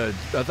gotta put a.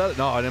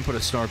 No, I didn't put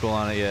a snorkel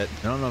on it yet.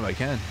 I don't know if I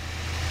can.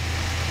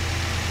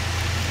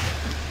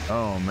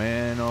 Oh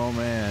man! Oh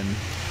man!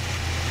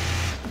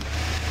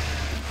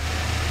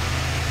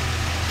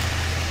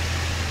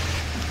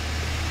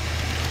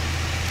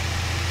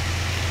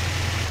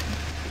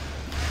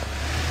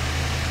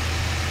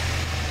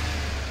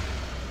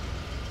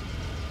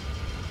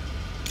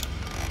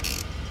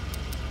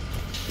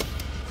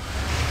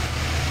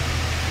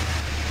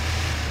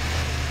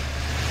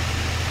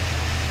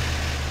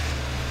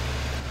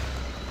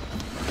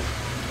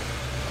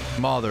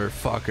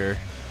 Motherfucker.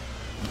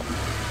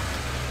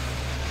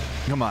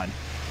 Come on.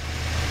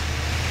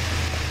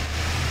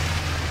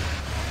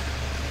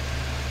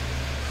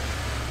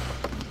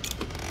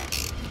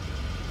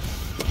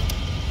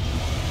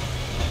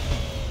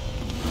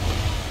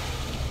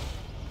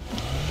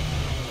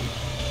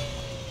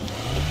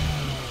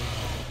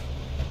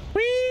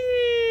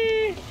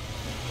 Whee!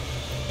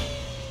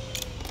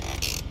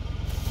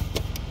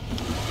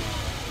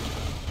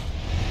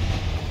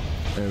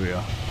 There we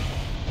go.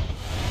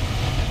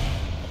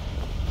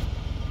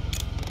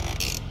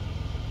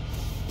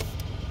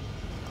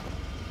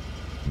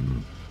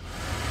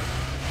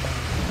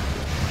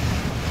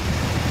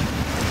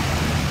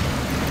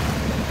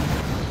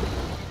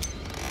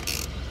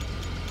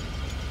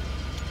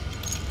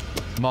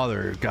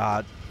 Mother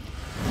God.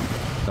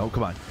 No,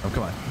 come on. Oh,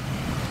 come on.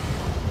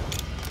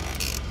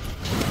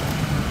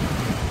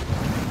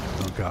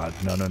 Oh God.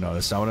 No, no, no.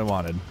 That's not what I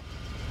wanted.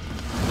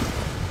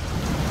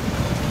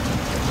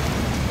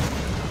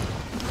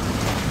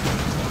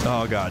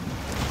 Oh God.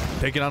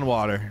 Taking on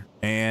water.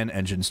 And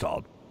engine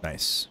stalled.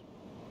 Nice.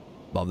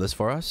 Love this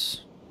for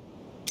us.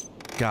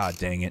 God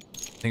dang it.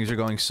 Things are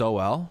going so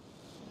well.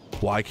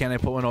 Why can't I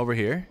put one over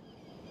here?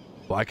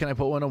 Why can't I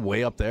put one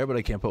way up there, but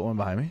I can't put one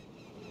behind me?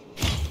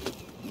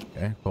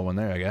 Okay, put one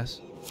there, I guess.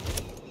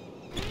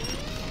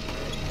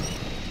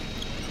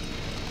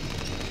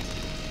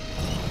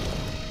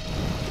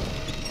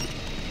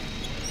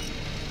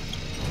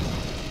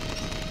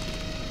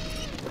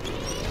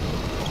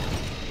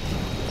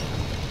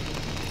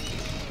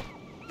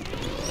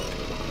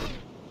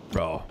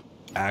 Bro,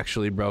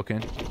 actually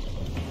broken.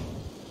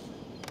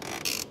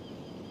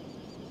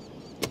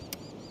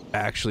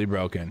 Actually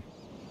broken.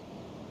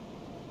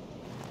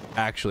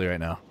 Actually right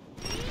now.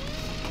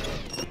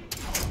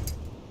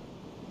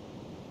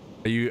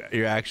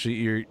 You're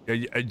actually,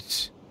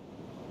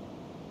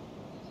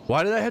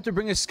 why did I have to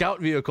bring a scout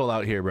vehicle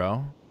out here,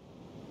 bro?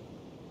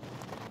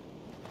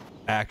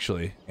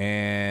 Actually,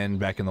 and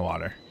back in the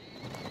water.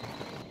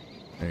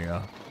 There you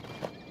go.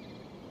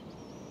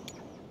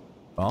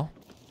 Well,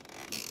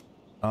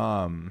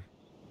 can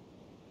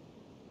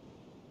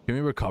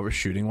we recover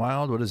shooting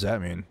wild? What does that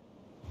mean?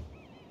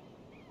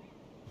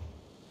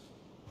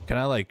 Can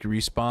I like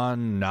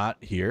respawn not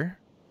here?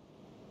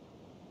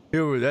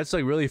 Dude, that's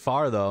like really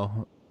far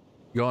though.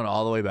 Going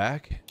all the way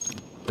back.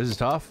 This is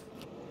tough.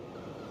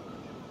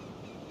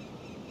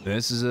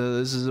 This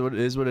is what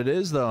it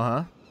is though,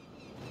 huh?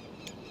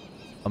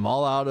 I'm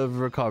all out of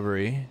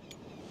recovery.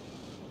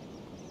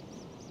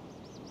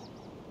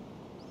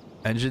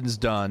 Engine's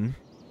done.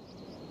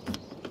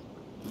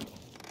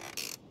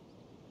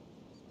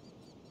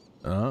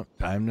 Oh,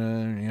 time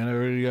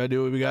to, we gotta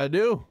do what we gotta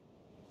do.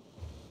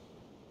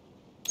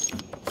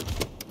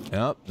 Yep,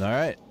 all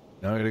right.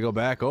 Now we're gonna go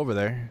back over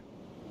there.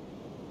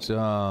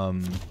 So,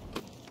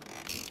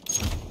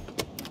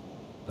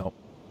 nope.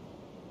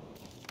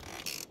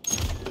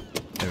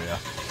 There we go.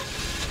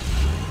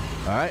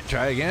 All right,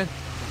 try again.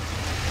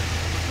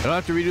 I don't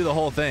have to redo the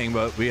whole thing,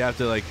 but we have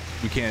to, like,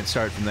 we can't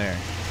start from there.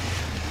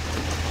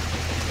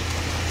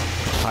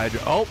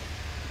 Hydro. Oh,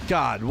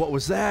 God, what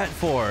was that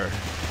for?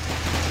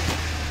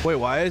 Wait,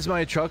 why is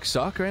my truck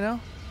suck right now?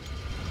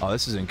 Oh,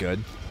 this isn't good.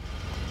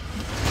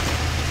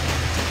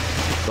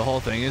 The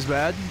whole thing is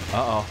bad?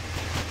 Uh-oh.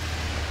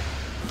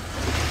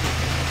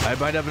 I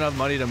might have enough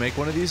money to make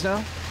one of these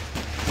now?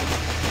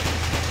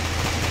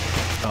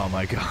 Oh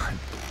my god.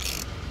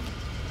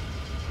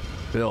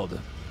 Build.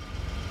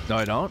 No,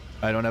 I don't.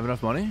 I don't have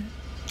enough money.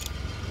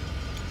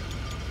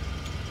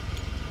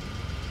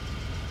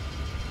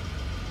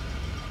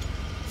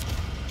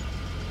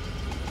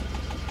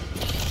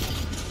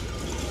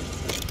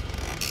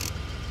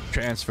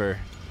 Transfer.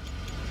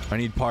 I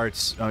need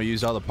parts. I'll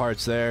use all the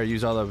parts there.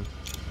 Use all the...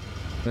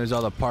 There's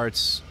all the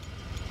parts.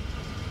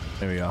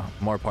 There we go.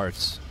 More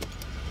parts.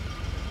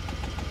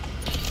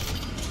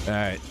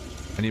 Alright.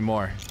 I need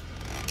more.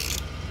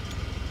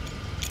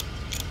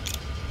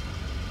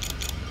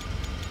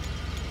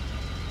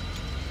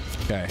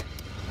 Okay.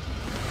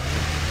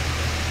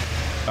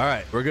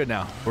 Alright, we're good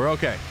now. We're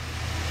okay.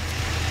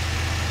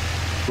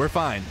 We're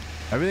fine.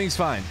 Everything's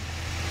fine.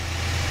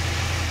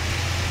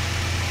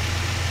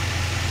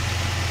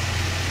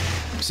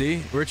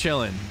 See? We're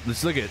chilling.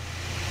 Let's look at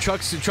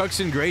truck's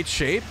in great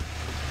shape.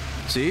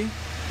 See?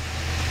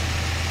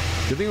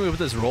 Good thing we put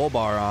this roll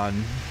bar on.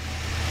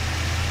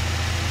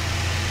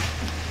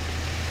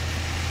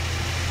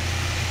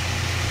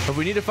 If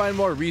we need to find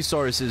more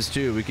resources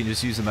too, we can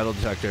just use the metal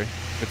detector.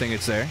 Good thing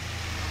it's there.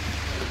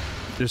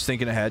 Just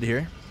thinking ahead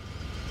here.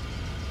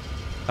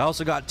 I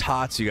also got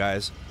tots, you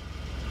guys.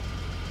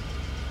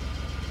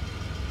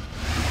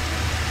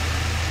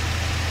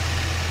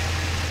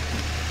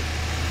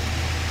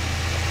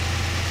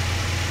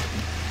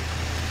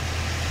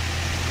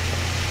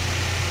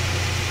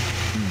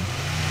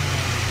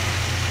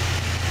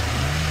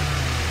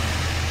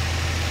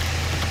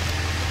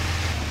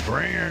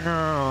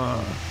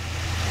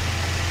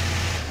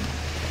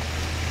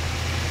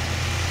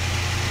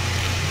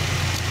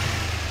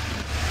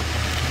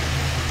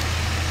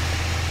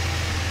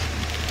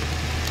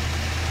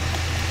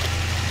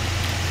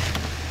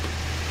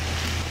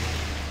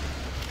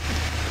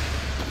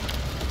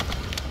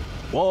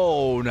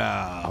 Whoa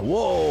now,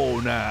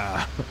 whoa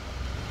now.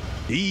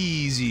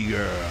 Easy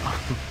girl.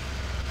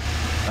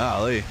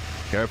 Golly,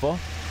 careful.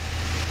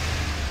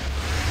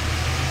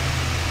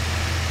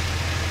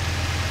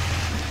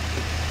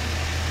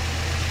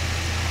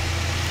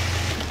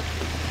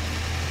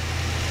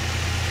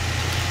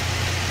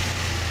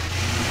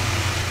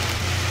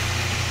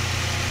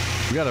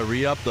 We gotta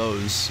re-up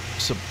those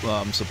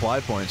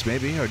supply points,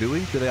 maybe, or do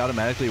we? Do they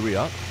automatically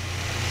re-up?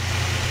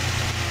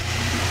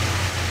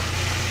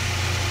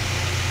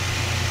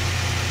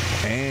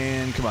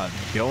 And come on,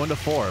 go into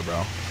 4,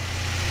 bro.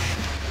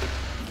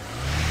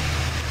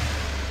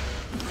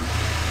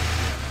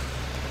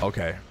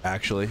 Okay,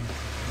 actually.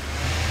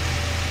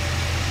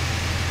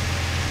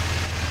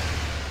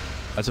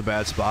 That's a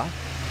bad spot.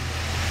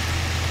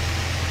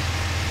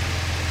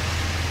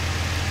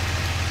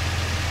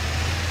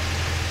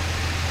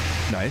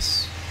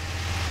 Nice.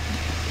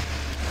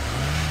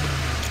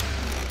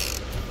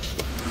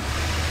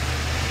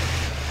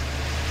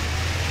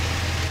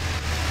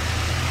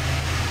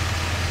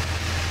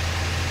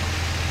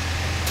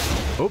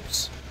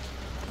 Oops.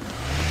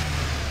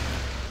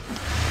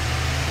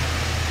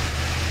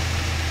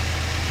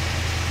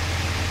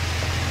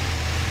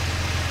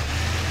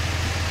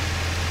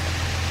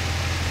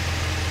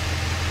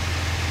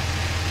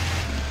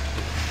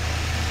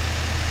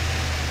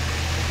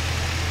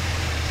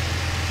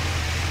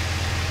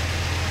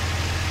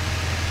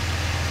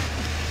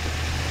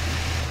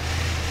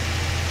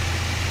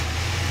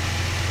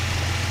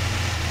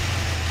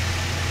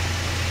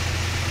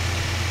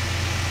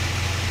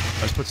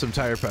 Let's put some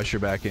tire pressure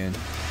back in.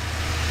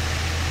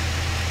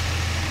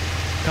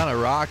 Kind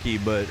of rocky,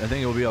 but I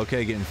think it will be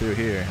okay getting through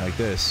here like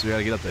this. We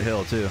gotta get up the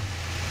hill too.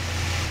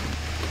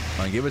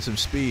 Come on, give it some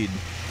speed.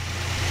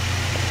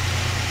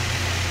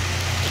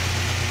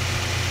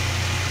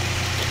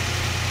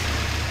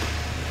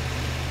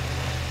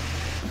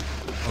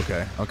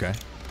 Okay, okay.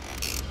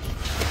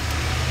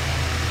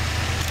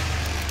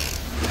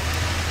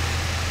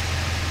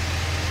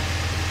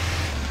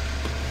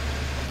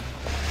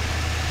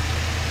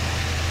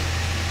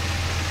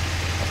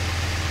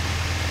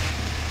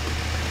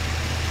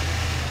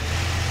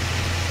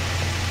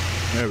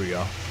 There we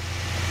go.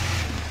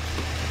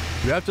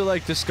 Do we have to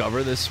like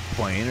discover this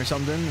plane or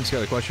something? It's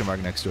got a question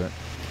mark next to it.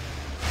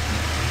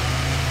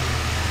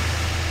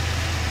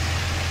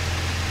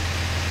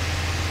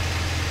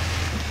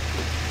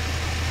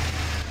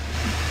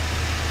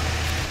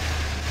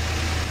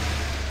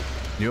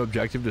 New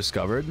objective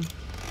discovered.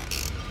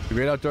 The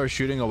Great Outdoor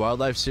Shooting a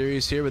Wildlife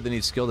series here, but they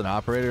need skilled an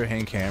operator,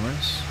 hang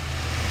cameras.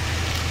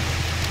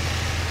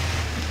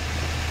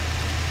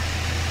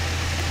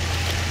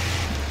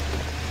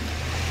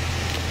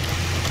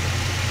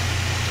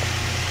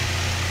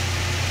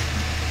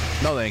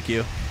 No, thank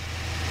you.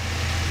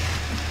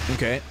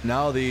 Okay,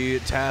 now the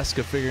task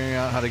of figuring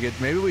out how to get...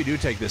 Maybe we do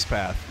take this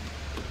path.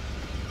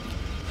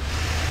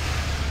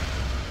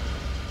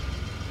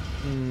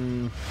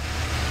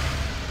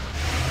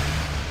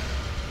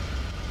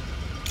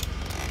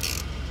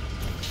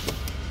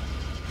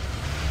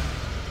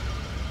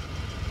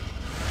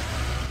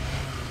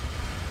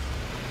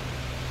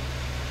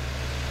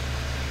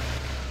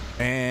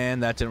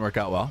 and that didn't work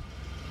out well.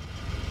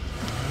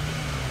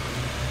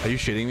 Are you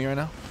shitting me right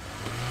now?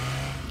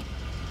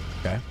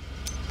 Okay.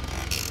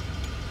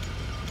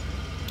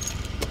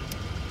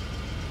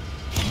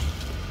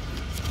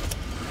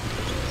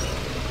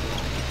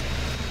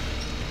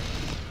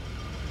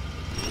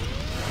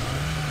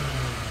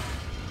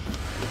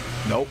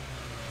 Nope.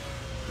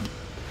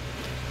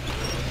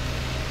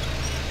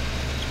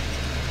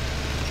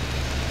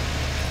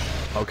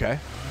 Okay.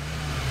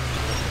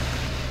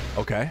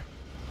 Okay.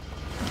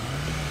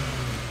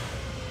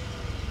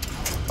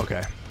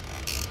 Okay.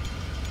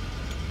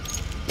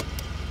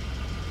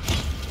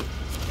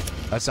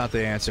 That's not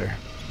the answer.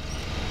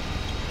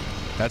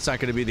 That's not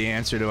going to be the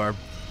answer to our...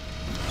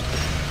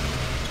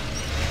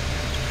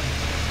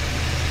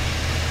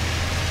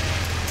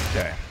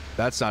 Okay.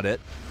 That's not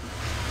it.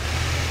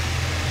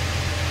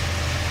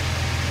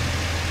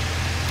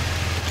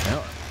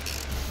 No.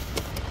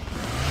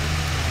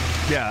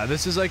 Yeah,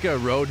 this is like a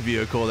road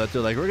vehicle that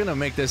they're like, we're going to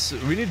make this...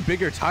 We need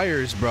bigger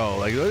tires, bro.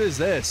 Like, what is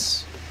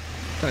this?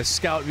 A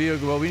scout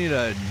vehicle? Well, we need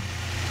a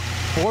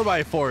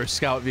 4x4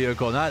 scout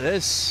vehicle, not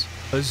this.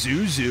 A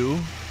Zuzu.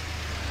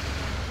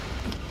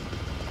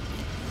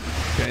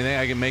 Okay, I think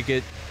I can make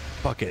it.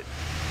 Fuck it.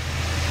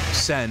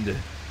 Send.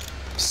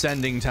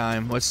 Sending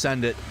time. Let's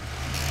send it.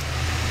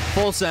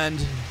 Full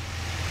send.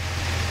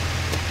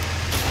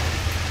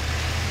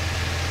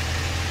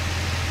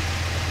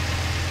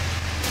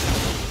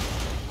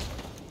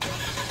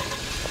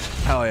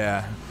 Hell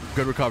yeah.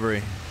 Good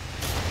recovery.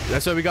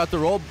 That's why we got the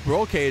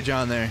roll cage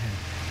on there.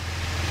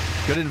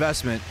 Good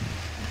investment.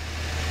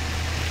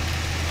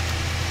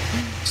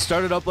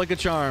 Started up like a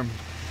charm.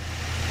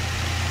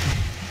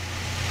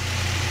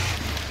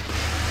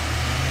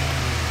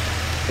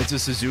 It's a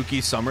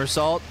Suzuki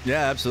somersault?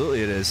 Yeah,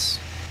 absolutely it is.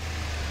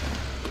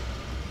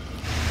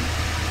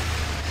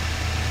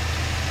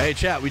 Hey,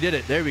 chat, we did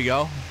it. There we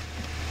go.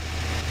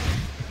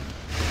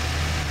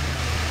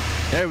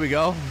 There we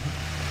go.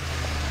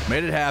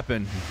 Made it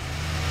happen.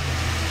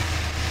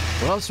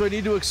 What else do I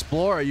need to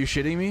explore? Are you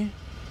shitting me?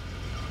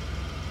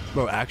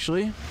 Bro,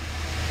 actually?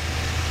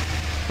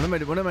 What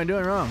am I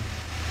doing wrong?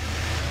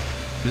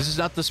 This is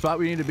not the spot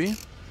we need to be?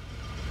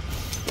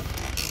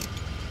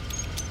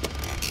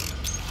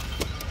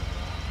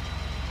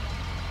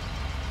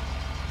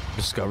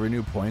 Discover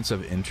new points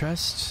of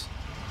interest?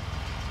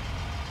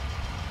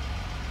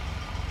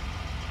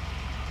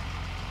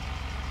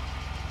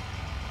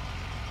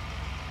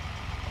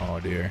 Oh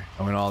dear.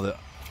 I mean all the...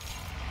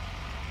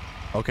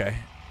 Okay.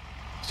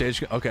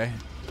 Stage... Okay.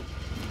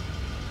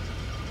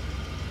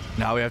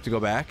 Now we have to go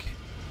back.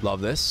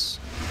 Love this.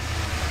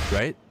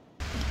 Right?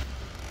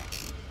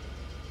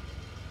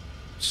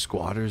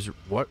 Squatters...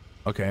 What?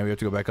 Okay, we have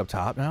to go back up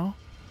top now?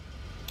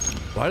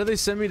 Why did they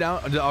send me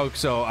down? Oh,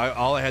 so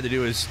all I had to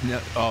do is...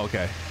 Oh,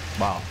 okay.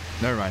 Wow.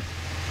 Never mind.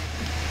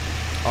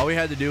 All we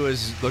had to do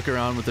is look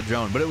around with the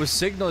drone. But it was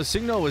signal. The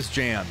signal was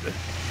jammed.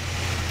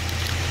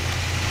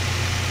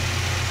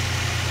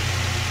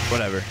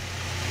 Whatever.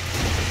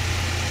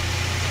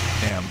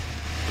 Damn.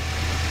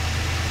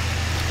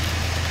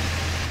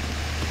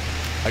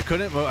 I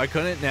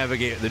couldn't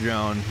navigate the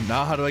drone.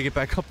 Now how do I get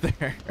back up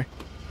there?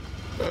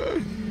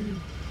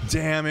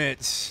 Damn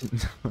it.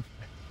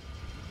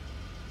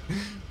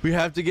 We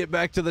have to get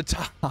back to the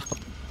top.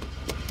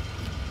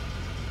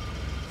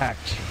 Heck.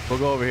 We'll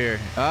go over here.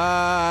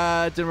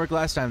 It didn't work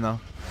last time though.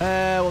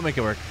 We'll make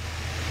it work.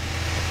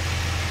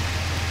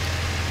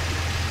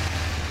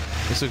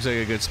 This looks like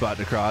a good spot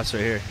to cross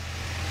right here.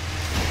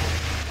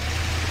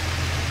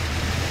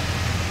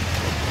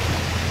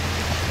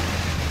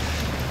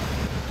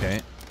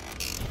 Okay.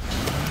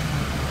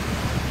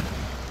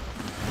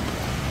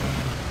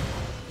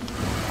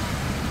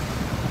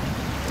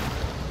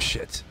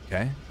 Shit.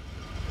 Okay.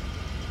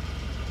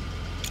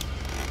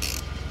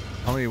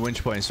 How many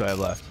winch points do I have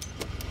left?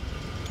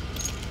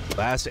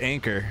 Last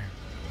anchor.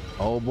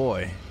 Oh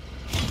boy.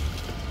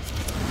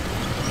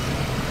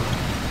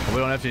 We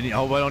don't have to.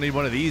 Oh, I don't need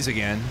one of these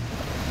again.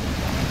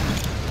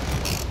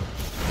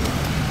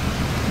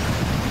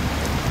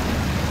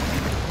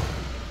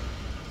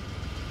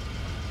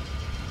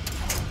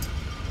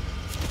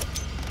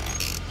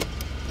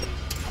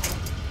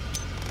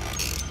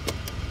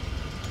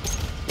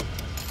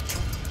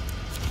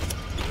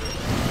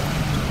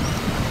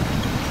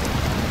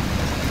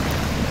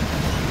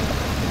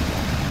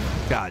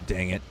 God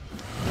dang it.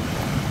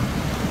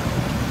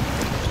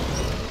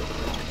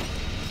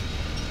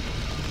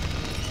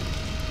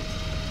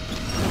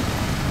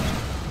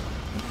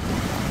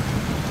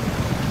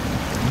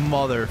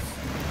 Mother.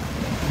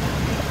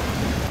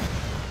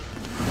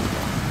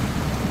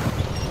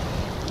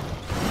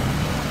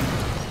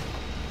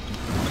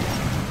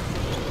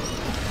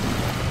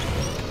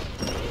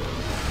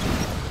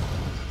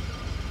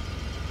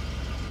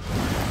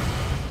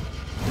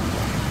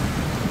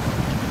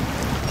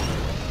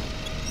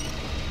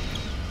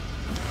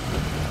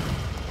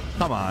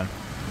 Come on.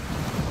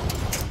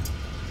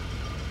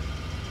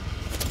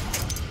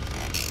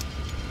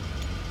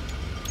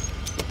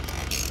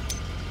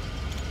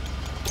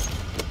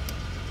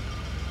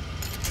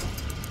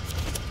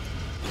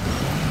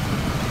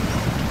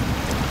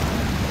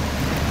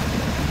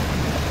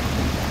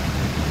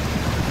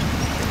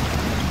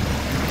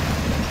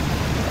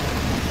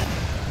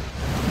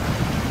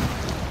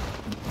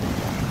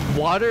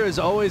 Water is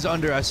always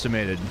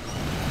underestimated.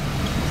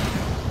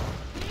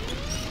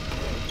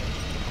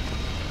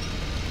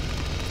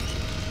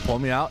 Pull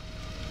me out.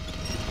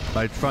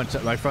 My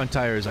front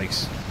tire is like,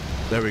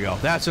 there we go.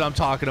 That's what I'm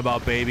talking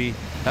about, baby.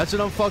 That's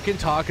what I'm fucking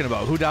talking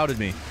about. Who doubted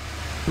me?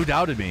 Who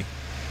doubted me?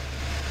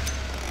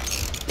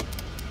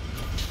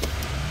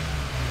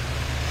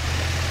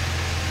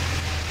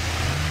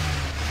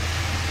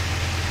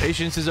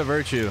 Patience is a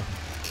virtue.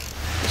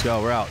 Let's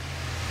go. We're out.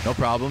 No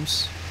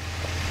problems.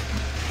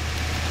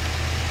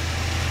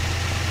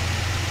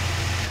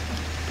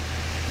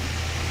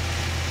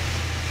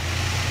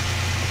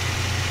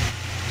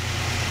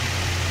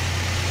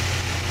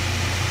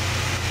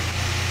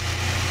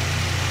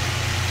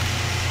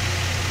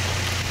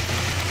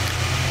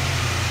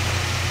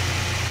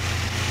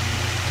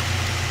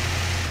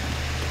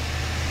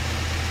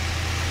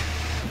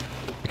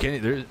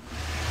 They're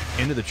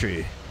into the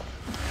tree.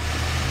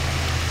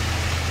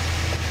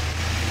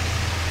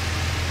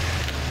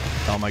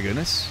 Oh my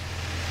goodness.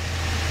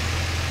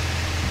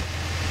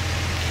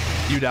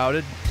 You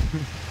doubted?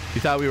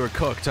 You thought we were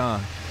cooked, huh?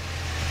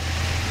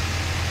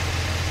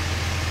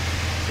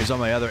 Here's all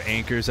my other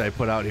anchors I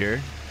put out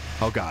here.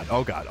 Oh god,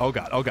 oh god, oh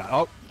god, oh god,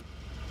 oh.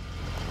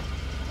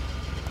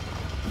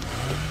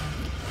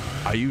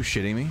 Are you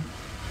shitting me?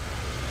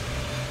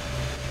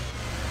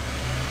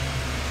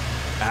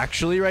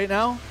 Actually right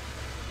now?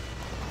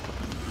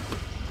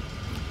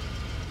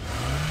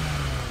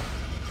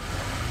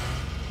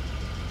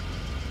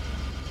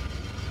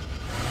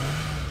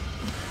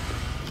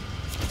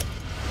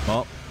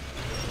 Well,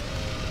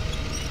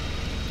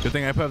 good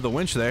thing I put up the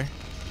winch there.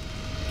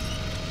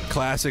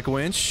 Classic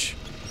winch.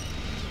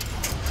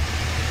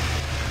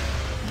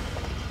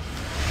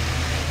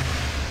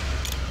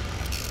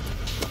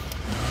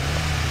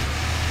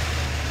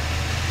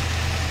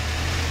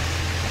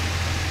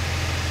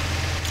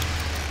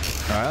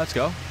 All right, let's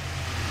go.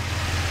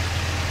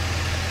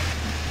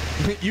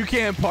 You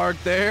can't park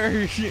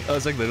there. I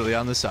was like literally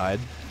on the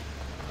side.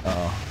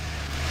 Uh-oh.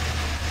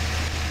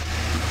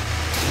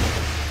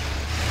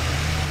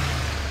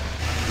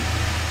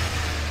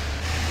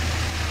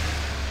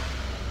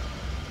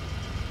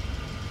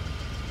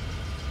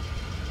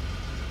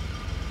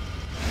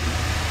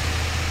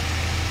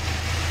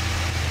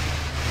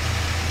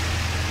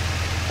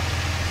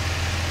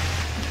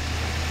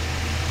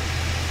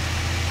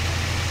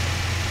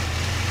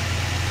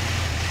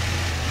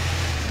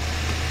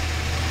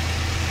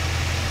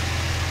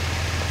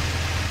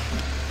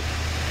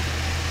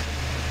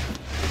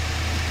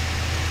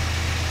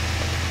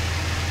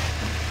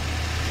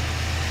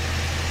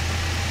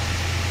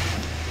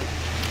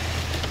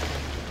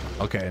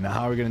 Okay, now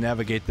how are we going to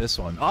navigate this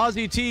one?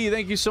 Aussie T,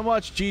 thank you so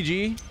much,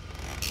 GG.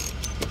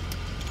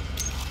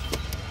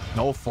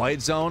 No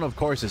flight zone? Of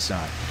course it's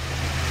not. I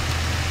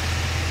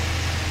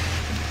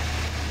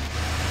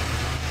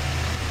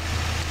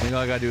think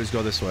all I got to do is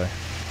go this way.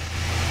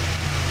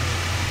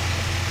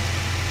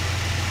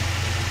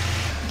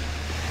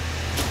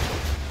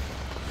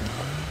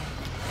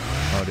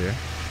 Oh, dear.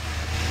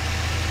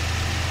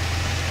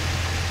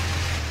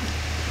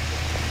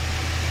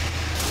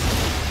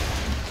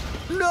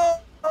 No!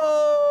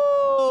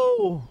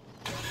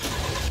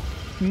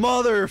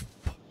 Motherfuck.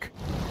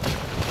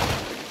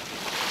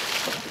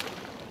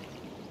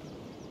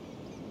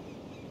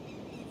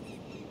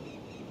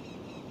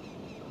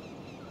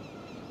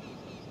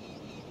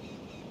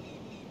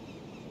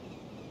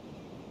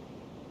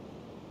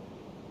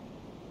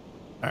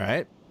 All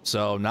right.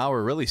 So now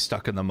we're really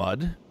stuck in the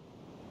mud.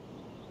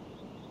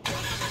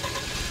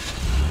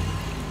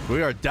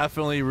 We are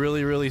definitely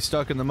really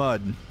stuck in the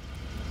mud.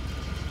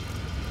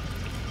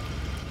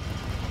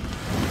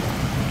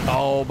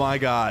 Oh my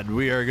god,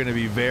 we are going to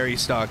be very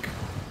stuck.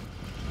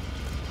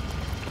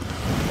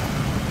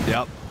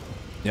 Yep.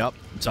 Yep.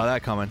 Saw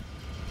that coming.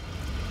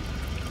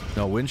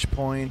 No winch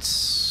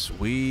points.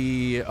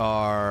 We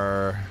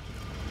are...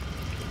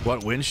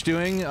 What winch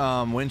doing?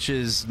 Winch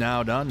is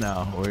now done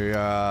now.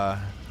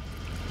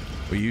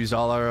 We used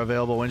all our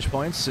available winch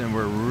points and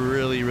we're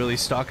really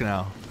stuck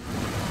now.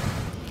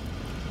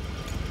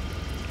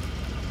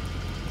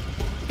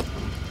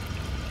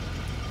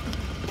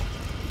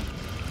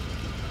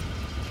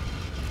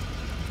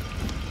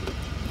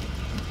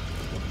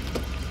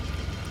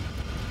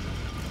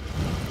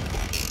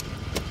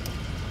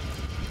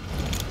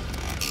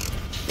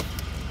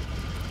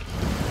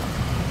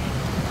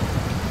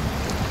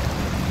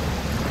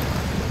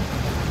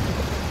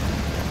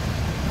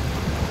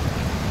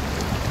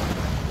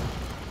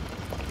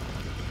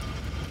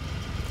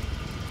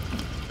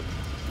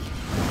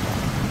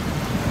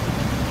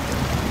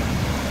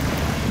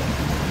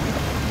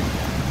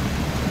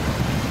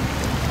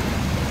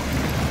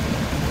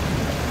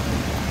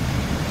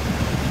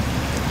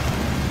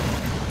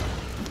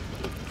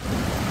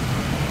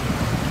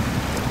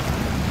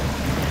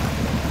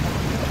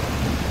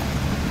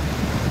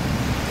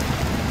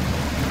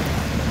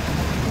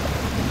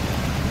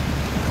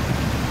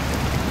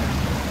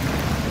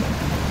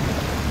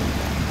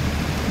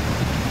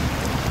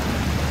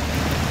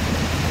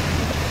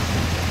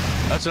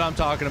 That's what I'm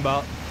talking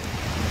about.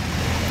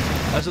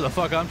 That's what the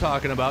fuck I'm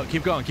talking about.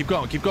 Keep going, keep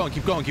going, keep going,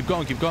 keep going, keep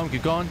going, keep going,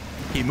 keep going.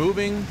 Keep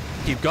moving,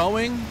 keep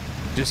going.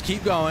 Just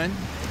keep going.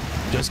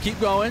 Just keep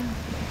going.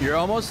 You're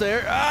almost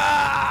there.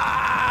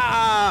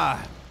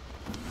 Ah!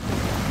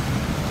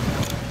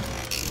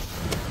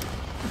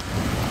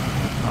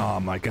 Oh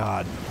my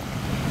god.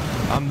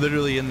 I'm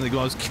literally in the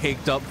most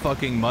caked up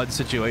fucking mud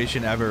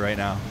situation ever right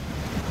now.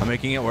 I'm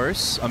making it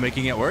worse. I'm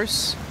making it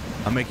worse.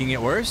 I'm making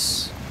it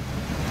worse.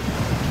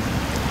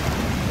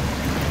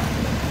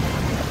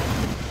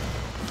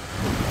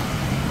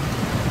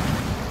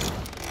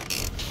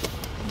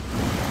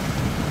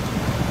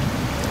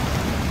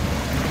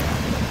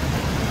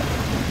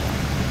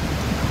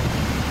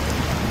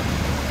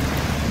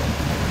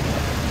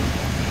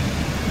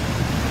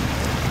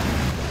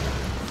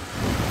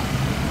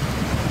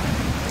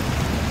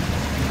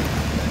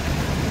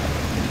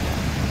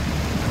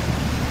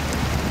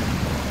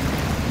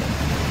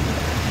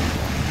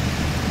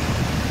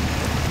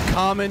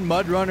 Common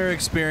MudRunner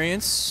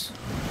experience.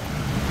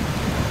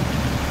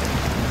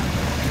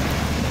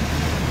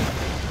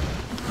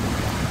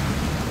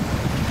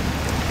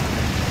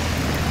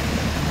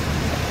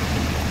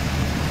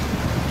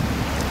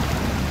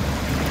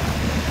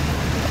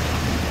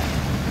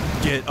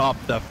 Get up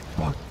the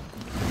fuck.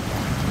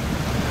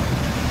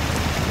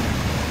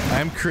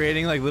 I'm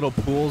creating like little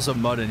pools of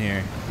mud in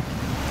here.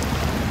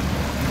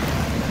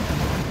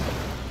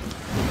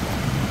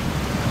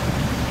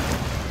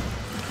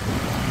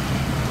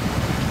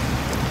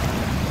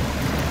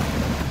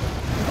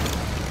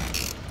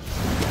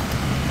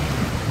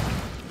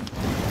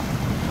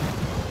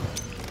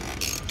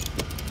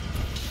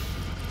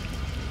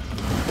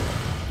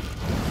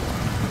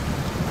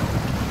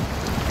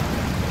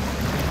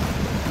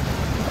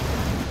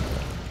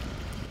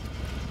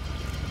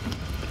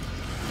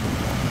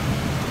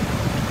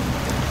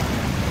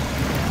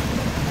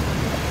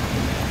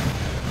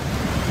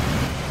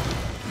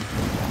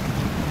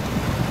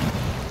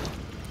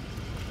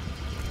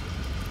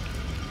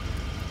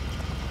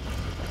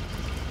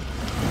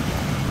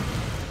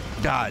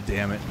 God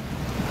damn it.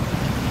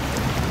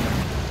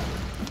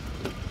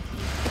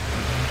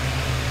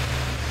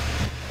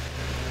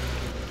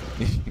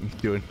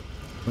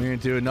 We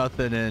ain't doing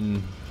nothing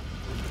and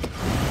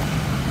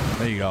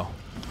there you go.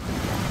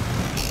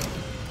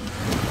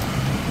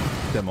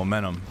 That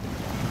momentum.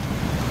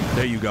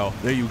 There you go.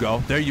 There you go.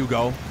 There you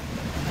go.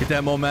 Get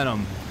that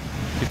momentum.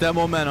 Get that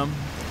momentum.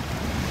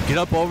 Get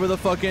up over the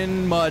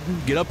fucking mud.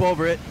 Get up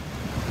over it.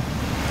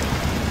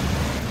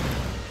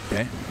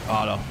 Okay.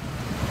 Auto.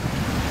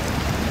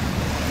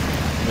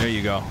 There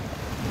you go.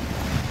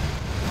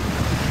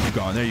 Keep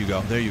going. There you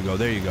go. There you go.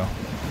 There you go.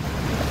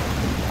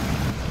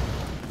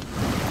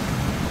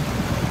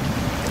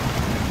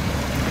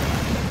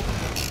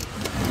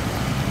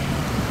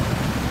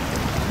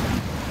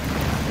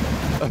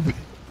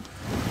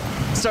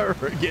 Start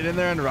getting in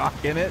there and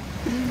rocking it.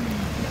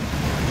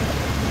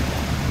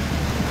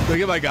 Look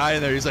at my guy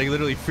in there. He's like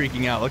literally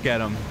freaking out. Look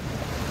at him.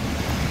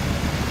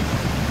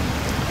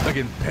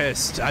 Looking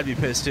pissed. I'd be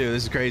pissed too.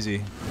 This is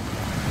crazy.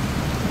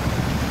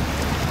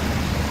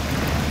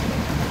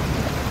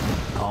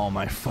 Oh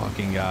my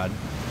fucking god.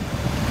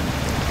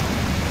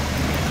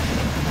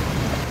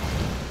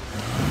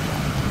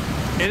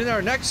 And in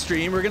our next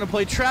stream, we're gonna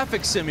play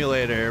Traffic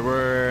Simulator.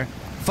 We're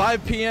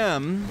 5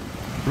 p.m.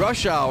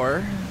 rush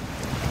hour.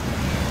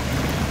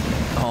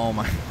 Oh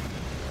my.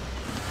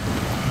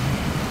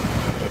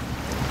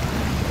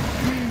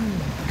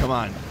 Come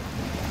on.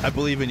 I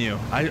believe in you.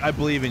 I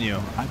believe in you.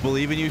 I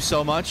believe in you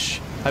so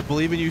much. I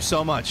believe in you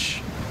so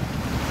much.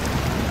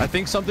 I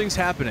think something's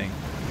happening.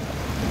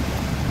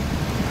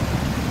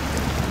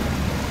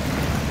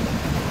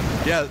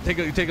 Yeah,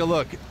 take a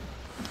look.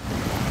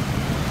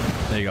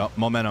 There you go.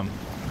 Momentum.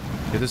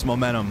 Get this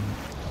momentum.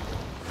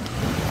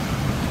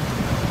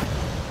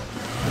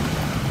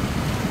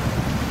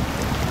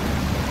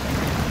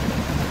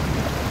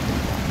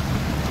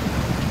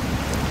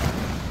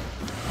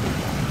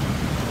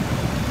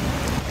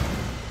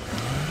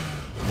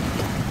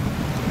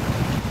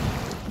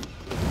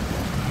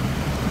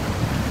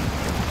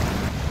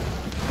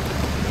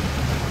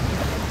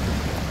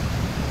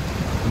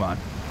 Come on.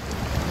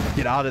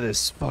 Get out of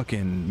this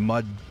fucking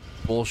mud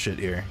bullshit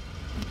here.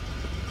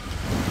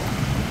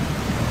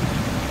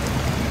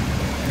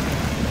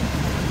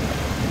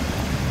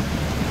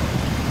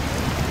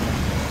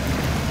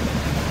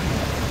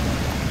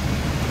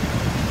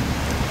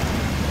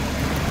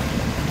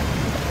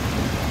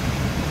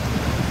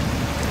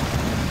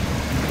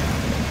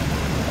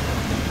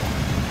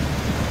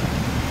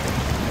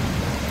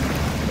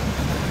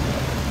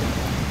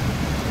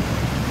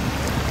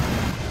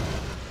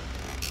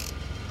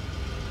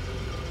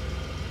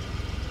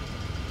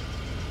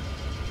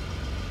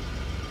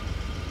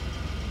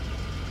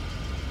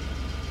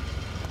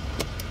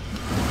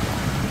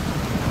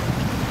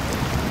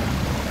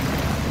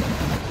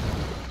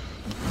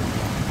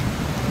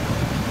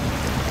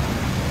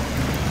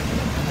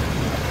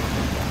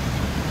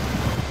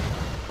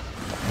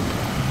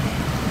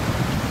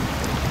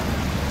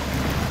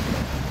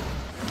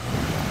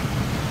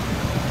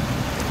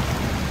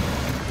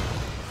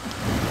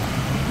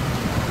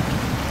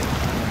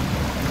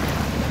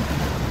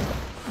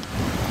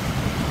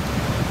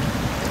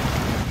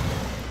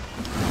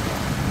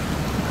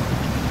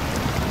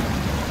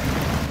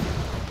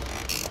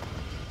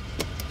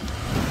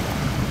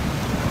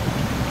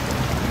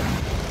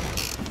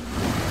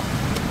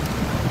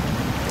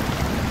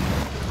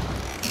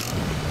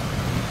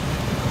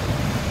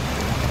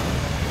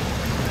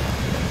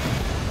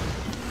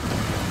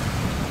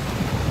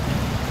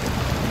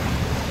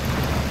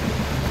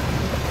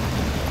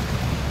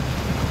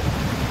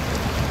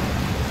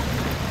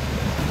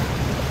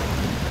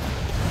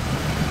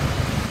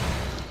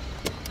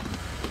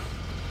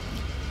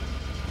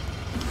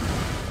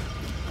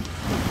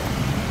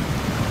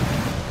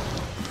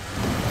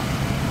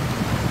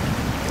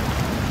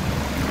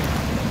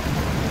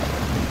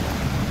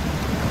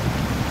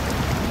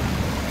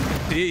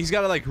 He's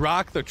got to like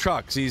rock the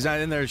truck. So he's not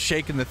in there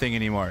shaking the thing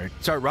anymore.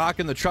 Start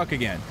rocking the truck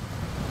again.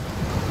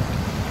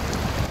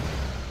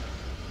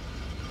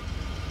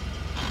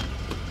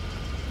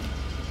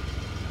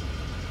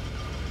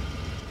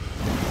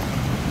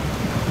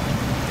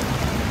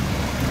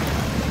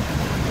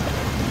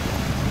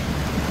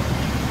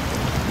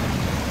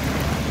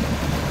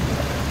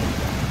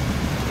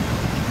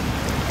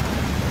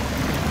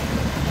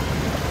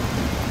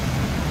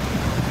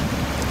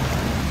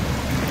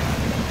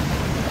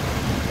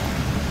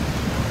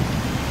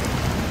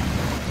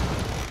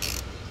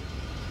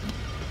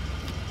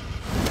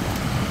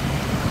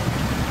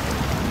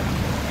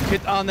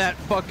 Get on that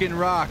fucking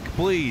rock,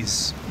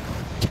 please.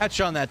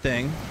 Catch on that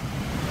thing.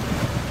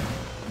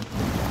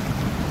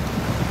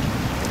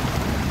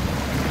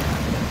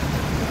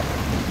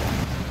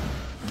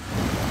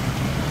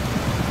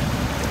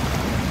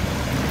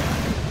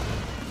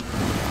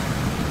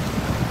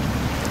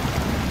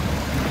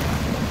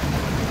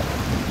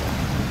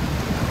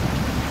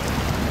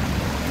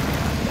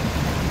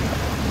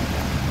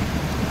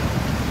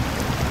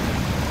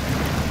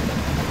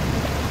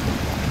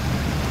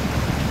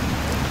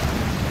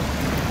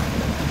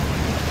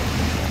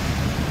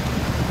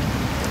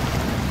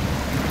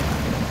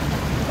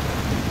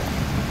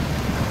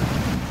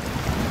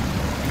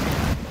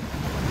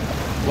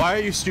 Why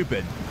are you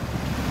stupid?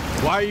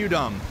 Why are you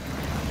dumb?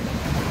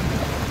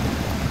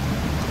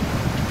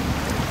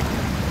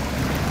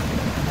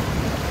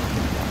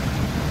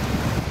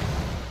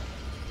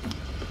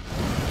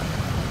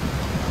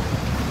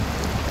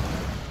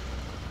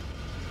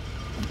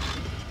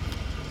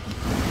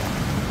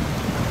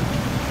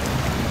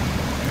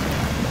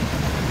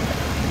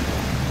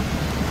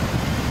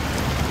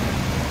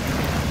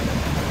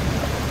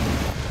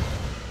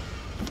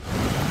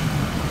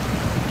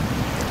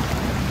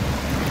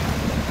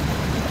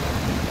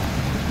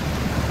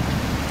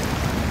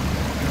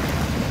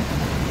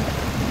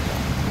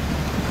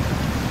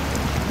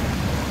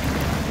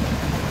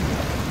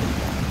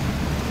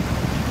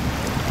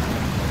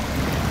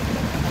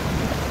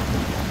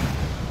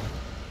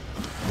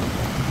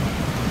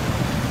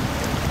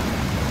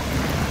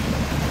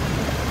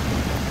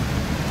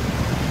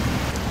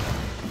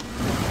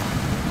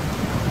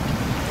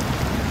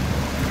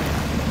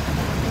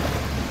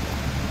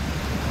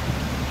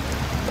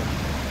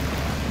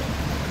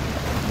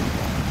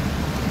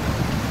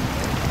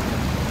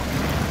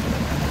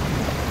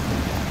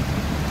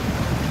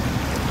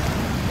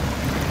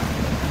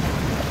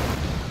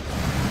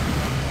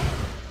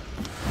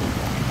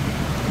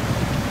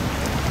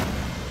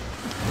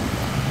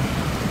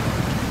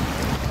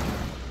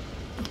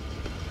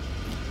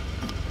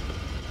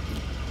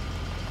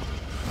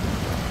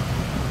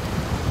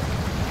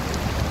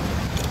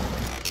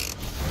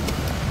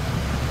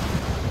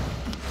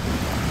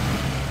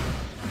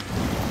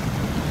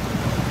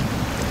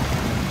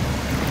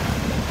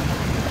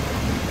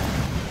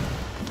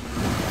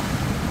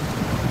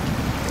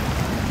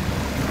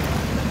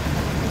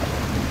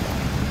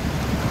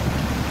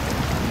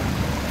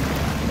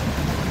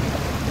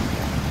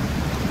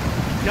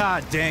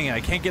 God dang it,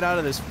 I can't get out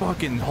of this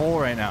fucking hole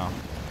right now.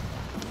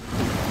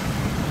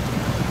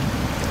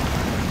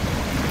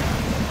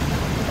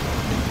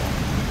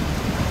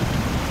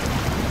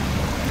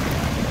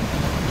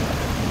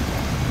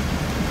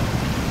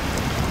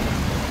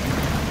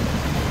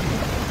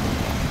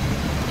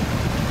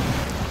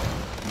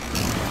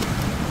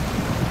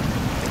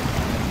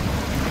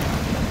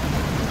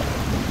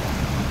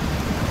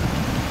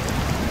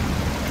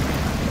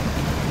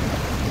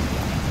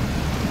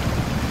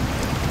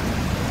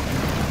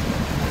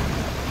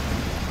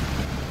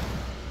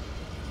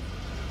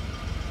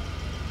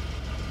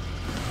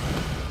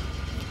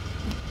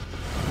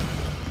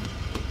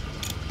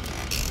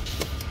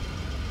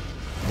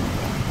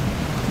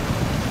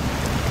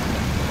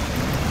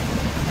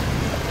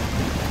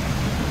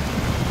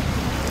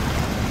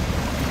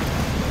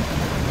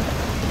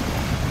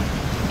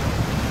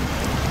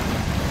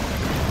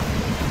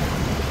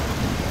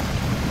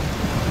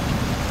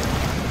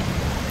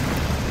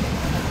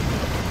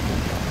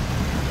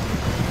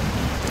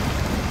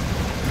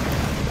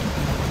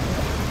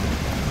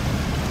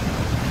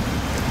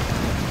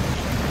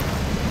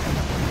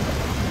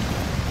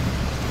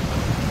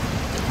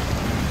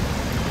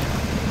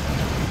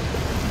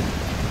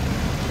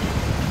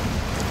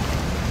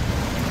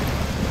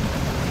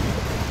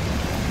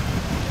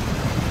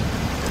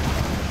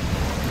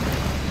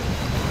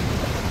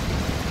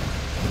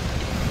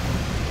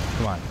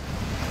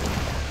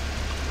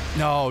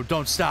 No,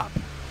 don't stop.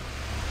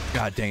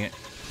 God dang it.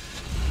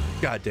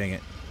 God dang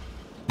it.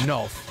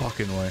 No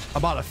fucking way.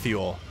 I'm out of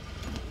fuel.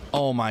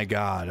 Oh my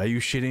god. Are you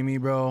shitting me,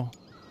 bro?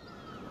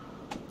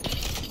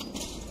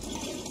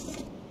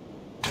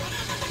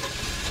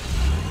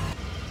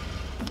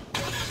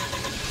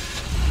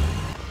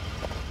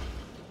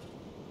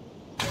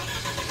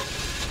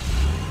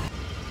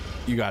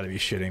 You gotta be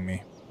shitting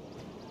me.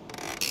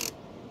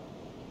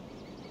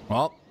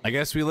 Well, I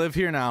guess we live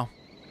here now.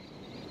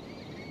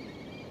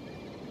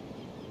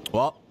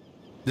 Well,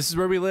 this is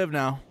where we live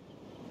now.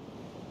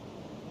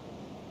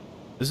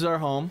 This is our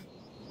home.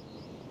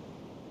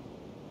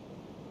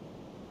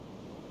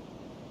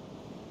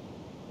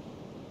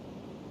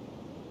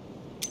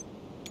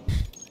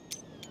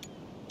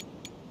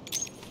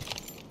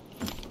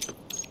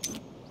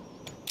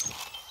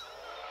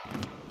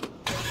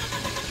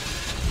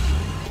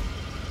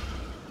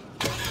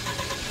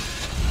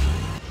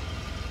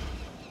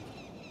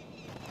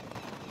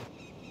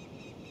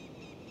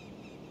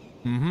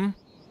 Mm-hmm.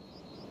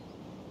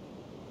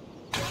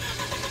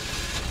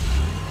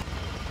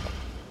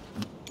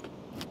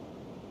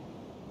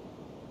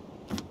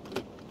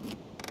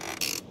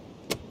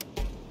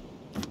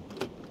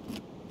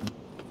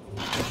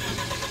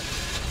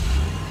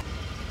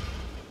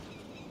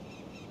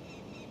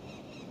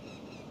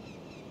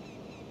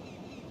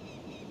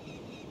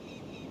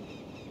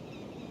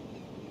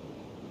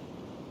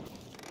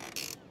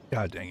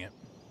 God dang it.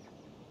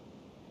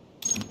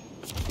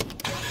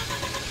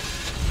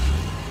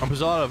 I'm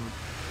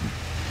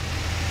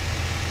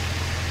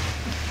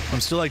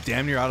still like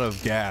damn near out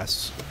of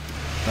gas.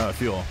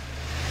 Fuel.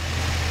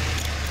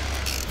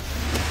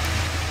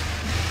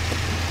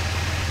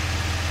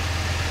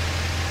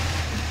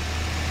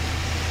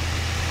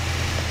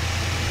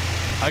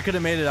 I could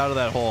have made it out of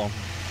that hole.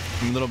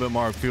 A little bit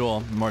more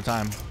fuel, more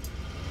time.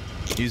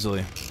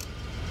 Easily.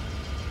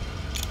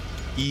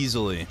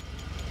 Easily.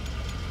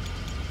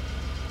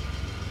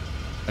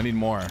 I need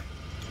more.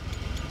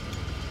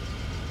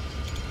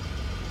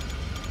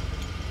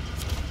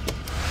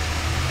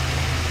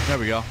 There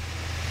we go.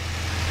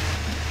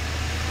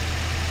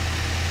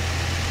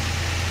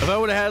 If I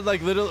would have had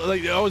like little,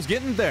 like I was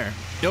getting there.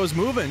 I was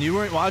moving. You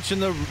weren't watching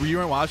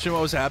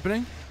what was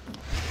happening?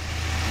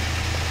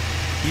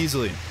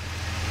 Easily.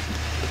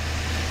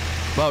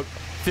 About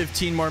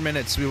 15 more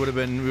minutes we would have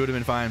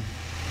been fine.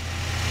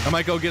 I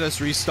might go get us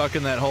restuck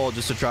in that hole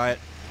just to try it.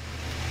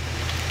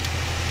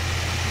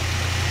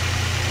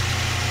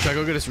 Should I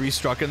go get us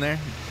restuck in there?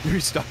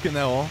 Restuck in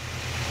that hole?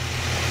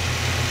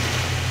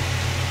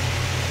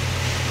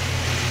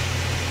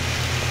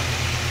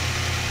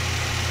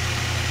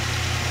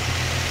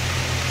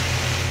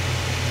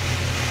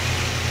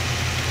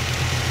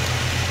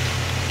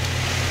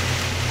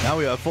 Now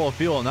we have full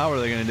fuel. Now what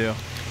are they gonna do?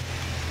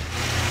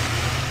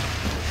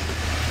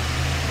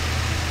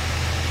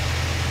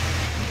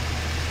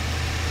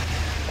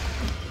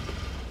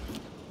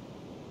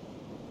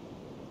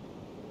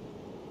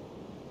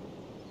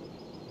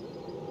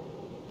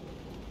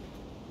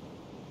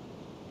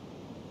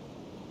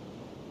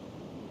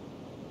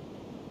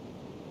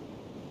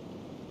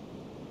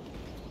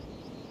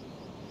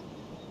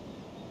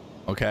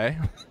 Okay.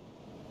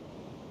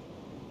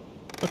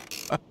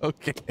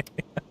 Okay.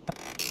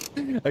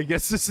 I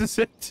guess this is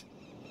it.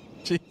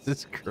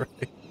 Jesus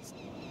Christ.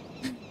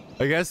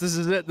 I guess this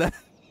is it then.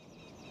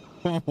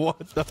 What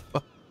the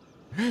fuck?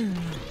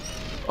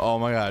 Oh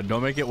my god,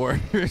 don't make it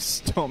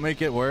worse. Don't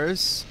make it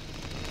worse.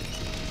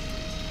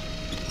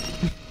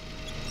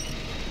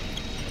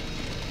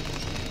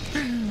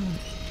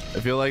 I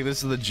feel like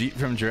this is the Jeep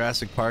from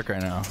Jurassic Park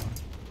right now.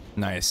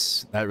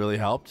 Nice. That really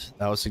helped.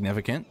 That was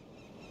significant.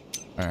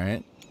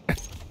 Alright.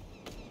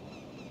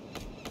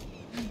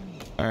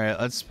 Alright,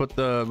 let's put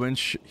the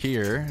winch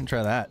here and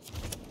try that.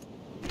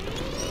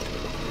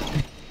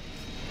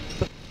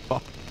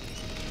 Oh.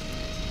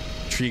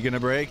 Tree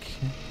gonna break?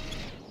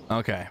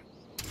 Okay.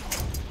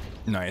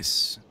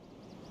 Nice.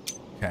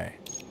 Okay.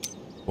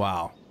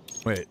 Wow.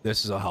 Wait,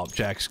 this is a help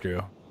jack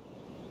screw.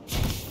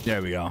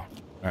 There we go.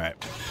 Alright.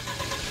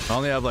 I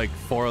only have like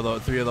 3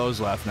 of those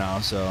left now,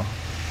 so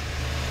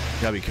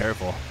gotta be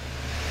careful.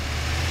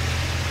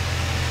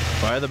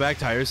 Why are the back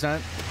tires not?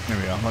 There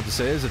we go. I'm about to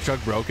say, is the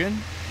truck broken?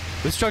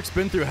 This truck's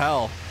been through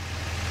hell.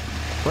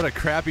 What a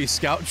crappy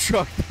scout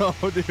truck though,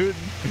 dude.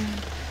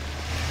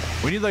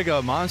 We need like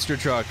a monster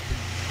truck.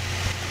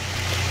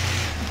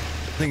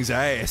 Thing's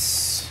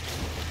ass.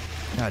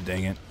 God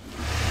dang it.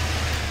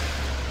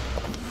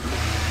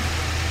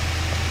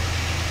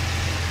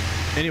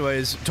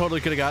 Anyways,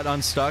 totally could have gotten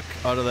unstuck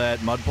out of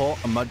that mud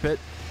pit.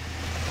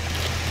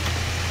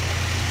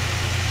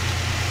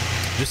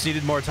 Just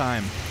needed more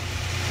time.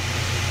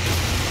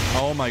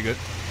 Oh my god.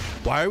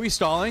 Why are we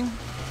stalling?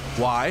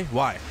 Why?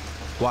 Why?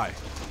 Why?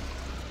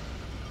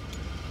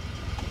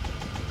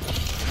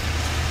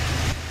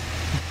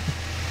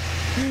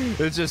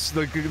 It's just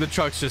the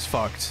truck's just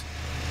fucked.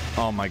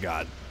 Oh my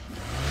god.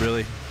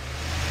 Really?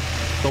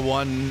 The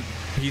one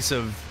piece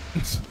of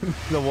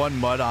the one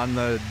mud on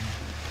the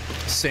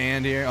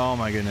sand here. Oh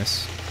my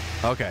goodness.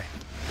 Okay.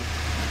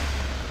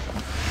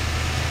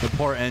 The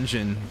poor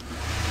engine.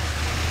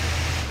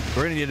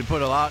 We're gonna need to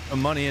put a lot of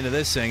money into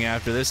this thing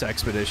after this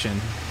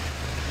expedition.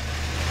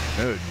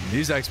 Dude,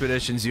 these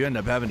expeditions you end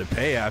up having to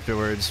pay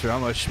afterwards for how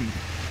much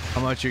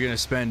you're gonna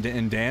spend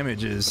in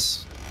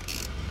damages.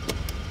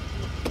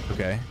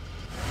 Okay.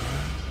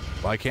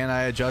 Why can't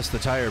I adjust the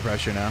tire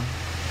pressure now?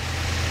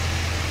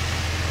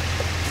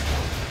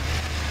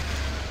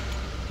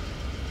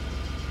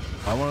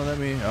 Why won't it let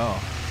me? Oh.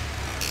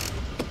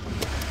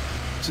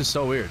 This is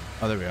so weird.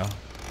 Oh, there we go.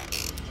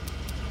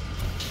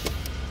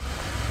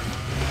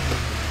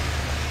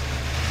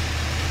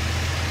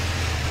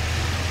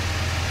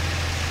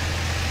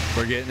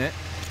 We're getting it.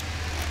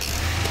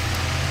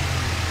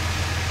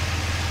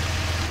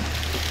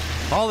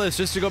 All this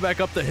just to go back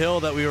up the hill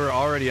that we were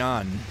already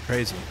on.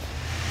 Crazy.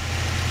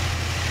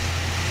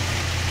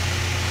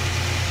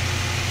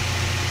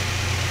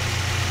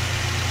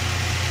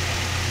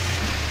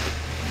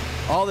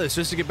 All this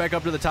just to get back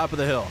up to the top of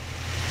the hill.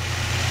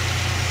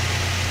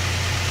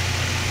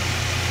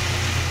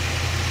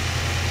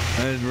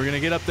 And we're gonna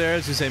get up there,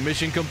 it's gonna say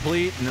mission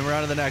complete, and then we're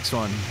on to the next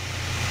one.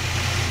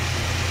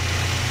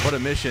 What a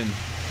mission.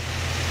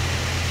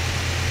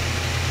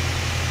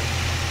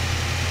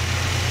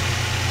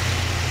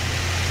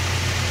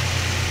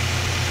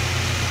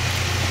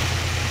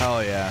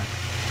 Hell yeah.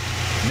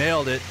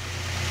 Nailed it.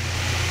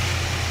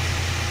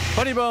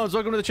 Funny Bones,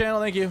 welcome to the channel,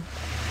 thank you.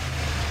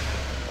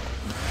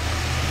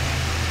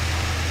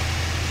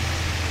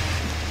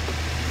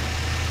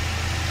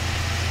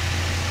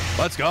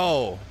 Let's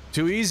go.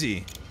 Too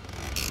easy.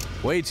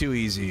 Way too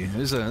easy.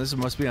 This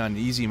must be on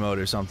easy mode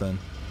or something.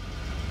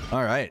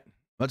 All right,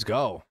 let's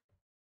go.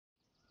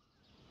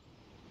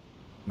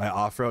 My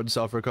off-road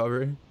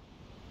self-recovery.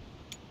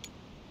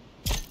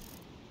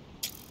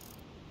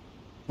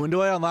 When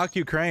do I unlock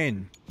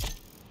Ukraine?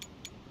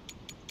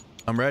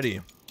 I'm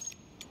ready.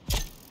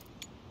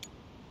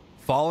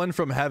 Fallen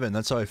from heaven.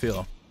 That's how I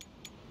feel.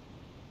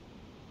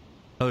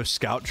 Another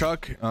scout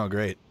truck? Oh,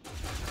 great.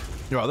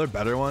 There are other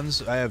better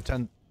ones. I have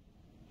 10.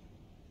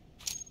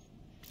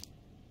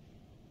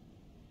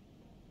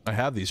 I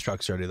have these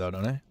trucks already though,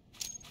 don't I?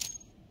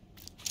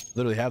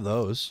 Literally have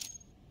those.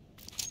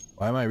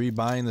 Why am I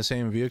rebuying the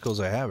same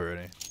vehicles I have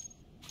already?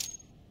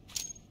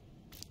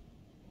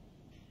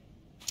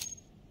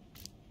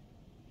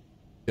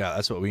 Yeah,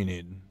 that's what we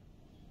need.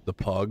 The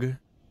pug.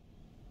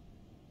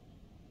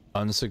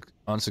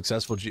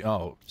 Unsuccessful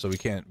oh, so we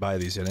can't buy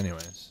these yet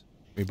anyways.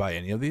 Can we buy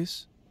any of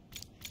these?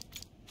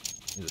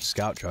 These are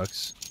scout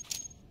trucks.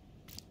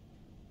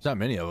 There's not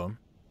many of them.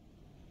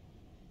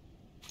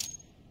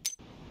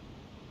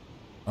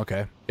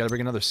 Okay, gotta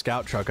bring another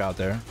scout truck out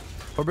there.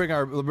 We'll bring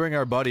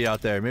our buddy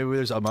out there. Maybe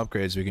there's some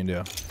upgrades we can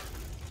do.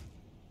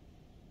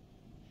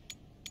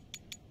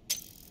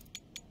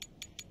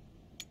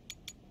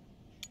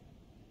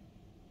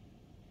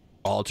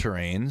 All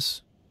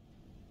terrains.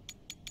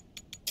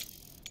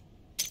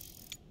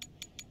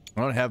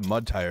 I don't have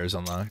mud tires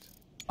unlocked.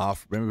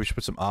 Maybe we should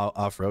put some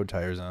off-road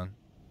tires on.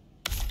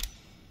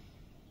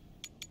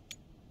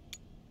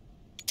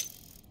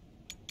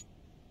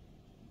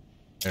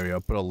 There we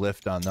go. Put a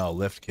lift on. No,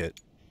 lift kit.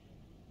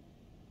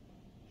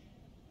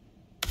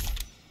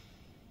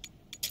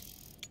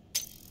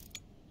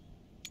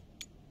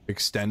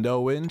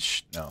 Extendo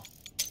winch? No.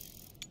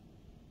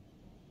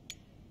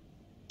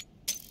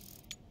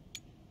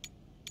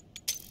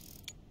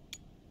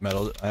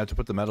 Metal. I have to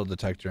put the metal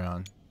detector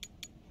on.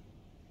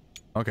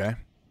 Okay.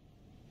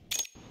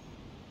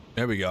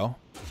 There we go.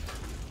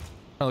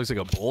 That looks like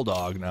a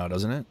bulldog now,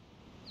 doesn't it?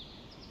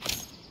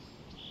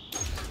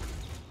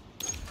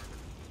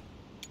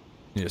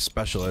 Need a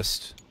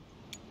specialist.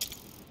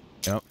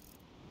 Yep.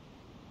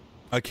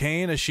 A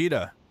Kane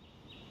Ashita.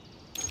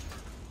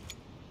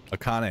 A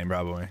Kane,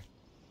 probably.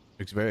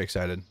 Looks very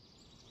excited.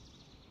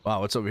 Wow,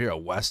 what's over here? A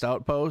west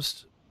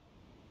outpost?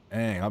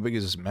 Dang, how big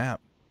is this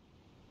map?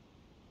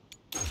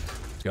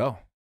 Let's go.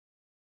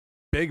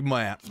 Big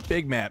map.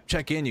 Big map.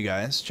 Check in, you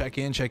guys. Check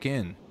in, check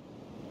in.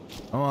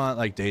 I want,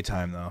 like,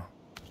 daytime, though.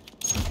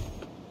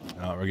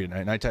 No, we're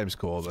getting nighttime's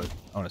cool, but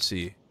I want to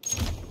see.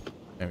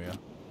 There we go.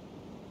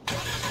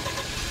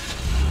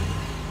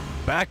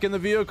 Back in the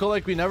vehicle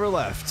like we never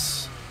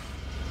left.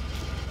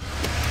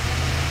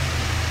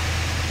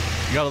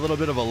 Got a little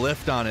bit of a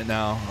lift on it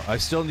now. I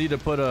still need to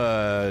put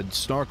a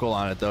snorkel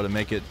on it though to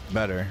make it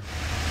better.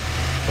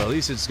 But at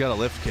least it's got a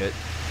lift kit.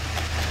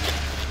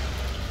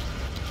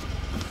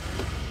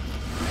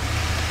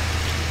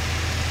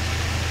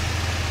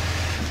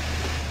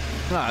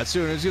 Nah, it's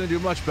gonna do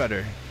much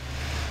better.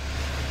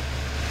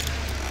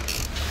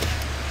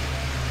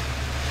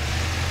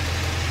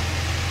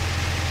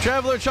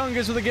 Traveler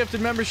Chungus with a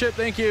gifted membership.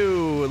 Thank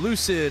you.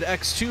 Lucid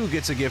X2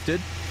 gets a gifted.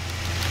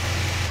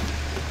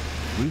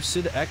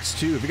 Lucid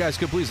X2. If you guys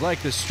could please like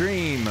the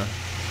stream.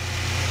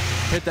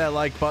 Hit that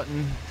like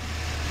button.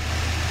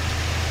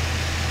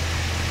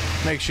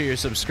 Make sure you're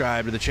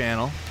subscribed to the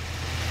channel.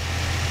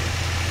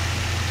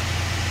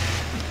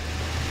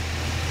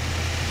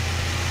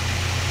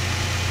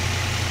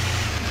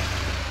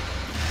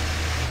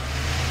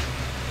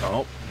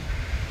 Oh.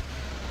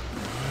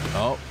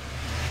 Oh.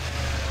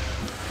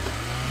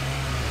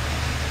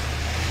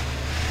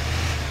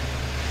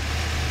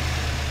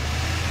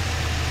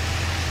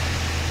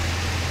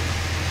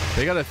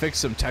 They gotta fix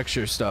some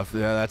texture stuff.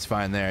 Yeah, that's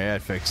fine there. Yeah,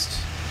 it fixed.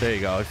 There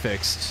you go, it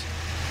fixed.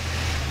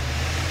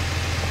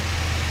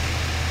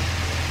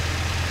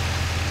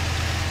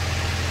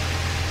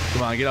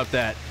 Come on, get up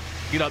that.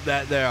 Get up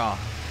that there.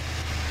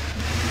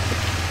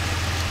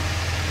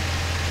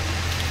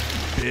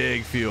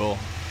 Big fuel.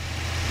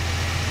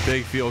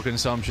 Big fuel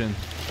consumption.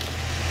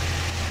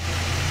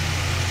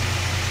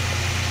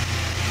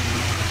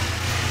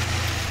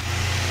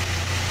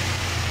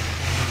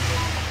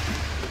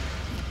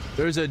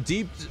 There's a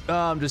deep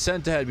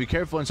descent ahead. Be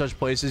careful in such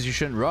places. You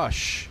shouldn't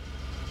rush.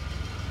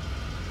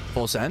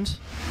 Full send.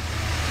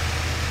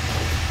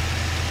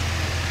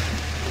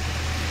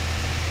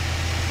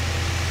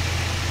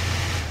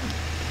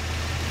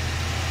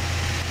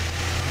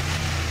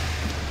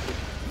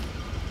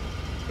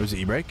 There's the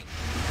e-brake.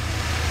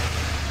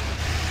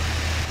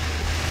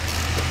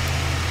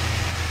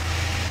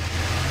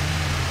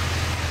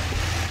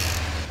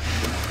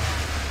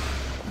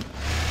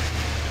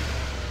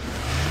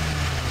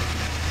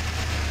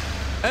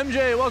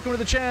 MJ, welcome to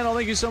the channel.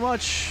 Thank you so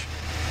much.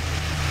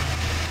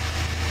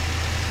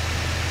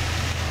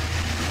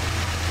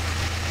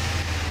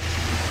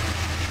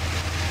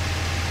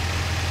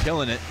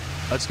 Killing it.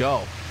 Let's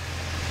go.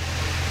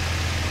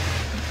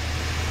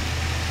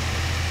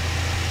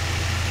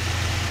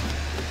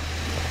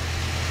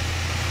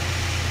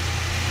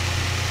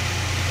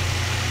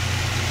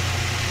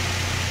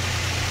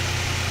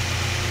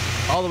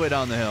 All the way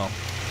down the hill.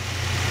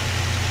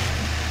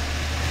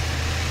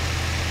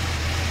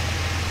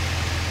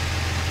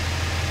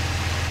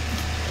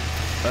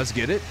 Let's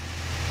get it.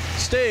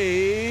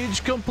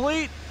 Stage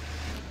complete.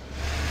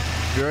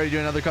 You're already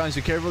doing other cons.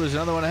 Be careful. There's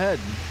another one ahead.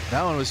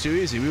 That one was too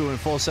easy. We went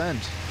full send.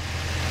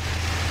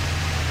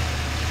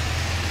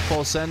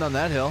 Full send on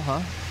that hill,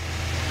 huh?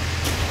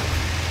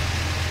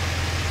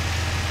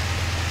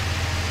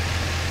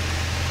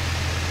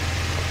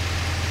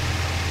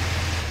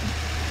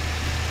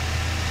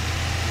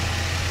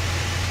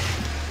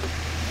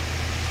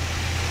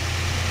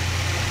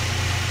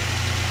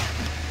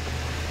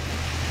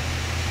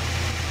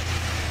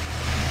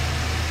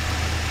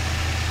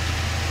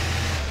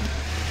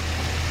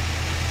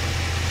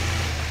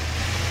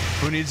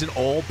 Who needs an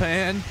oil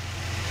pan?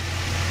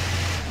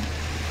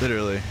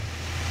 Literally.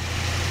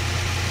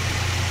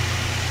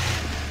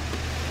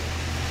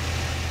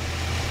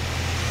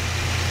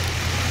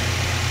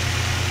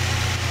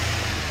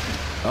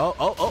 Oh,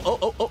 oh, oh, oh,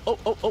 oh, oh, oh,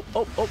 oh, oh,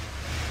 oh, oh.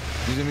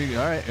 He's gonna be,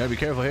 all right, gotta be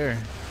careful here.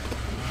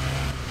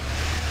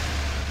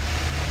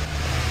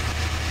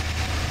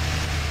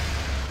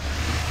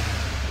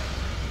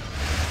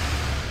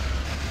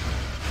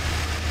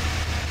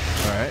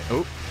 All right,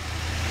 oh.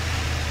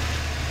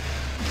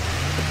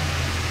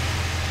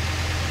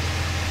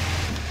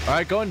 All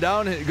right, going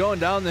down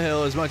the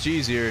hill is much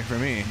easier for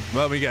me.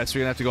 Well, we guess we're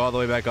gonna have to go all the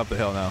way back up the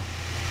hill now.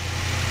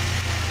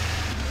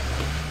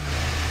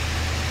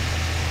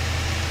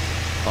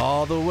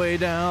 All the way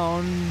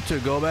down to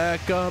go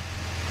back up.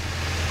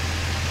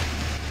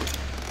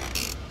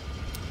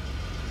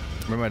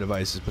 Where are my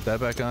devices? Put that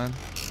back on.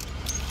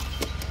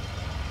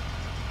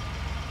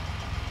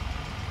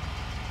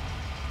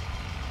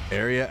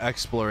 Area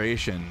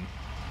exploration.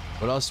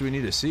 What else do we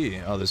need to see?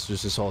 Oh, this is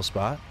just this whole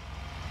spot.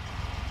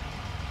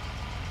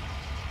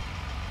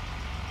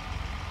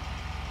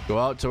 Go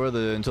out to where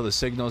until the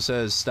signal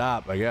says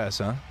stop, I guess,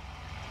 huh?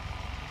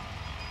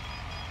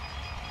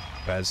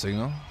 Bad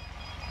signal.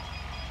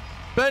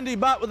 Bendy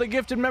bot with a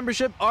gifted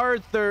membership.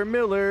 Arthur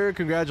Miller,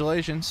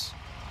 congratulations.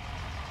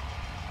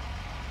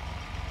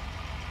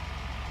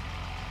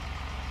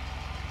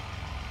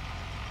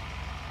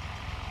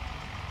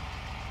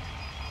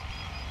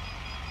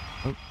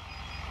 Oh.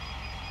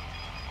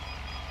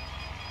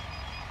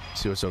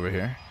 See what's over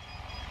here.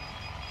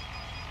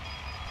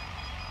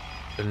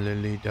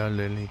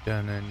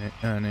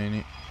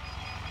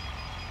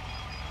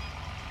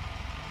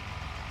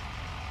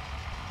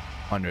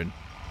 100.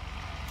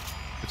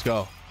 Let's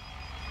go.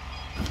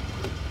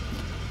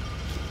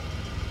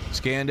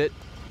 Scanned it.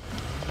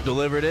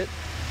 Delivered it.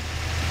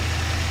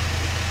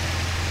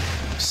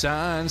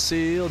 Signed,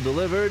 sealed,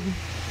 delivered.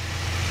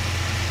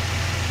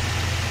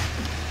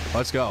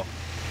 Let's go.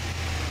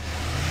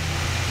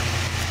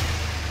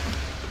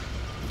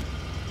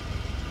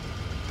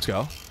 Let's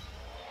go.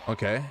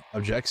 Okay.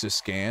 Objects is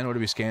scan. What are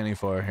we scanning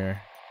for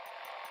here?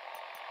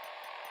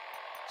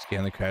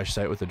 Scan the crash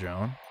site with the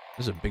drone.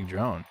 This is a big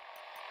drone.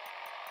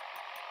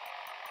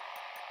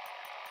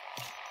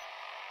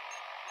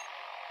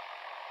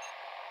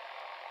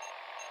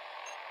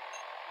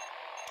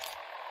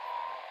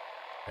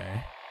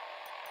 Okay.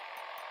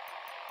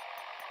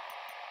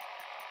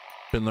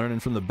 Been learning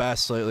from the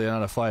best lately on how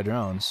to fly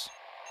drones.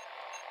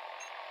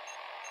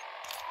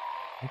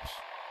 Oops.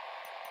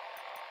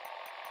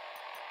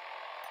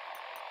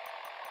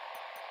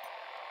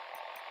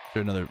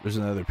 There's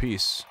another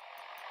piece.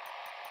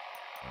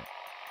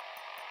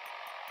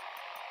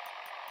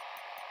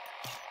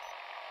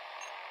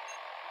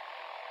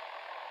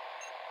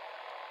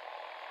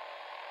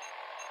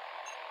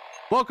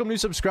 Welcome, new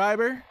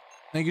subscriber.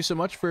 Thank you so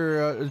much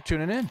for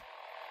tuning in.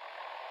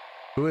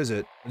 Who is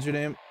it? What's your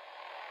name?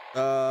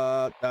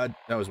 That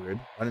was weird.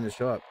 Why didn't it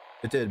show up?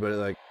 It did, but it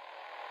like...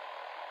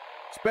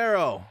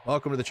 Sparrow,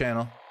 welcome to the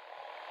channel.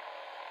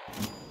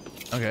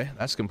 Okay,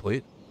 that's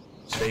complete.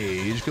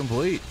 Stage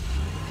complete.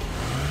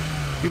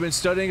 You've been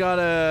studying on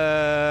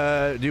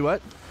a... Do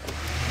what?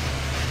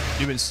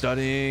 You've been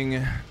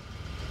studying...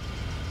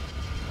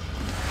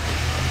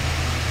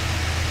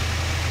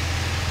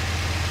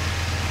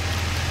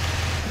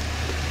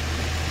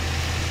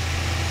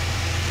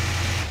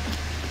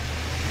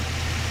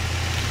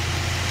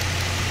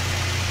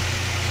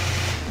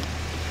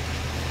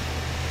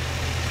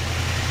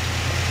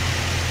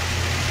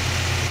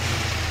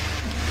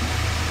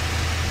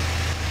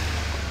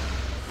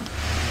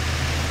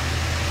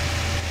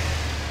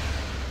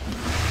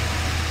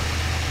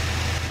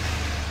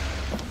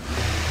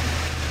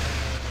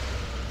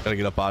 Gotta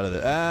get up out of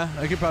it.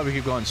 I could probably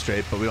keep going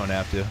straight, but we don't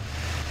have to.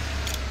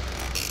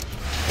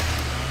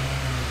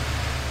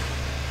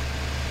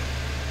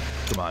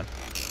 Come on.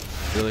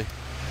 Really?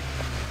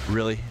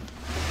 Really?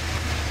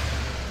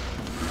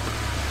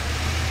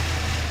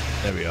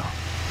 There we go.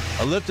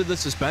 I lifted the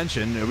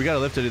suspension. We gotta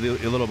lift it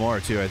a little more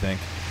too, I think.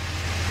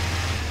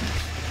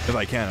 If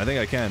I can. I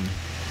think I can.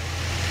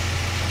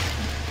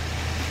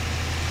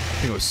 I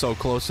think it was so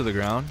close to the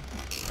ground.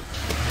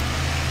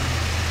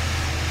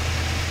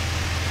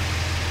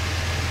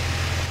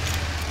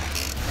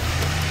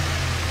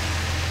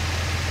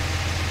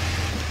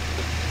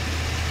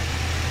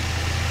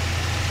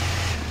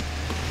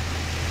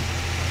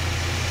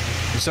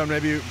 So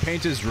maybe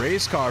paint his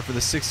race car for the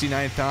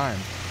 69th time.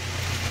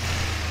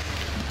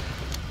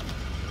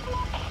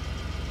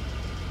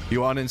 You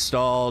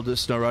uninstalled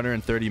SnowRunner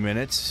in 30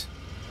 minutes?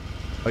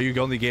 Oh, you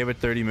only gave it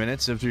 30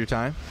 minutes of your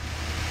time?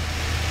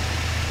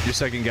 You're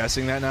second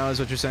guessing that now, is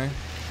what you're saying?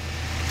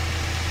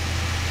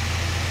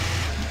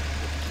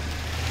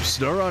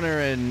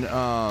 SnowRunner and,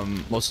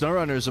 well,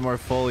 SnowRunner is a more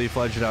fully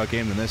fledged out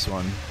game than this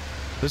one.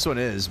 This one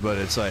is, but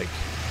it's like,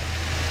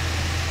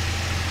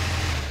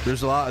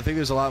 there's a lot, I think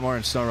there's a lot more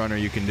in SnowRunner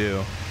you can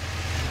do.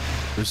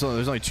 There's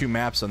only 2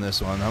 maps on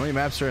this one. How many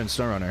maps are in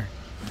SnowRunner?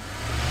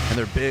 And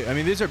they're big. I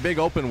mean, these are big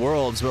open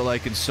worlds, but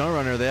like in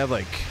SnowRunner, they have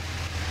like,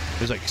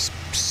 there's like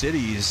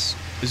cities.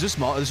 Is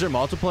there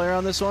multiplayer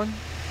on this one?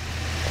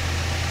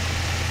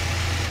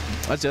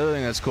 That's the other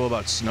thing that's cool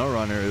about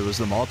SnowRunner. It was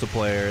the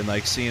multiplayer and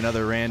like seeing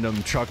other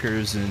random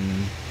truckers and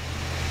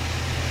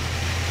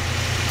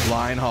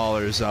line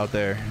haulers out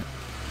there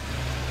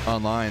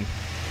online.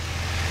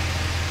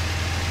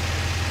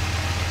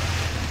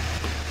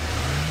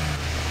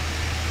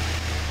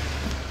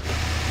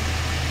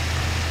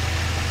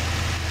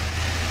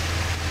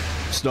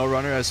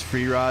 SnowRunner has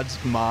free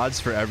mods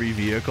for every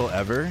vehicle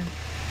ever.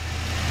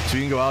 So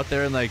you can go out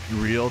there in like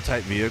real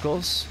type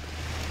vehicles.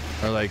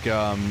 Or like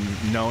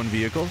known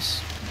vehicles.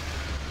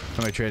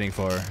 What am I trading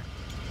for?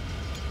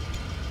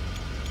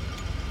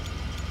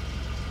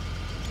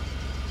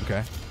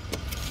 Okay.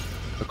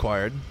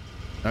 Acquired.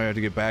 Now we have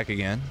to get back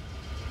again.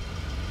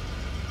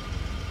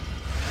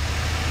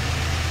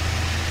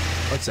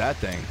 What's that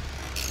thing?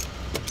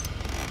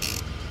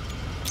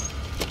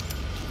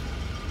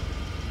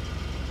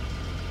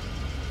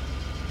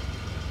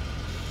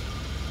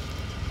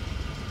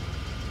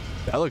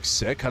 That looks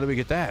sick. How do we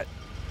get that?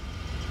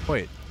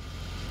 Wait.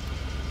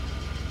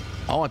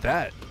 I want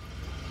that.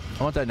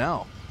 I want that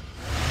now.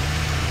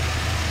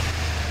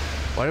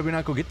 Why did we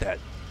not go get that?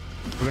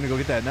 We're gonna go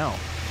get that now.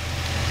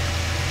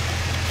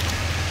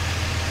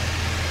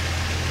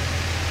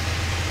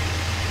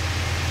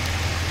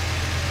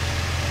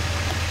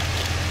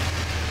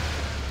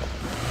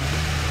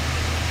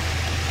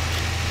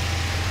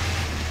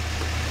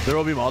 There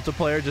will be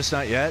multiplayer, just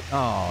not yet?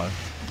 Oh,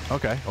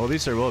 okay. Well, at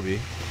least there will be.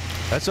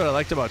 That's what I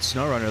liked about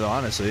SnowRunner, though,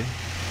 honestly.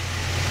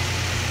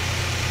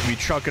 You'd be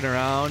trucking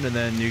around, and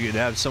then you could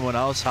have someone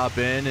else hop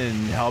in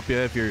and help you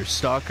if you're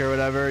stuck or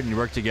whatever, and you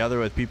work together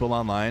with people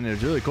online. It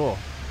was really cool.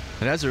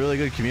 It has a really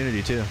good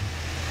community, too.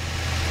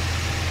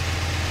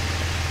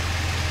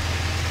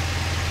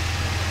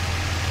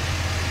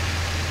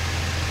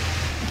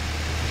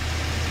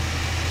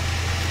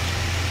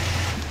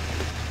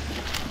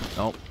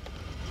 Nope.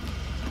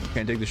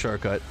 Can't take the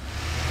shortcut.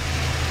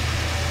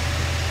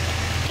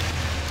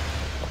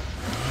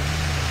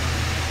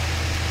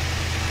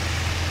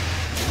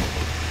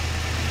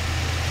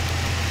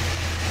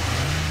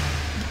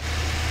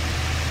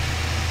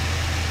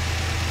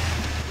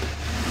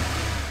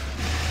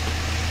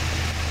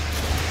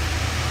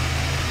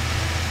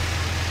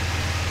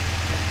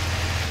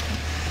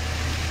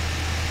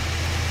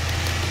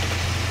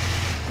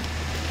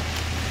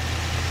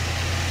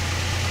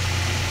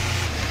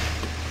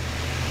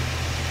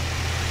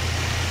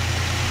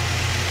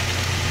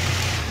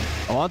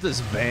 I want this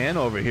van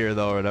over here,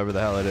 though, or whatever the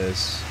hell it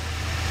is.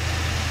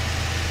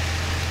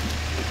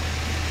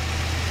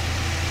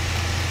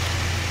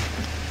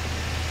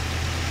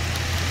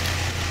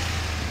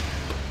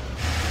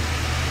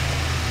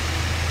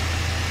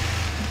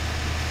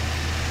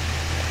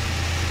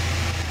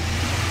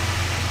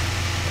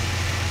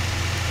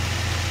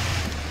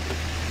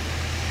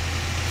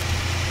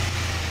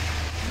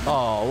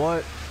 Oh,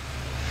 what?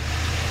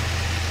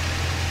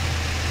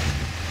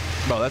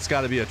 Bro, that's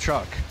got to be a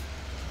truck.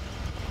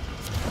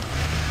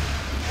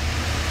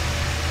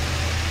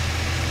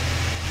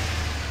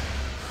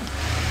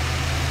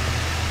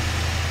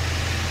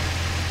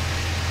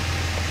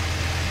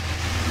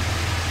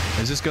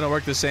 Is this gonna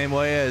work the same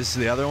way as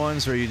the other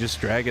ones where you just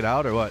drag it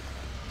out or what?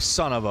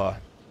 Son of a...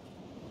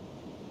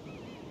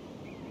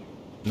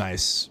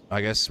 Nice.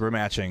 I guess we're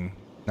matching.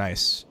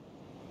 Nice.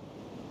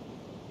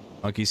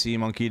 Monkey see,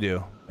 monkey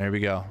do. There we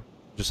go.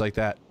 Just like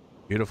that.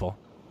 Beautiful.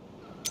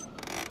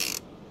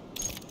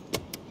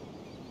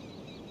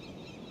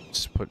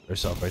 Just put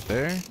ourselves right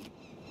there.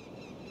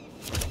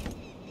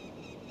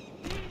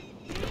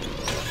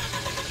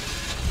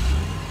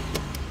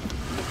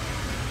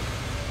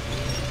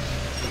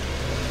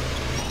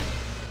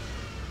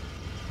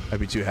 Might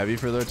be too heavy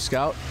for the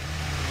Scout.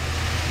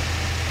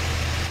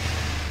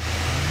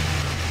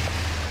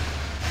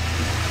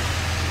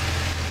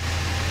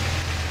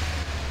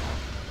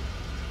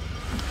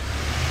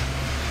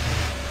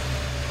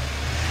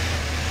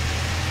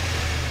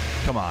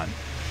 Come on.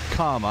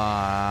 Come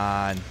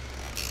on.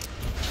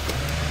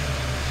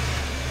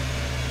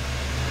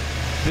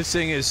 This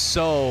thing is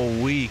so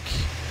weak.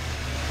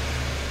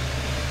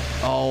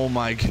 Oh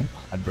my god,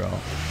 bro.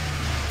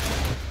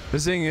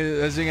 This thing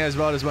has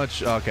about as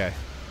much. Okay.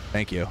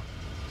 Thank you.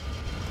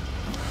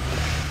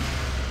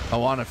 I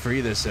want to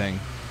free this thing.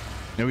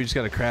 Maybe we just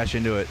got to crash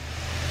into it.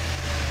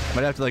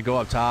 Might have to like go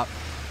up top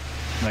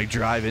and like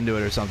drive into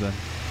it or something.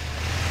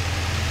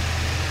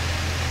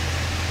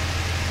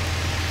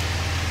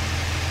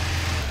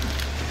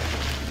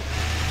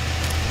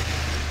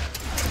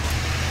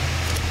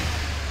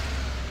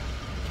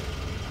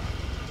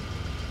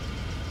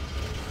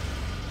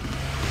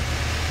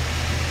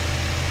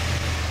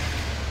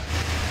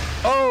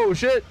 Oh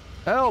shit!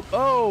 Help!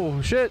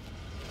 Oh shit!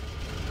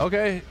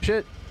 Okay,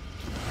 shit.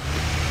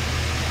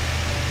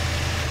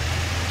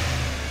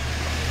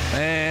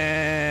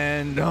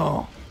 And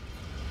oh,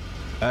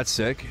 that's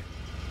sick.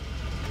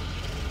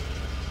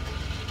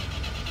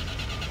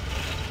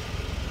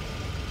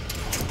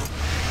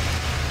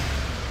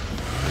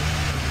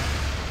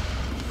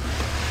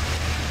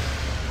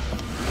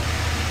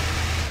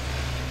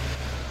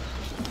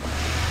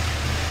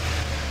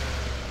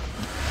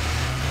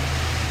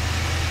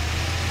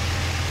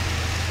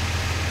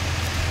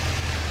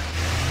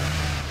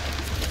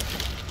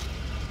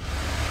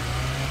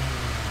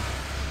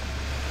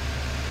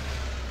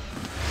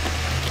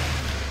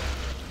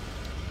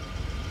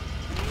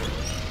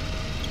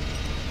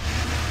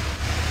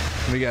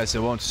 What do you guys, it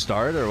won't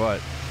start or what?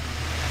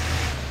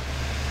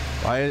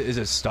 Why is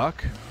it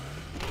stuck?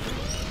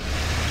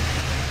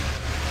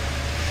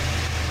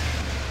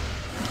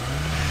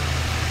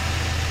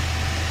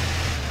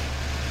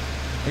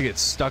 I think it's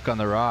stuck on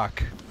the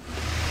rock.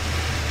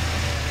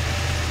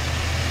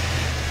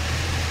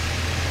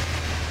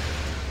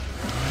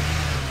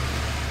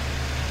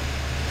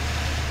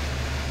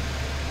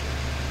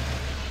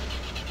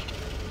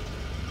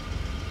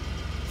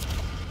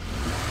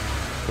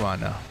 Come on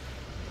now.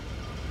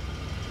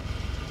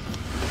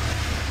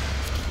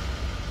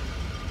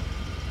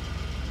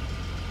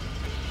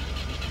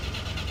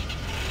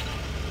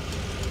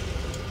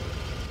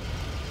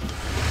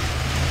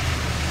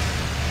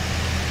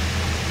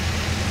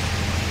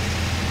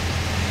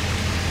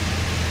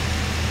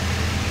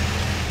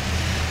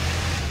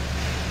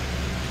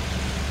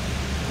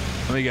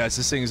 Let me guess,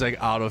 this thing's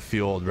like out of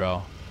fuel,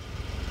 bro.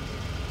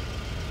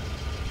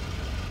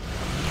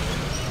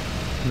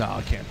 No,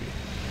 it can't be.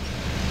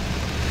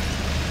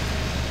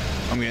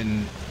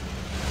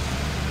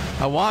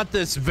 I want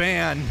this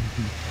van.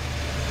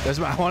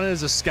 I want it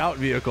as a scout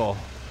vehicle.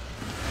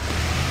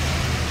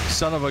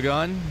 Son of a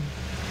gun.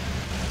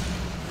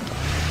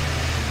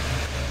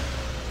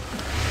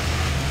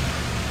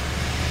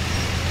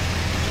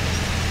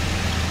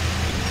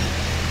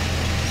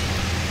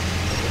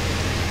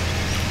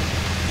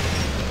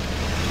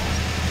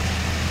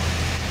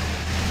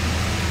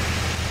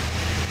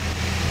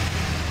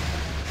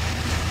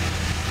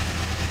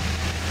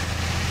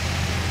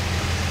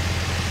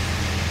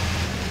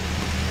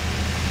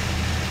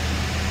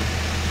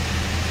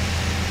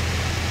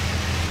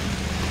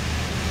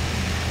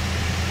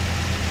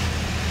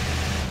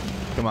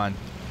 Come on.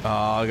 Oh,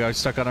 I got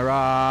stuck on a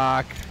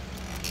rock.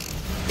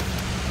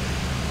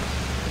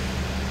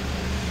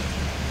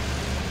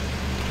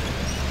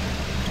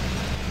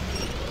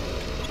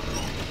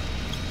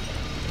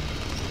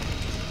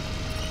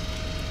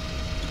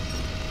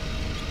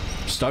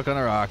 Stuck on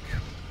a rock.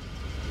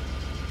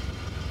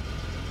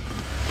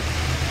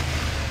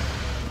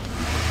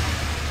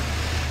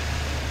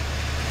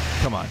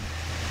 Come on.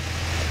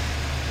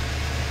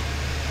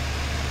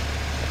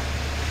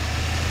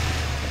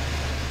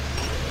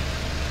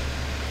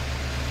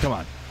 Come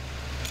on.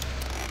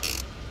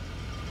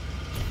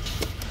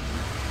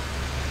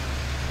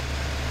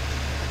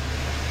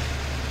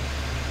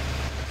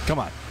 Come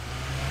on.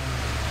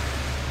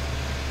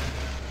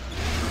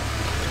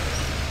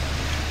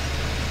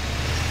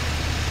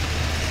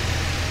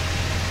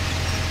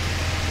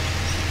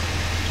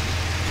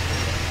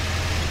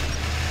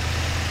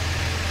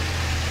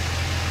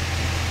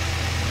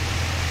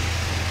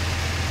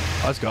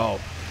 Let's go.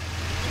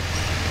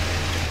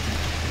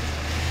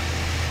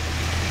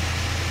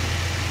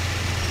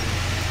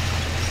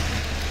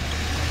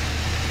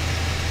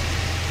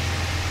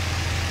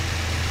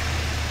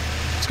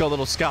 Let's go,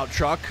 little scout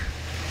truck.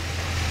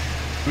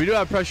 We do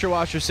have Pressure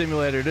Washer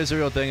Simulator. It is a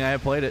real thing. I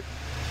have played it.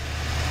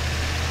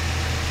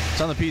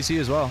 It's on the PC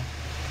as well.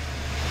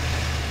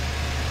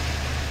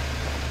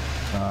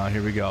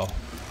 Here we go.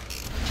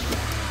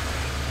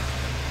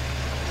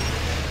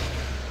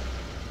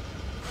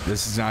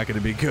 This is not going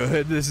to be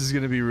good. This is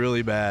going to be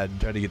really bad.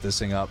 Try to get this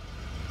thing up.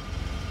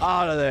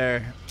 Out of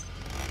there.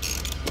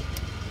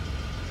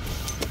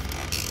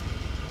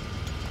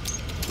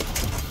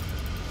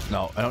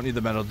 No, I don't need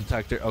the metal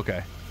detector.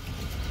 Okay.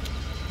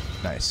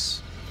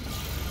 Nice.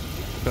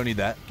 Don't need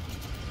that.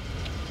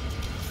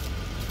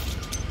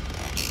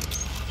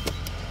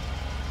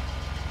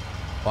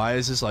 Why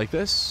is this like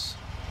this?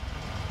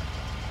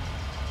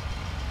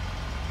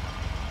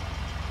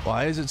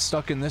 Why is it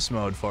stuck in this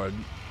mode for it?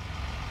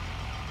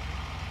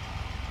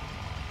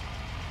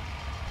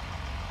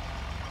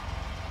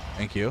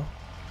 Thank you.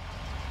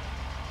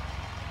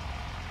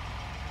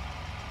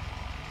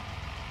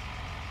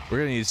 We're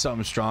gonna need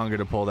something stronger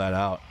to pull that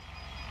out.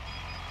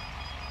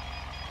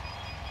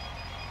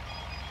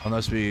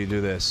 Unless we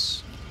do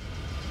this.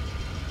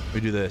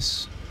 We do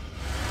this.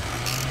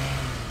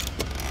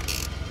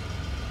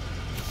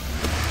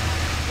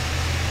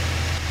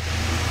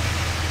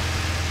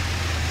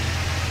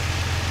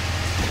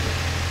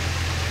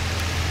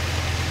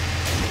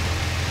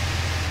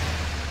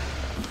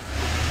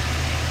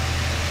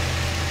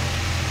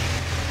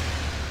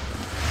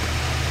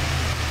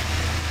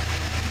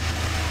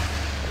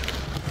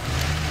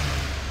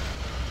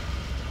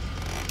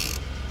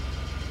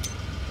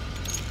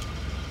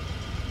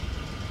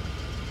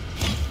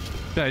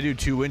 Can I do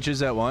 2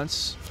 winches at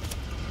once?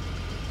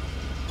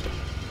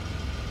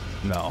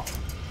 No.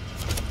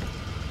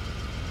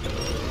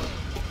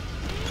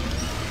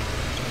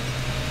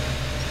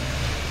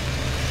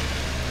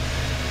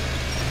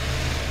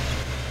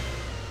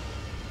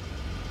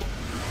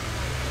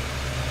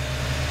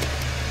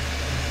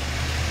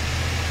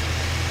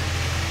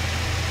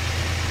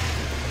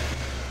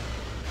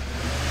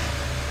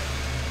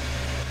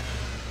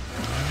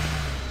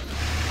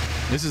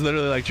 This is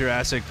literally like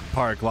Jurassic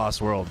Park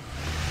Lost World.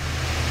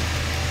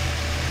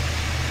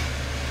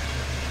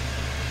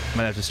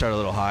 Might have to start a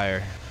little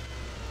higher.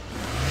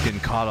 Getting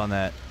caught on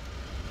that.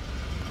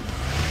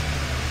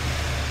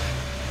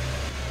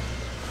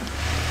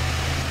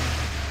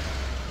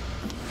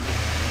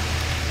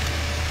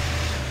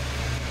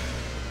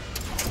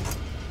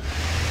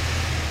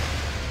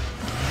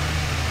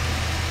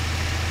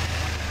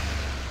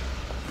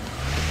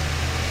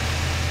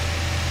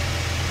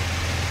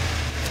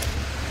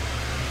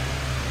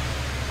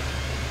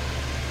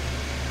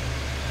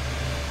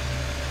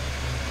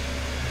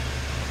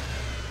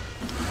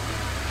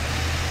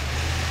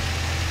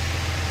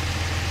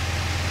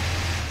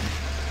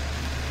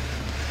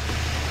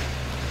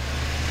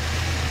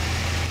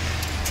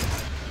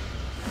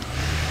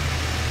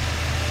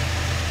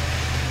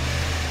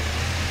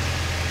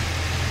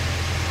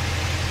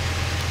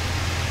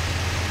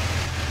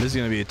 This is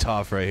gonna be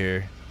tough right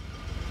here.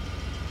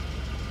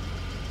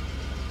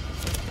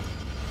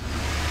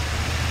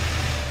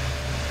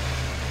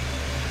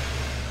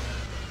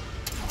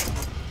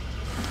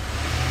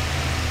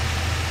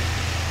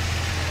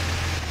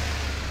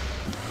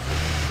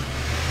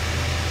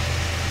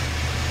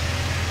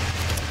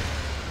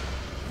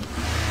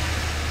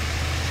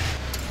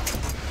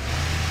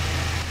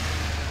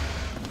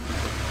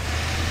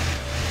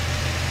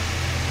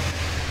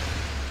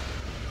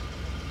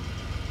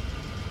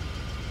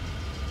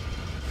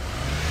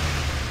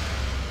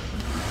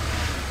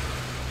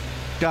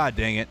 God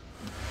dang it.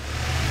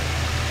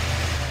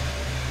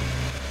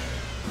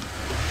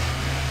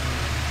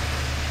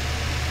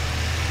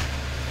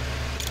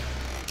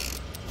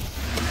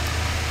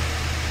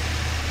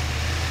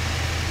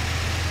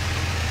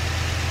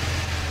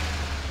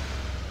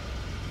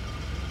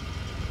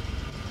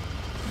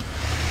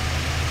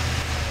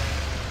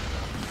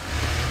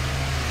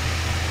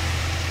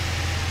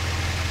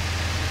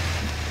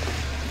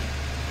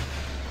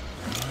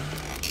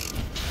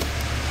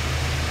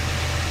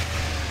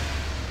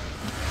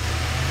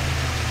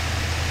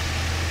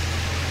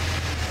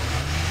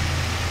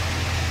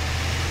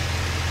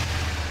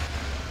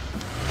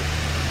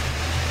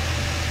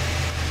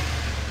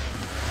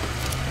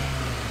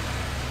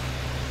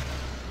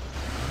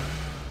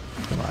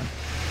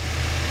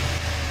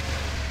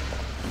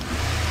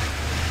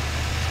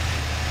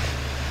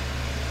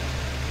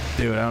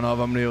 Dude, I don't know if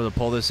I'm gonna be able to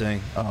pull this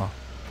thing. Oh.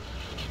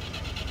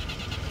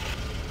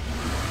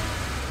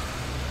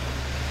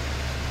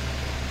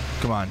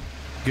 Come on.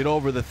 Get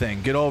over the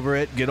thing. Get over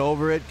it. Get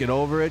over it. Get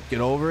over it.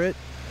 Get over it.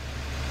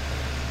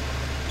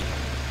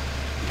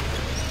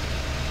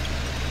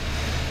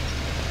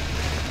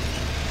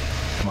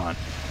 Come on.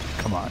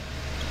 Come on.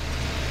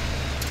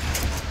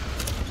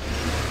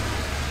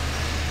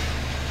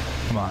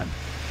 Come on.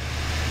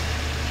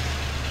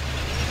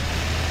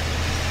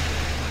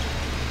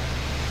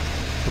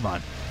 Come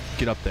on,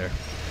 get up there.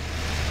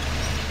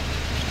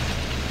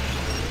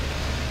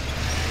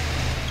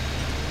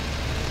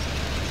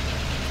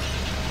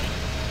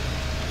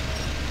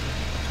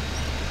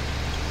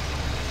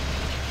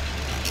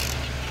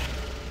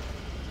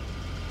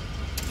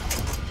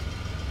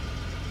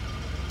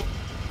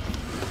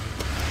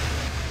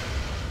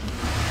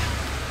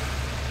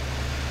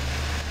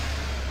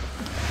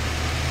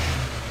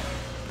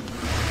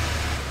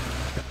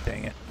 God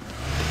dang it.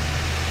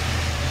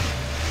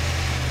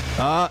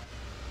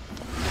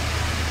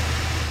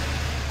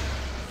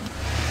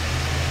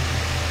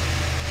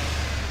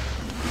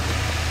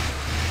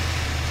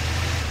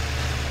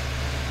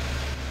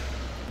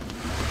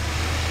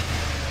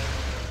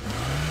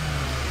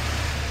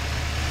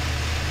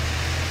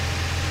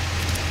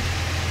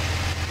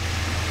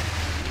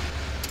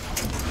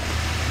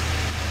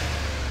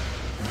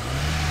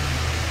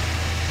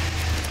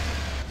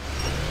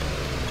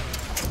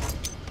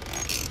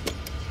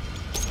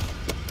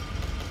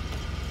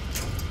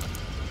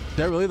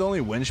 that really the only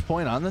winch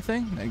point on the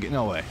thing?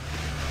 No way.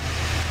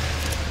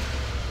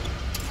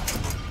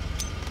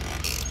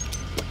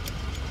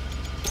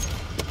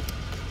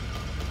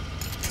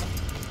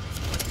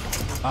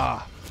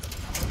 Ah,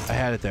 I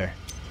had it there.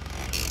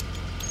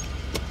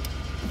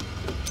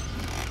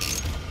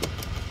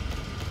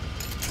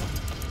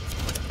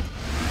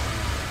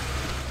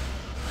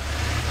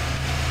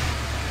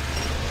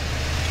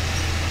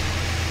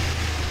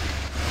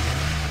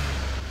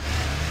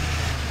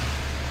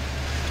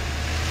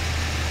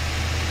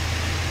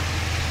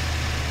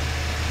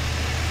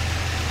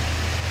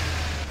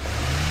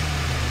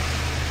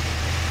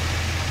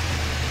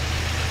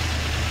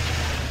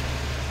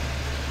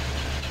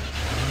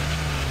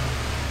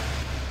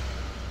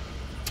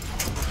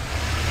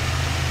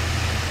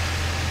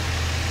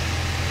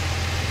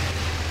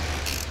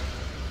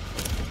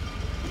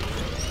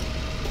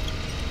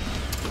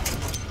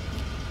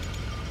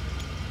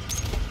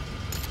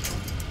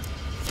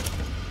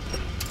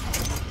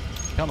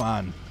 Come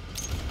on.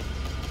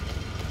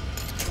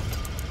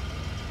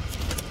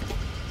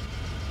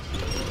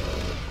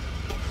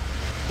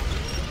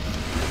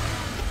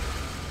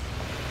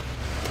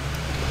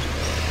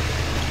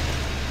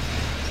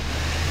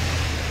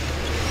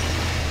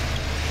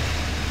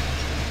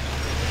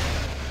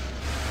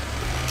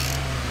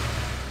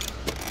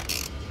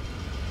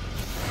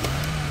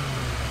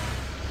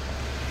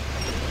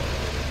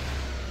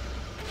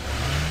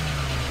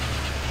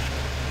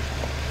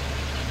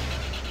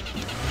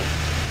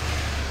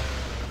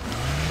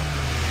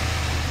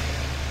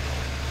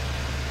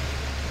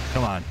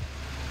 Come on.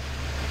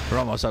 We're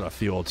almost out of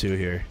fuel too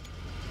here.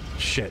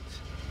 Shit.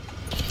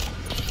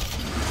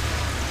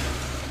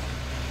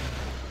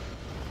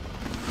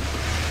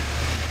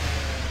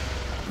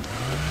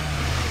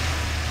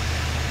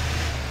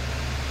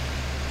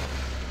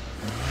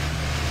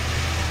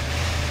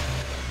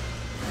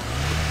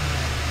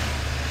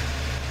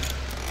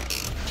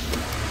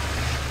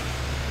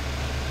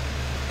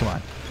 Come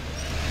on.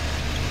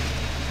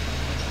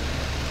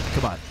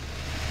 Come on.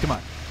 Come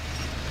on.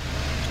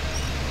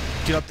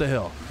 Get up the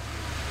hill.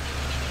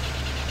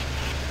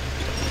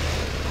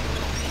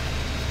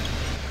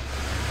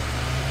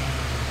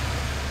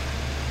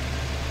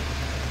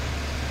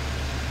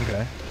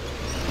 Okay.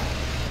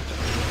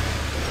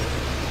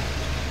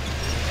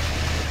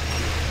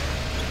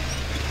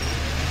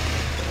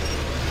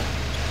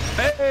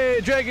 Hey,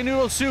 Dragon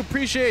Noodle Soup,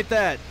 appreciate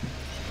that.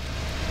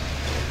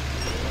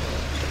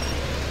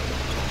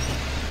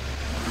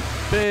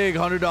 Big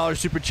 $100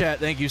 super chat.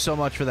 Thank you so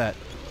much for that.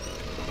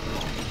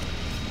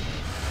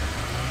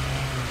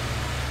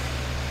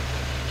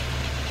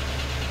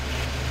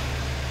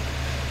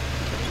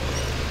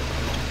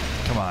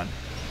 Come on.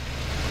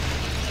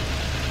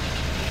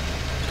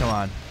 Come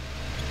on.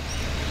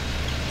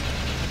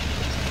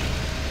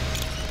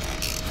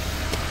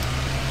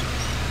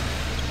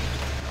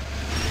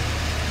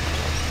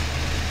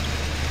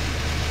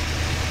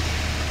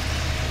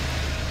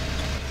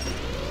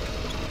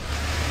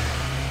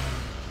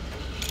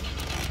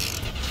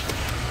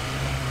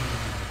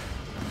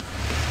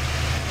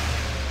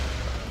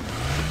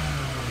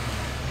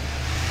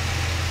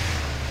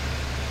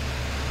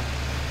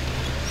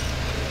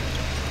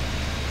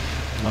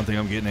 I don't think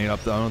I'm getting it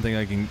up. I don't think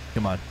I can.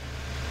 Come on.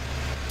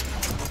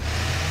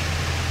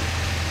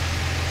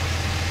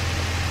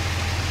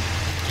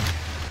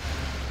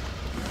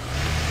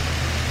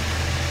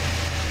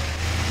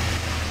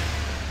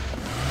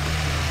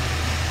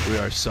 We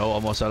are so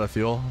almost out of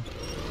fuel.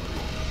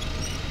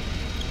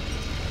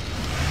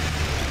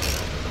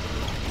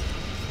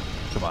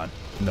 Come on.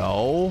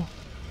 No.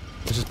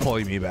 This is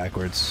pulling me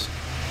backwards.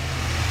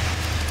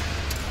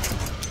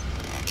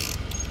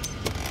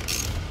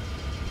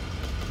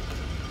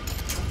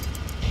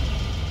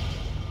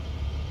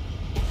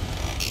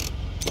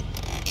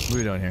 What are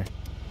we doing here?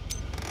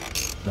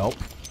 Nope.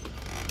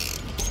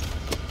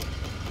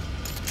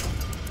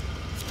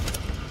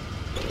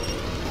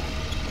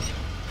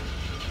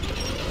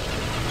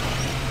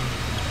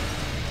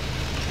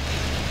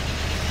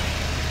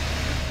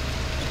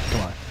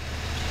 Come on.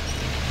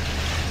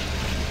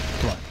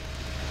 Come on.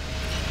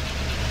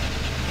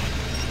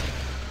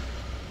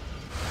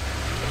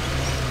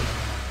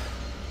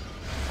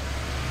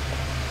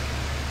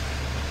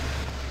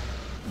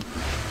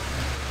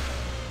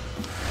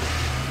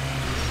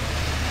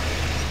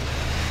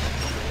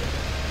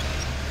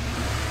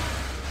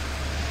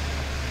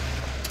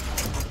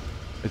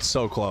 It's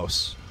so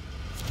close.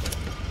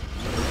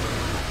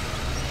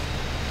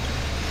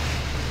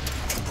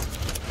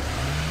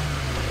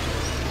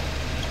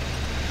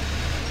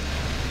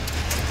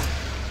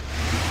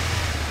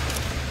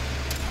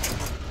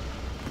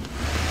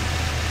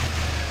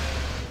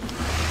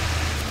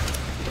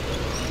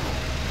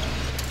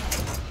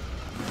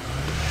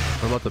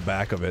 What about the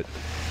back of it?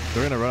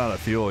 We're gonna run out of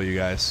fuel, you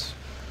guys.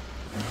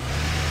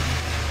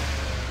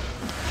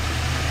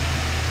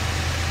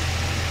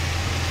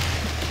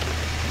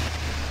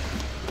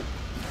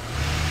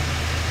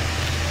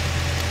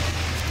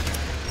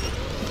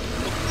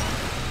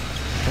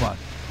 Come on.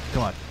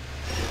 Come on.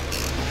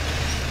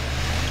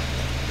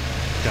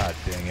 God.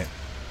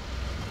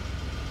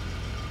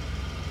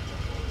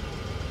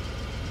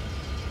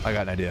 I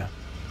got an idea.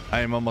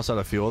 I am almost out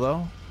of fuel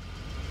though.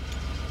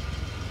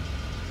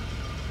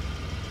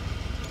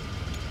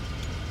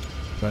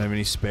 Don't have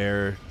any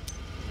spare.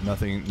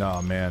 Nothing.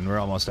 No, man, we're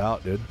almost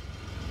out, dude.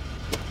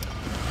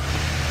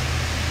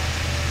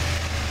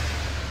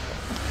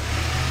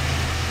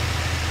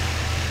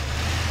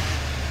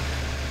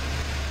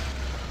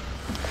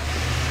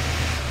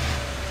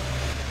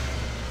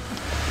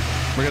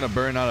 We're gonna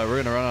burn out.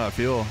 We're gonna run out of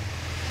fuel.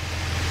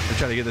 We're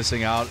trying to get this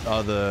thing out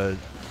of there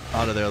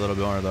a little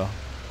bit more though.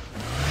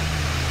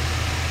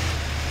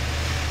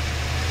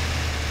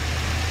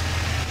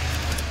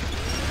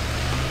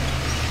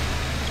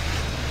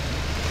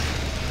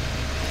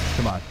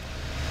 Come on.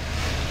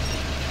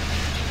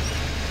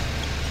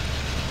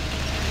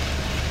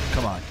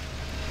 Come on.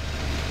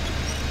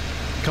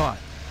 Come on.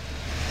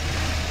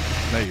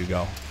 There you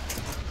go.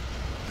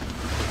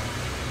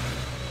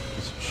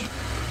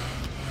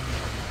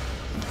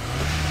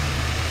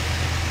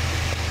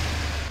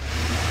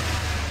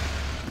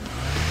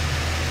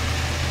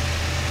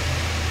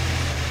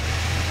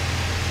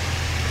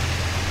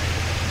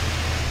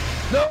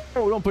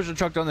 No, don't push the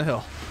truck down the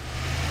hill.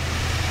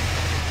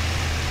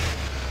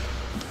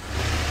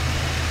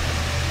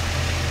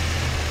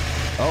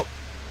 Oh.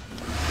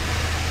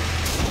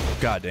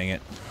 God dang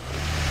it.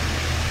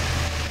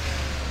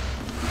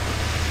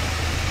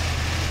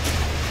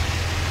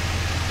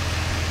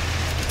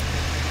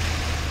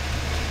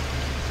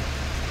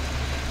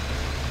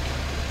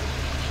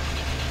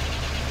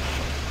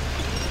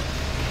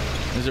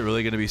 Is it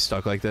really going to be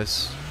stuck like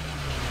this?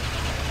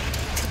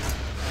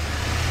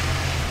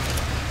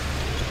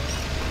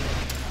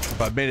 If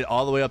I've made it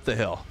all the way up the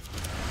hill.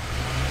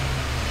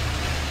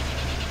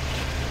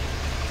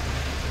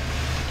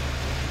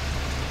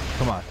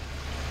 Come on.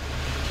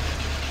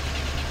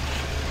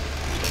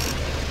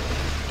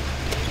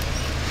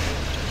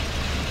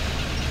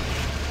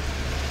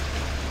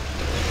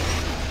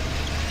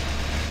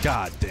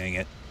 God dang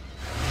it.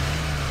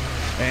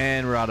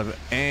 And we're out of it.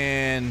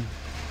 And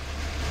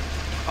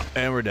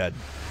we're dead.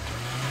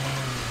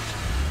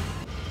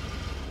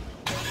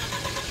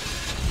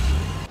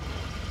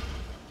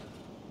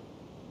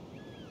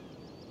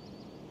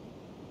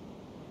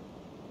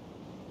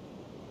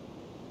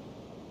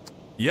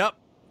 Yep.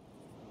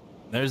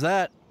 There's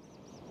that.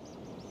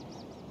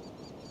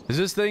 Is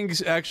this thing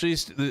actually...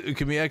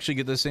 Can we actually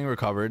get this thing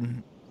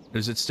recovered?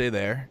 Does it stay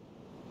there?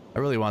 I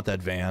really want that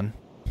van.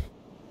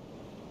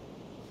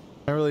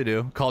 I really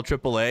do. Call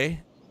AAA.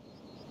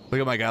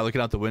 Look at my guy looking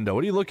out the window.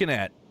 What are you looking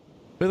at?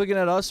 What are you looking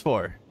at us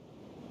for?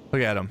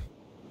 Look at him.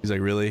 He's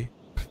like, really?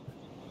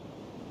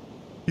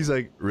 He's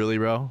like, really,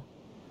 bro?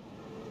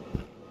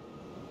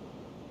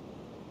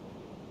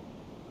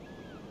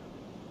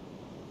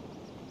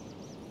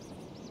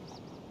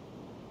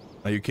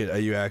 Are you kidding? Are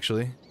you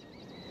actually?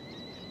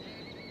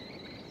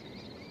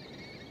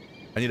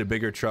 I need a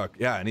bigger truck.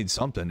 Yeah, I need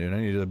something, dude. I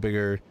need a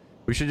bigger...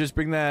 We should just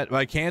bring that... Well,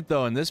 I can't,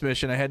 though. In this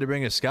mission, I had to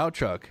bring a scout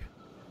truck.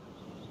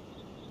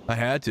 I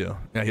had to.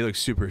 Yeah, he looks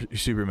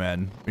super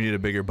mad. We need a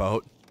bigger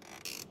boat.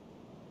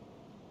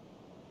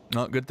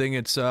 No, good thing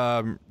it's,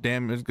 damn,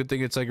 good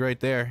thing it's, like, right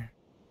there.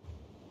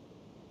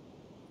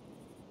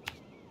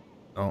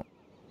 Oh.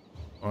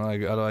 Well, how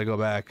do I go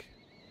back?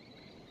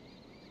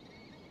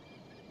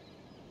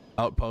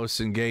 Outposts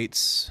and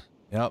gates.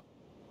 Yep.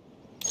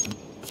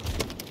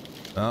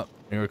 Oh,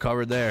 you're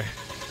covered there.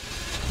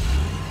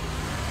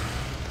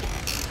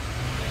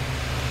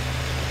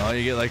 Oh,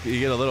 you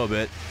get a little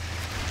bit.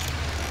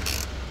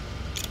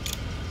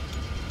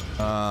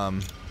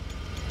 Alright.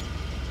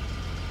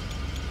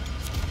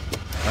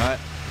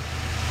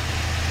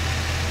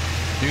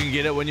 You can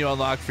get it when you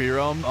unlock free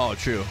roam. Oh,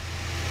 true.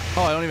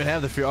 Oh, I don't even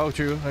have the free. Oh,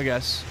 true. I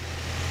guess.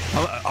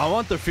 I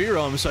want the free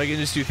roam so I can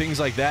just do things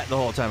like that the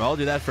whole time. I'll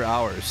do that for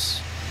hours.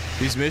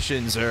 These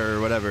missions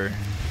or whatever.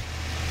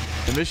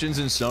 The missions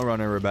in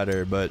SnowRunner were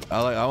better, but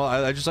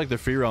I just like the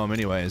free roam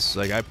anyways.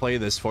 Like, I play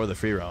this for the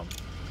free roam.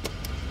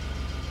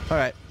 All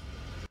right.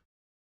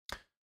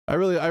 I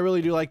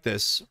really do like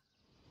this.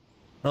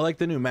 I like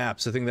the new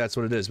maps. I think that's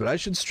what it is. But I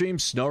should stream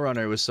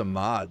SnowRunner with some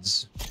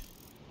mods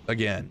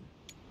again.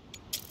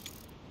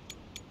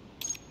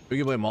 We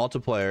can play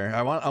multiplayer.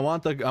 I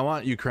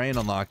want Ukraine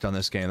unlocked on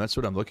this game. That's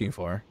what I'm looking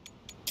for.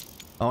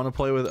 I want to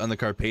play on the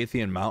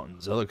Carpathian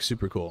Mountains. That looks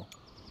super cool.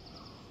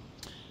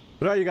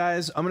 But alright, you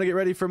guys, I'm gonna get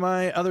ready for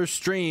my other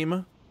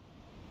stream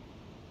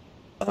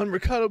on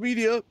Mercado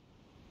Media.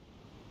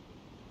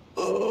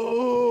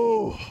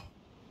 Oh,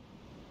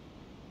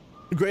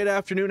 great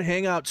afternoon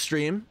hangout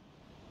stream.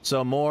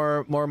 So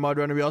more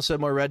MudRunner. We also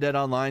have more Red Dead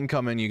Online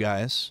coming, you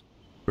guys.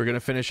 We're gonna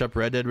finish up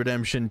Red Dead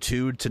Redemption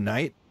 2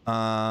 tonight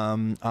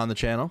on the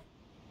channel,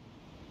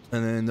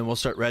 and then we'll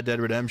start Red Dead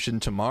Redemption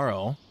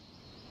tomorrow.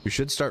 We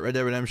should start Red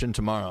Dead Redemption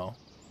tomorrow.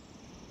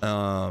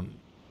 Yeah,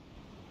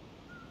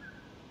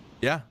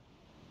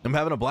 I'm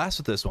having a blast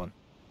with this one.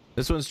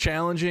 This one's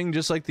challenging,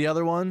 just like the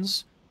other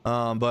ones.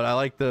 But I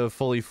like the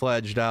fully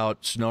fledged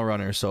out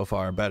SnowRunner so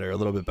far better, a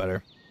little bit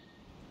better.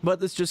 But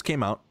this just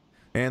came out,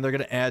 and they're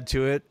gonna add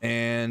to it,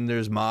 and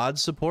there's mod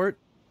support.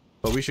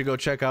 But we should go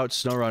check out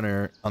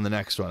SnowRunner on the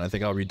next one. I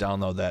think I'll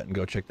re-download that and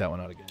go check that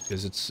one out again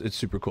because it's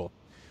super cool.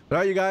 But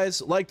all right, you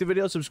guys, like the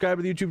video, subscribe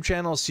to the YouTube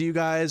channel. See you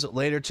guys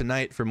later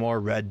tonight for more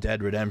Red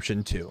Dead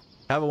Redemption 2.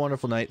 Have a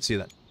wonderful night. See you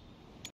then.